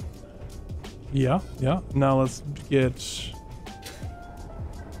 alright. Yeah. Now let's get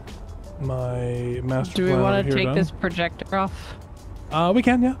my master Do we plan want over to here take done. this projector off? We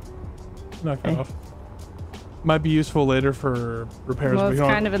can, yeah. Knock that off. Might be useful later for repairs. Well, it's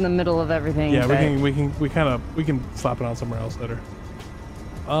kind of in the middle of everything. Yeah, but... we can slap it on somewhere else later.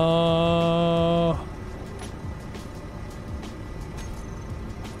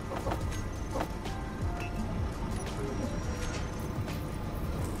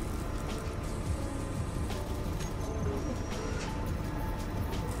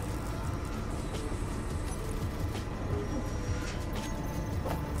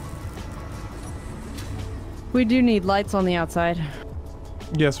 We do need lights on the outside.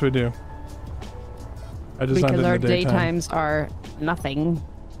 Yes, we do. I designed because it in our the daytime. daytimes are nothing.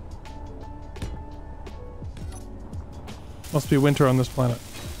 Must be winter on this planet.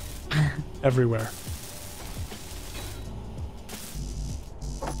 Everywhere.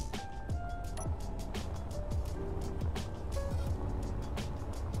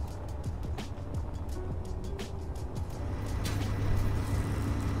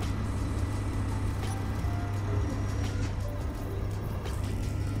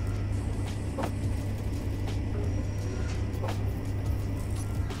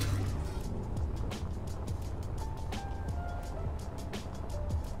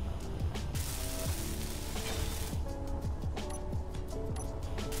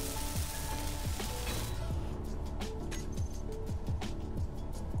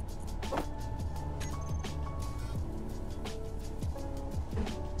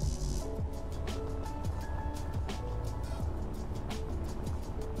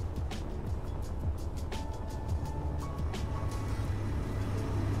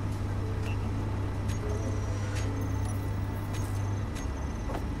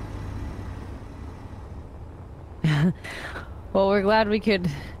 Well, we're glad we could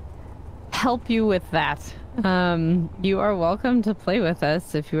help you with that. You are welcome to play with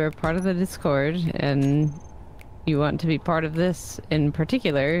us if you are part of the Discord and you want to be part of this in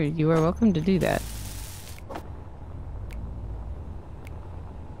particular. You are welcome to do that.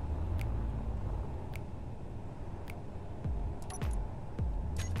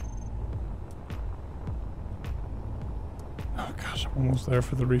 Oh gosh, I'm almost there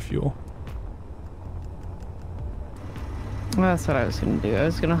for the refuel. Well, that's what I was gonna do. I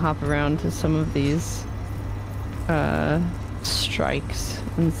was gonna hop around to some of these strikes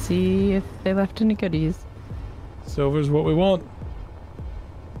and see if they left any goodies. Silver's what we want.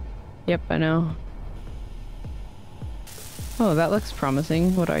 Yep, I know. Oh, that looks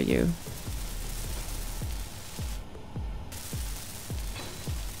promising. What are you?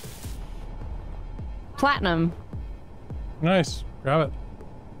 Platinum. Nice. Grab it.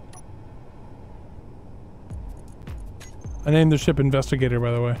 I named the ship Investigator,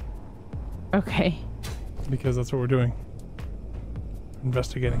 by the way, Okay. because that's what we're doing.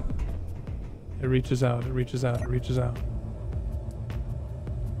 Investigating. It reaches out, it reaches out, it reaches out.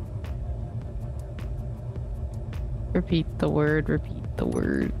 Repeat the word, repeat the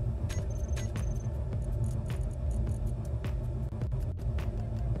word.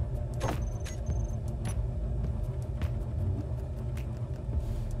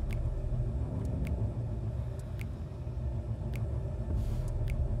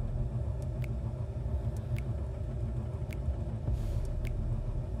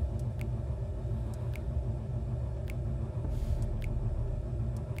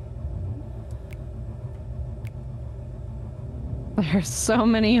 There's so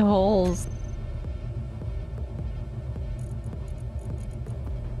many holes.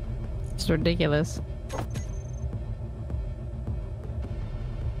 It's ridiculous.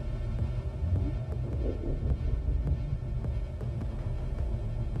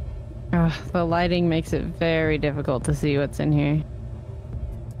 Ugh, the lighting makes it very difficult to see what's in here.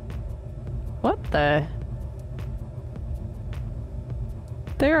 What the?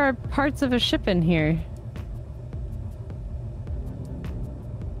 There are parts of a ship in here.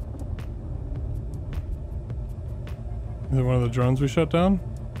 Is it one of the drones we shut down?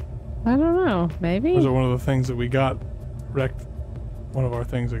 I don't know. Maybe? Or is it one of the things that we got wrecked? One of our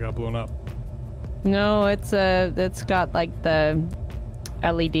things that got blown up? No, it's got like the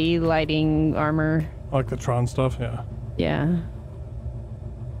LED lighting armor. Like the Tron stuff? Yeah. Yeah.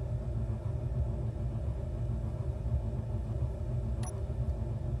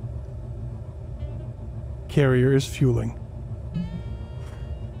 Carrier is fueling.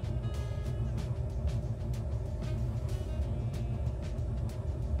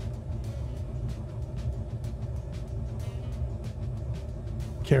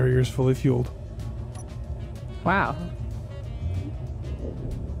 Carrier is fully fueled. Wow.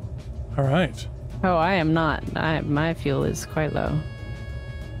 All right. Oh, I am not. My fuel is quite low.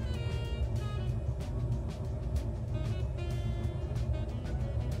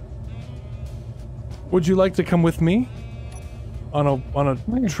 Would you like to come with me on a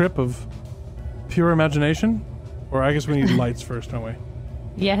Where? trip of pure imagination? Or I guess we need lights first, don't we?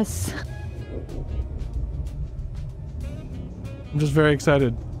 Yes. I'm just very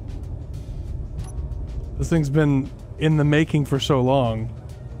excited. This thing's been in the making for so long.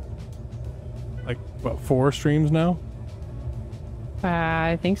 Like, what, 4 streams now?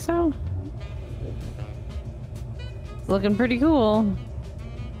 I think so. It's looking pretty cool.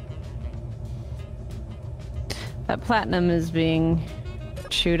 That platinum is being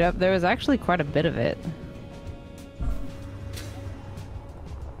chewed up. There was actually quite a bit of it.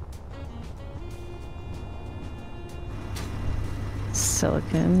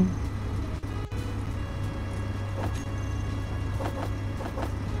 Silicon.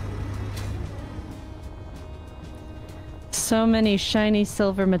 So many shiny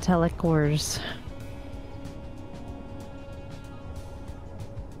silver metallic ores.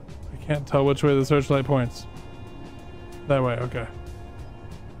 I can't tell which way the searchlight points. That way, okay.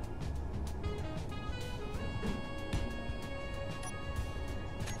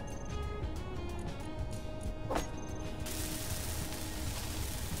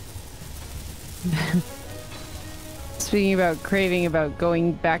 Speaking about craving about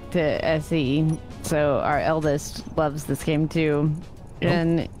going back to SE, so our eldest loves this game too,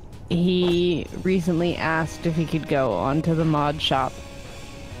 and he recently asked if he could go onto the mod shop,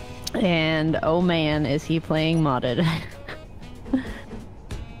 and oh man, is he playing modded.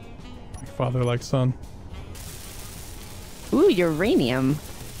 Like father, like son. Ooh, uranium.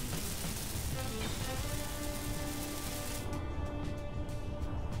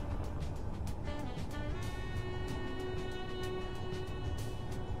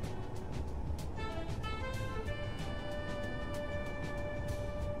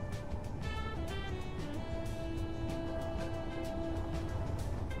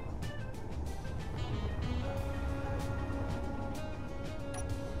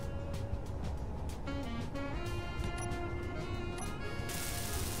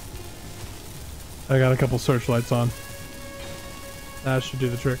 I got a couple searchlights on. That should do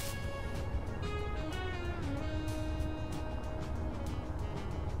the trick.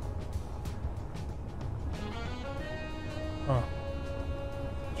 Oh.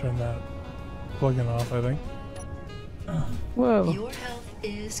 Turn that plug-in off, I think. Whoa. Your health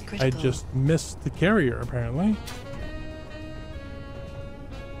is I critical. just missed the carrier, apparently.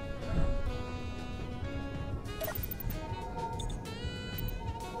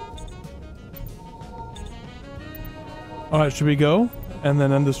 Alright, should we go? And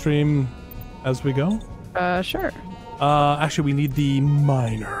then end the stream as we go? Sure. Actually, we need the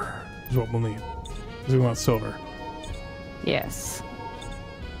miner, is what we'll need. Because we want silver. Yes.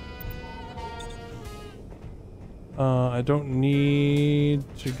 I don't need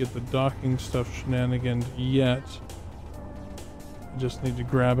to get the docking stuff shenaniganed yet. I just need to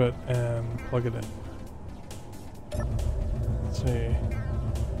grab it and plug it in. Let's see.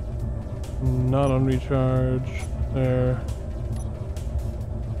 Not on recharge. There.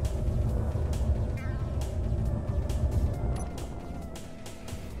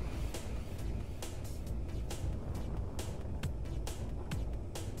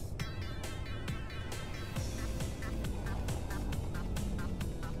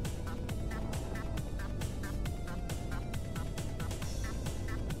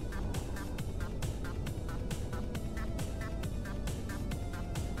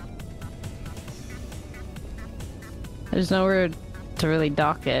 There's nowhere to really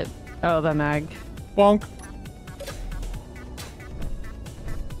dock it. Oh, the mag. Bonk.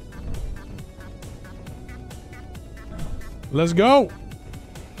 Let's go.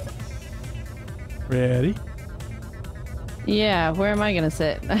 Ready? Yeah, where am I gonna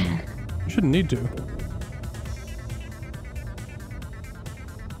sit? You shouldn't need to.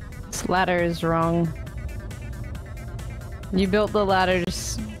 This ladder is wrong. You built the ladder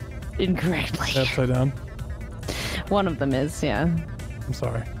just incorrectly. Upside down. One of them is, yeah. I'm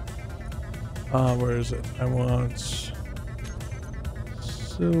sorry. Where is it? I want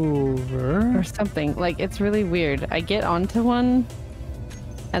silver. Or something. Like, it's really weird. I get onto one,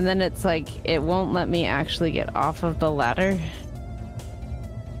 and then it's like, it won't let me actually get off of the ladder.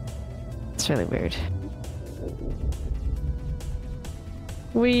 It's really weird.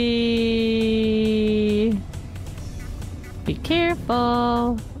 Be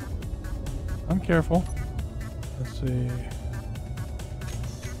careful. I'm careful. Let's see.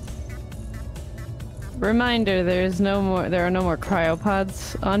 Reminder, there are no more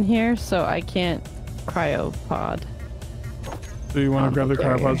cryopods on here, so I can't cryopod. Do you want to grab the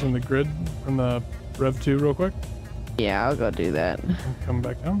carrier. cryopods from the grid, from the Rev 2 real quick? Yeah, I'll go do that. And come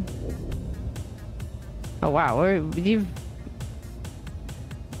back down. Oh wow, you've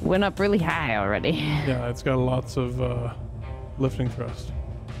went up really high already. Yeah, it's got lots of lifting thrust.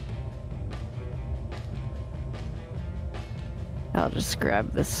 I'll just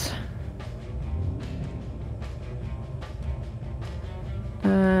grab this.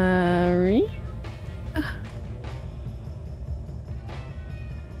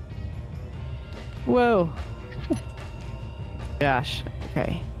 Whoa. Gosh.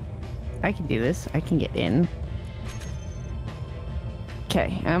 Okay. I can do this. I can get in.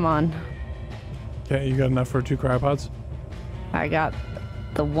 Okay, I'm on. Okay, you got enough for 2 cryopods? I got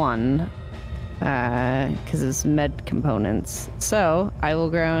the one. Because it's med components. So, I will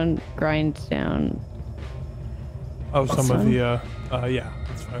grind down. Oh, some of the, yeah,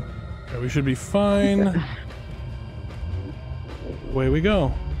 that's fine. Yeah, we should be fine. Away we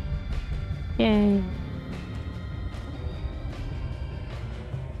go. Yay.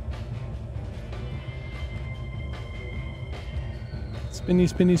 Spinny,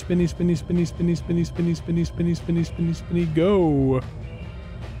 spinny, spinny, spinny, spinny, spinny, spinny, spinny, spinny, spinny, spinny, spinny, spinny, go.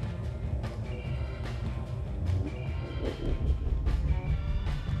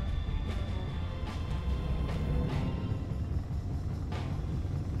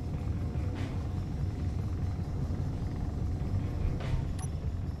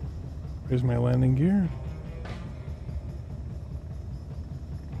 Here's my landing gear.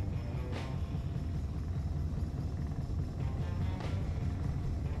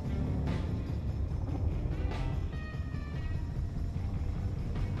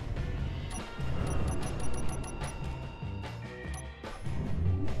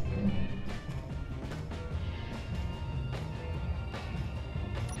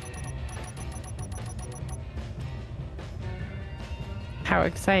 How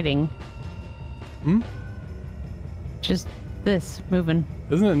exciting. Hmm? Just this moving.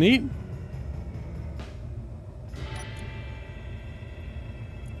 Isn't it neat?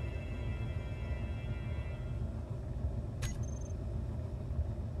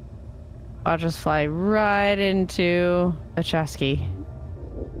 I'll just fly right into a chasqui.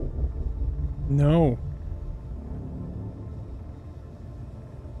 No.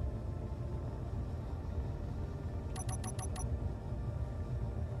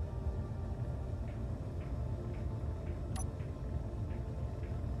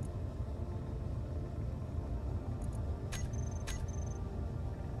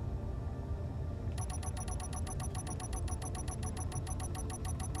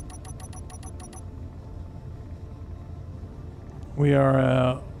 We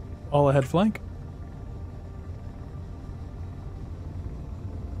are all ahead flank.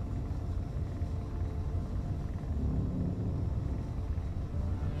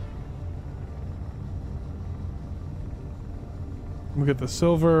 We get the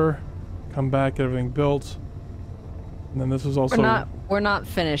silver, come back, get everything built. And then this is also... We're not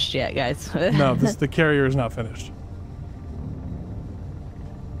finished yet, guys. No, the carrier is not finished.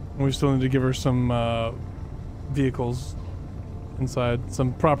 We still need to give her some vehicles inside.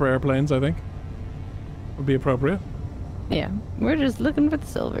 Some proper airplanes, I think, would be appropriate. Yeah, we're just looking for the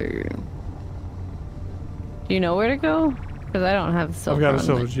silver. Do you know where to go? Because I don't have silver. I've got a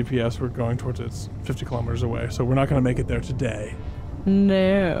silver GPS. We're going towards it. It's 50 kilometers away, so we're not going to make it there today.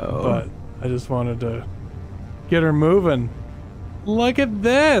 No. But I just wanted to get her moving. Look at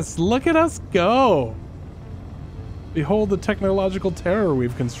this! Look at us go! Behold the technological terror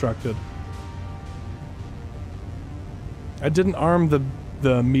we've constructed. I didn't arm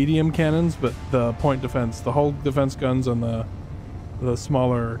the medium cannons, but the point defense, the whole defense guns and the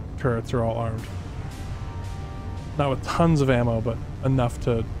smaller turrets are all armed. Not with tons of ammo, but enough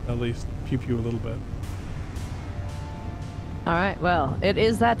to at least pew-pew a little bit. Alright, well, it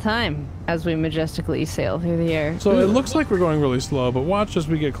is that time as we majestically sail through the air. So it looks like we're going really slow, but watch as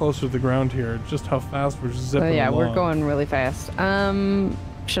we get closer to the ground here, just how fast we're zipping Oh yeah, along. we're going really fast.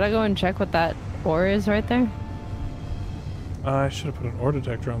 Should I go and check what that ore is right there? I should have put an ore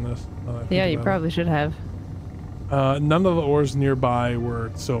detector on this. Yeah, you probably should have. None of the ores nearby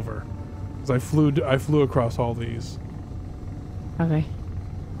were silver, because I flew across all these. Okay.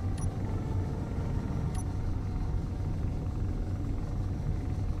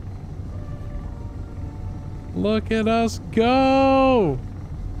 Look at us go!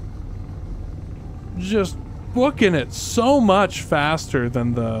 Just booking it so much faster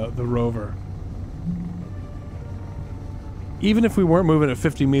than the rover. Even if we weren't moving at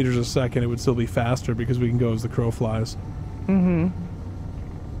 50 meters a second, it would still be faster because we can go as the crow flies. Mm-hmm.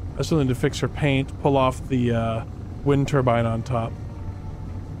 I still need to fix her paint, pull off the wind turbine on top.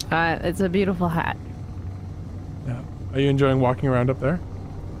 It's a beautiful hat. Yeah. Are you enjoying walking around up there?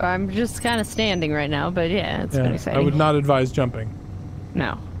 I'm just kind of standing right now, but yeah, it's been exciting. I would not advise jumping.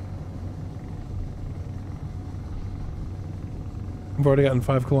 No. I've already gotten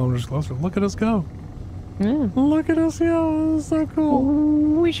 5 kilometers closer. Look at us go. Yeah. Look at us go. This is so cool.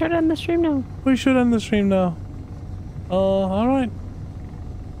 We should end the stream now. We should end the stream now. Alright.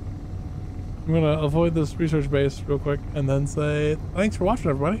 I'm gonna avoid this research base real quick and then say thanks for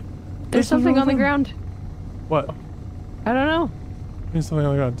watching, everybody. There's something on the ground. What? I don't know. There's something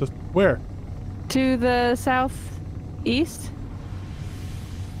on the ground. Just where? To the southeast?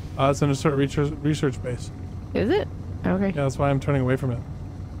 It's in a certain research base. Is it? Okay. Yeah, that's why I'm turning away from it.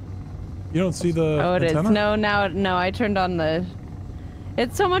 You don't see the Oh, it antenna? is. No, I turned on the...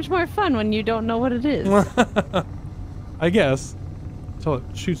 It's so much more fun when you don't know what it is. I guess. Until it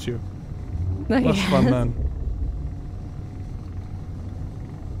shoots you. Less fun then.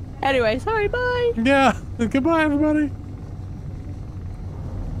 Anyway, sorry, bye! Yeah, goodbye everybody.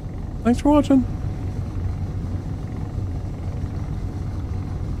 Thanks for watching.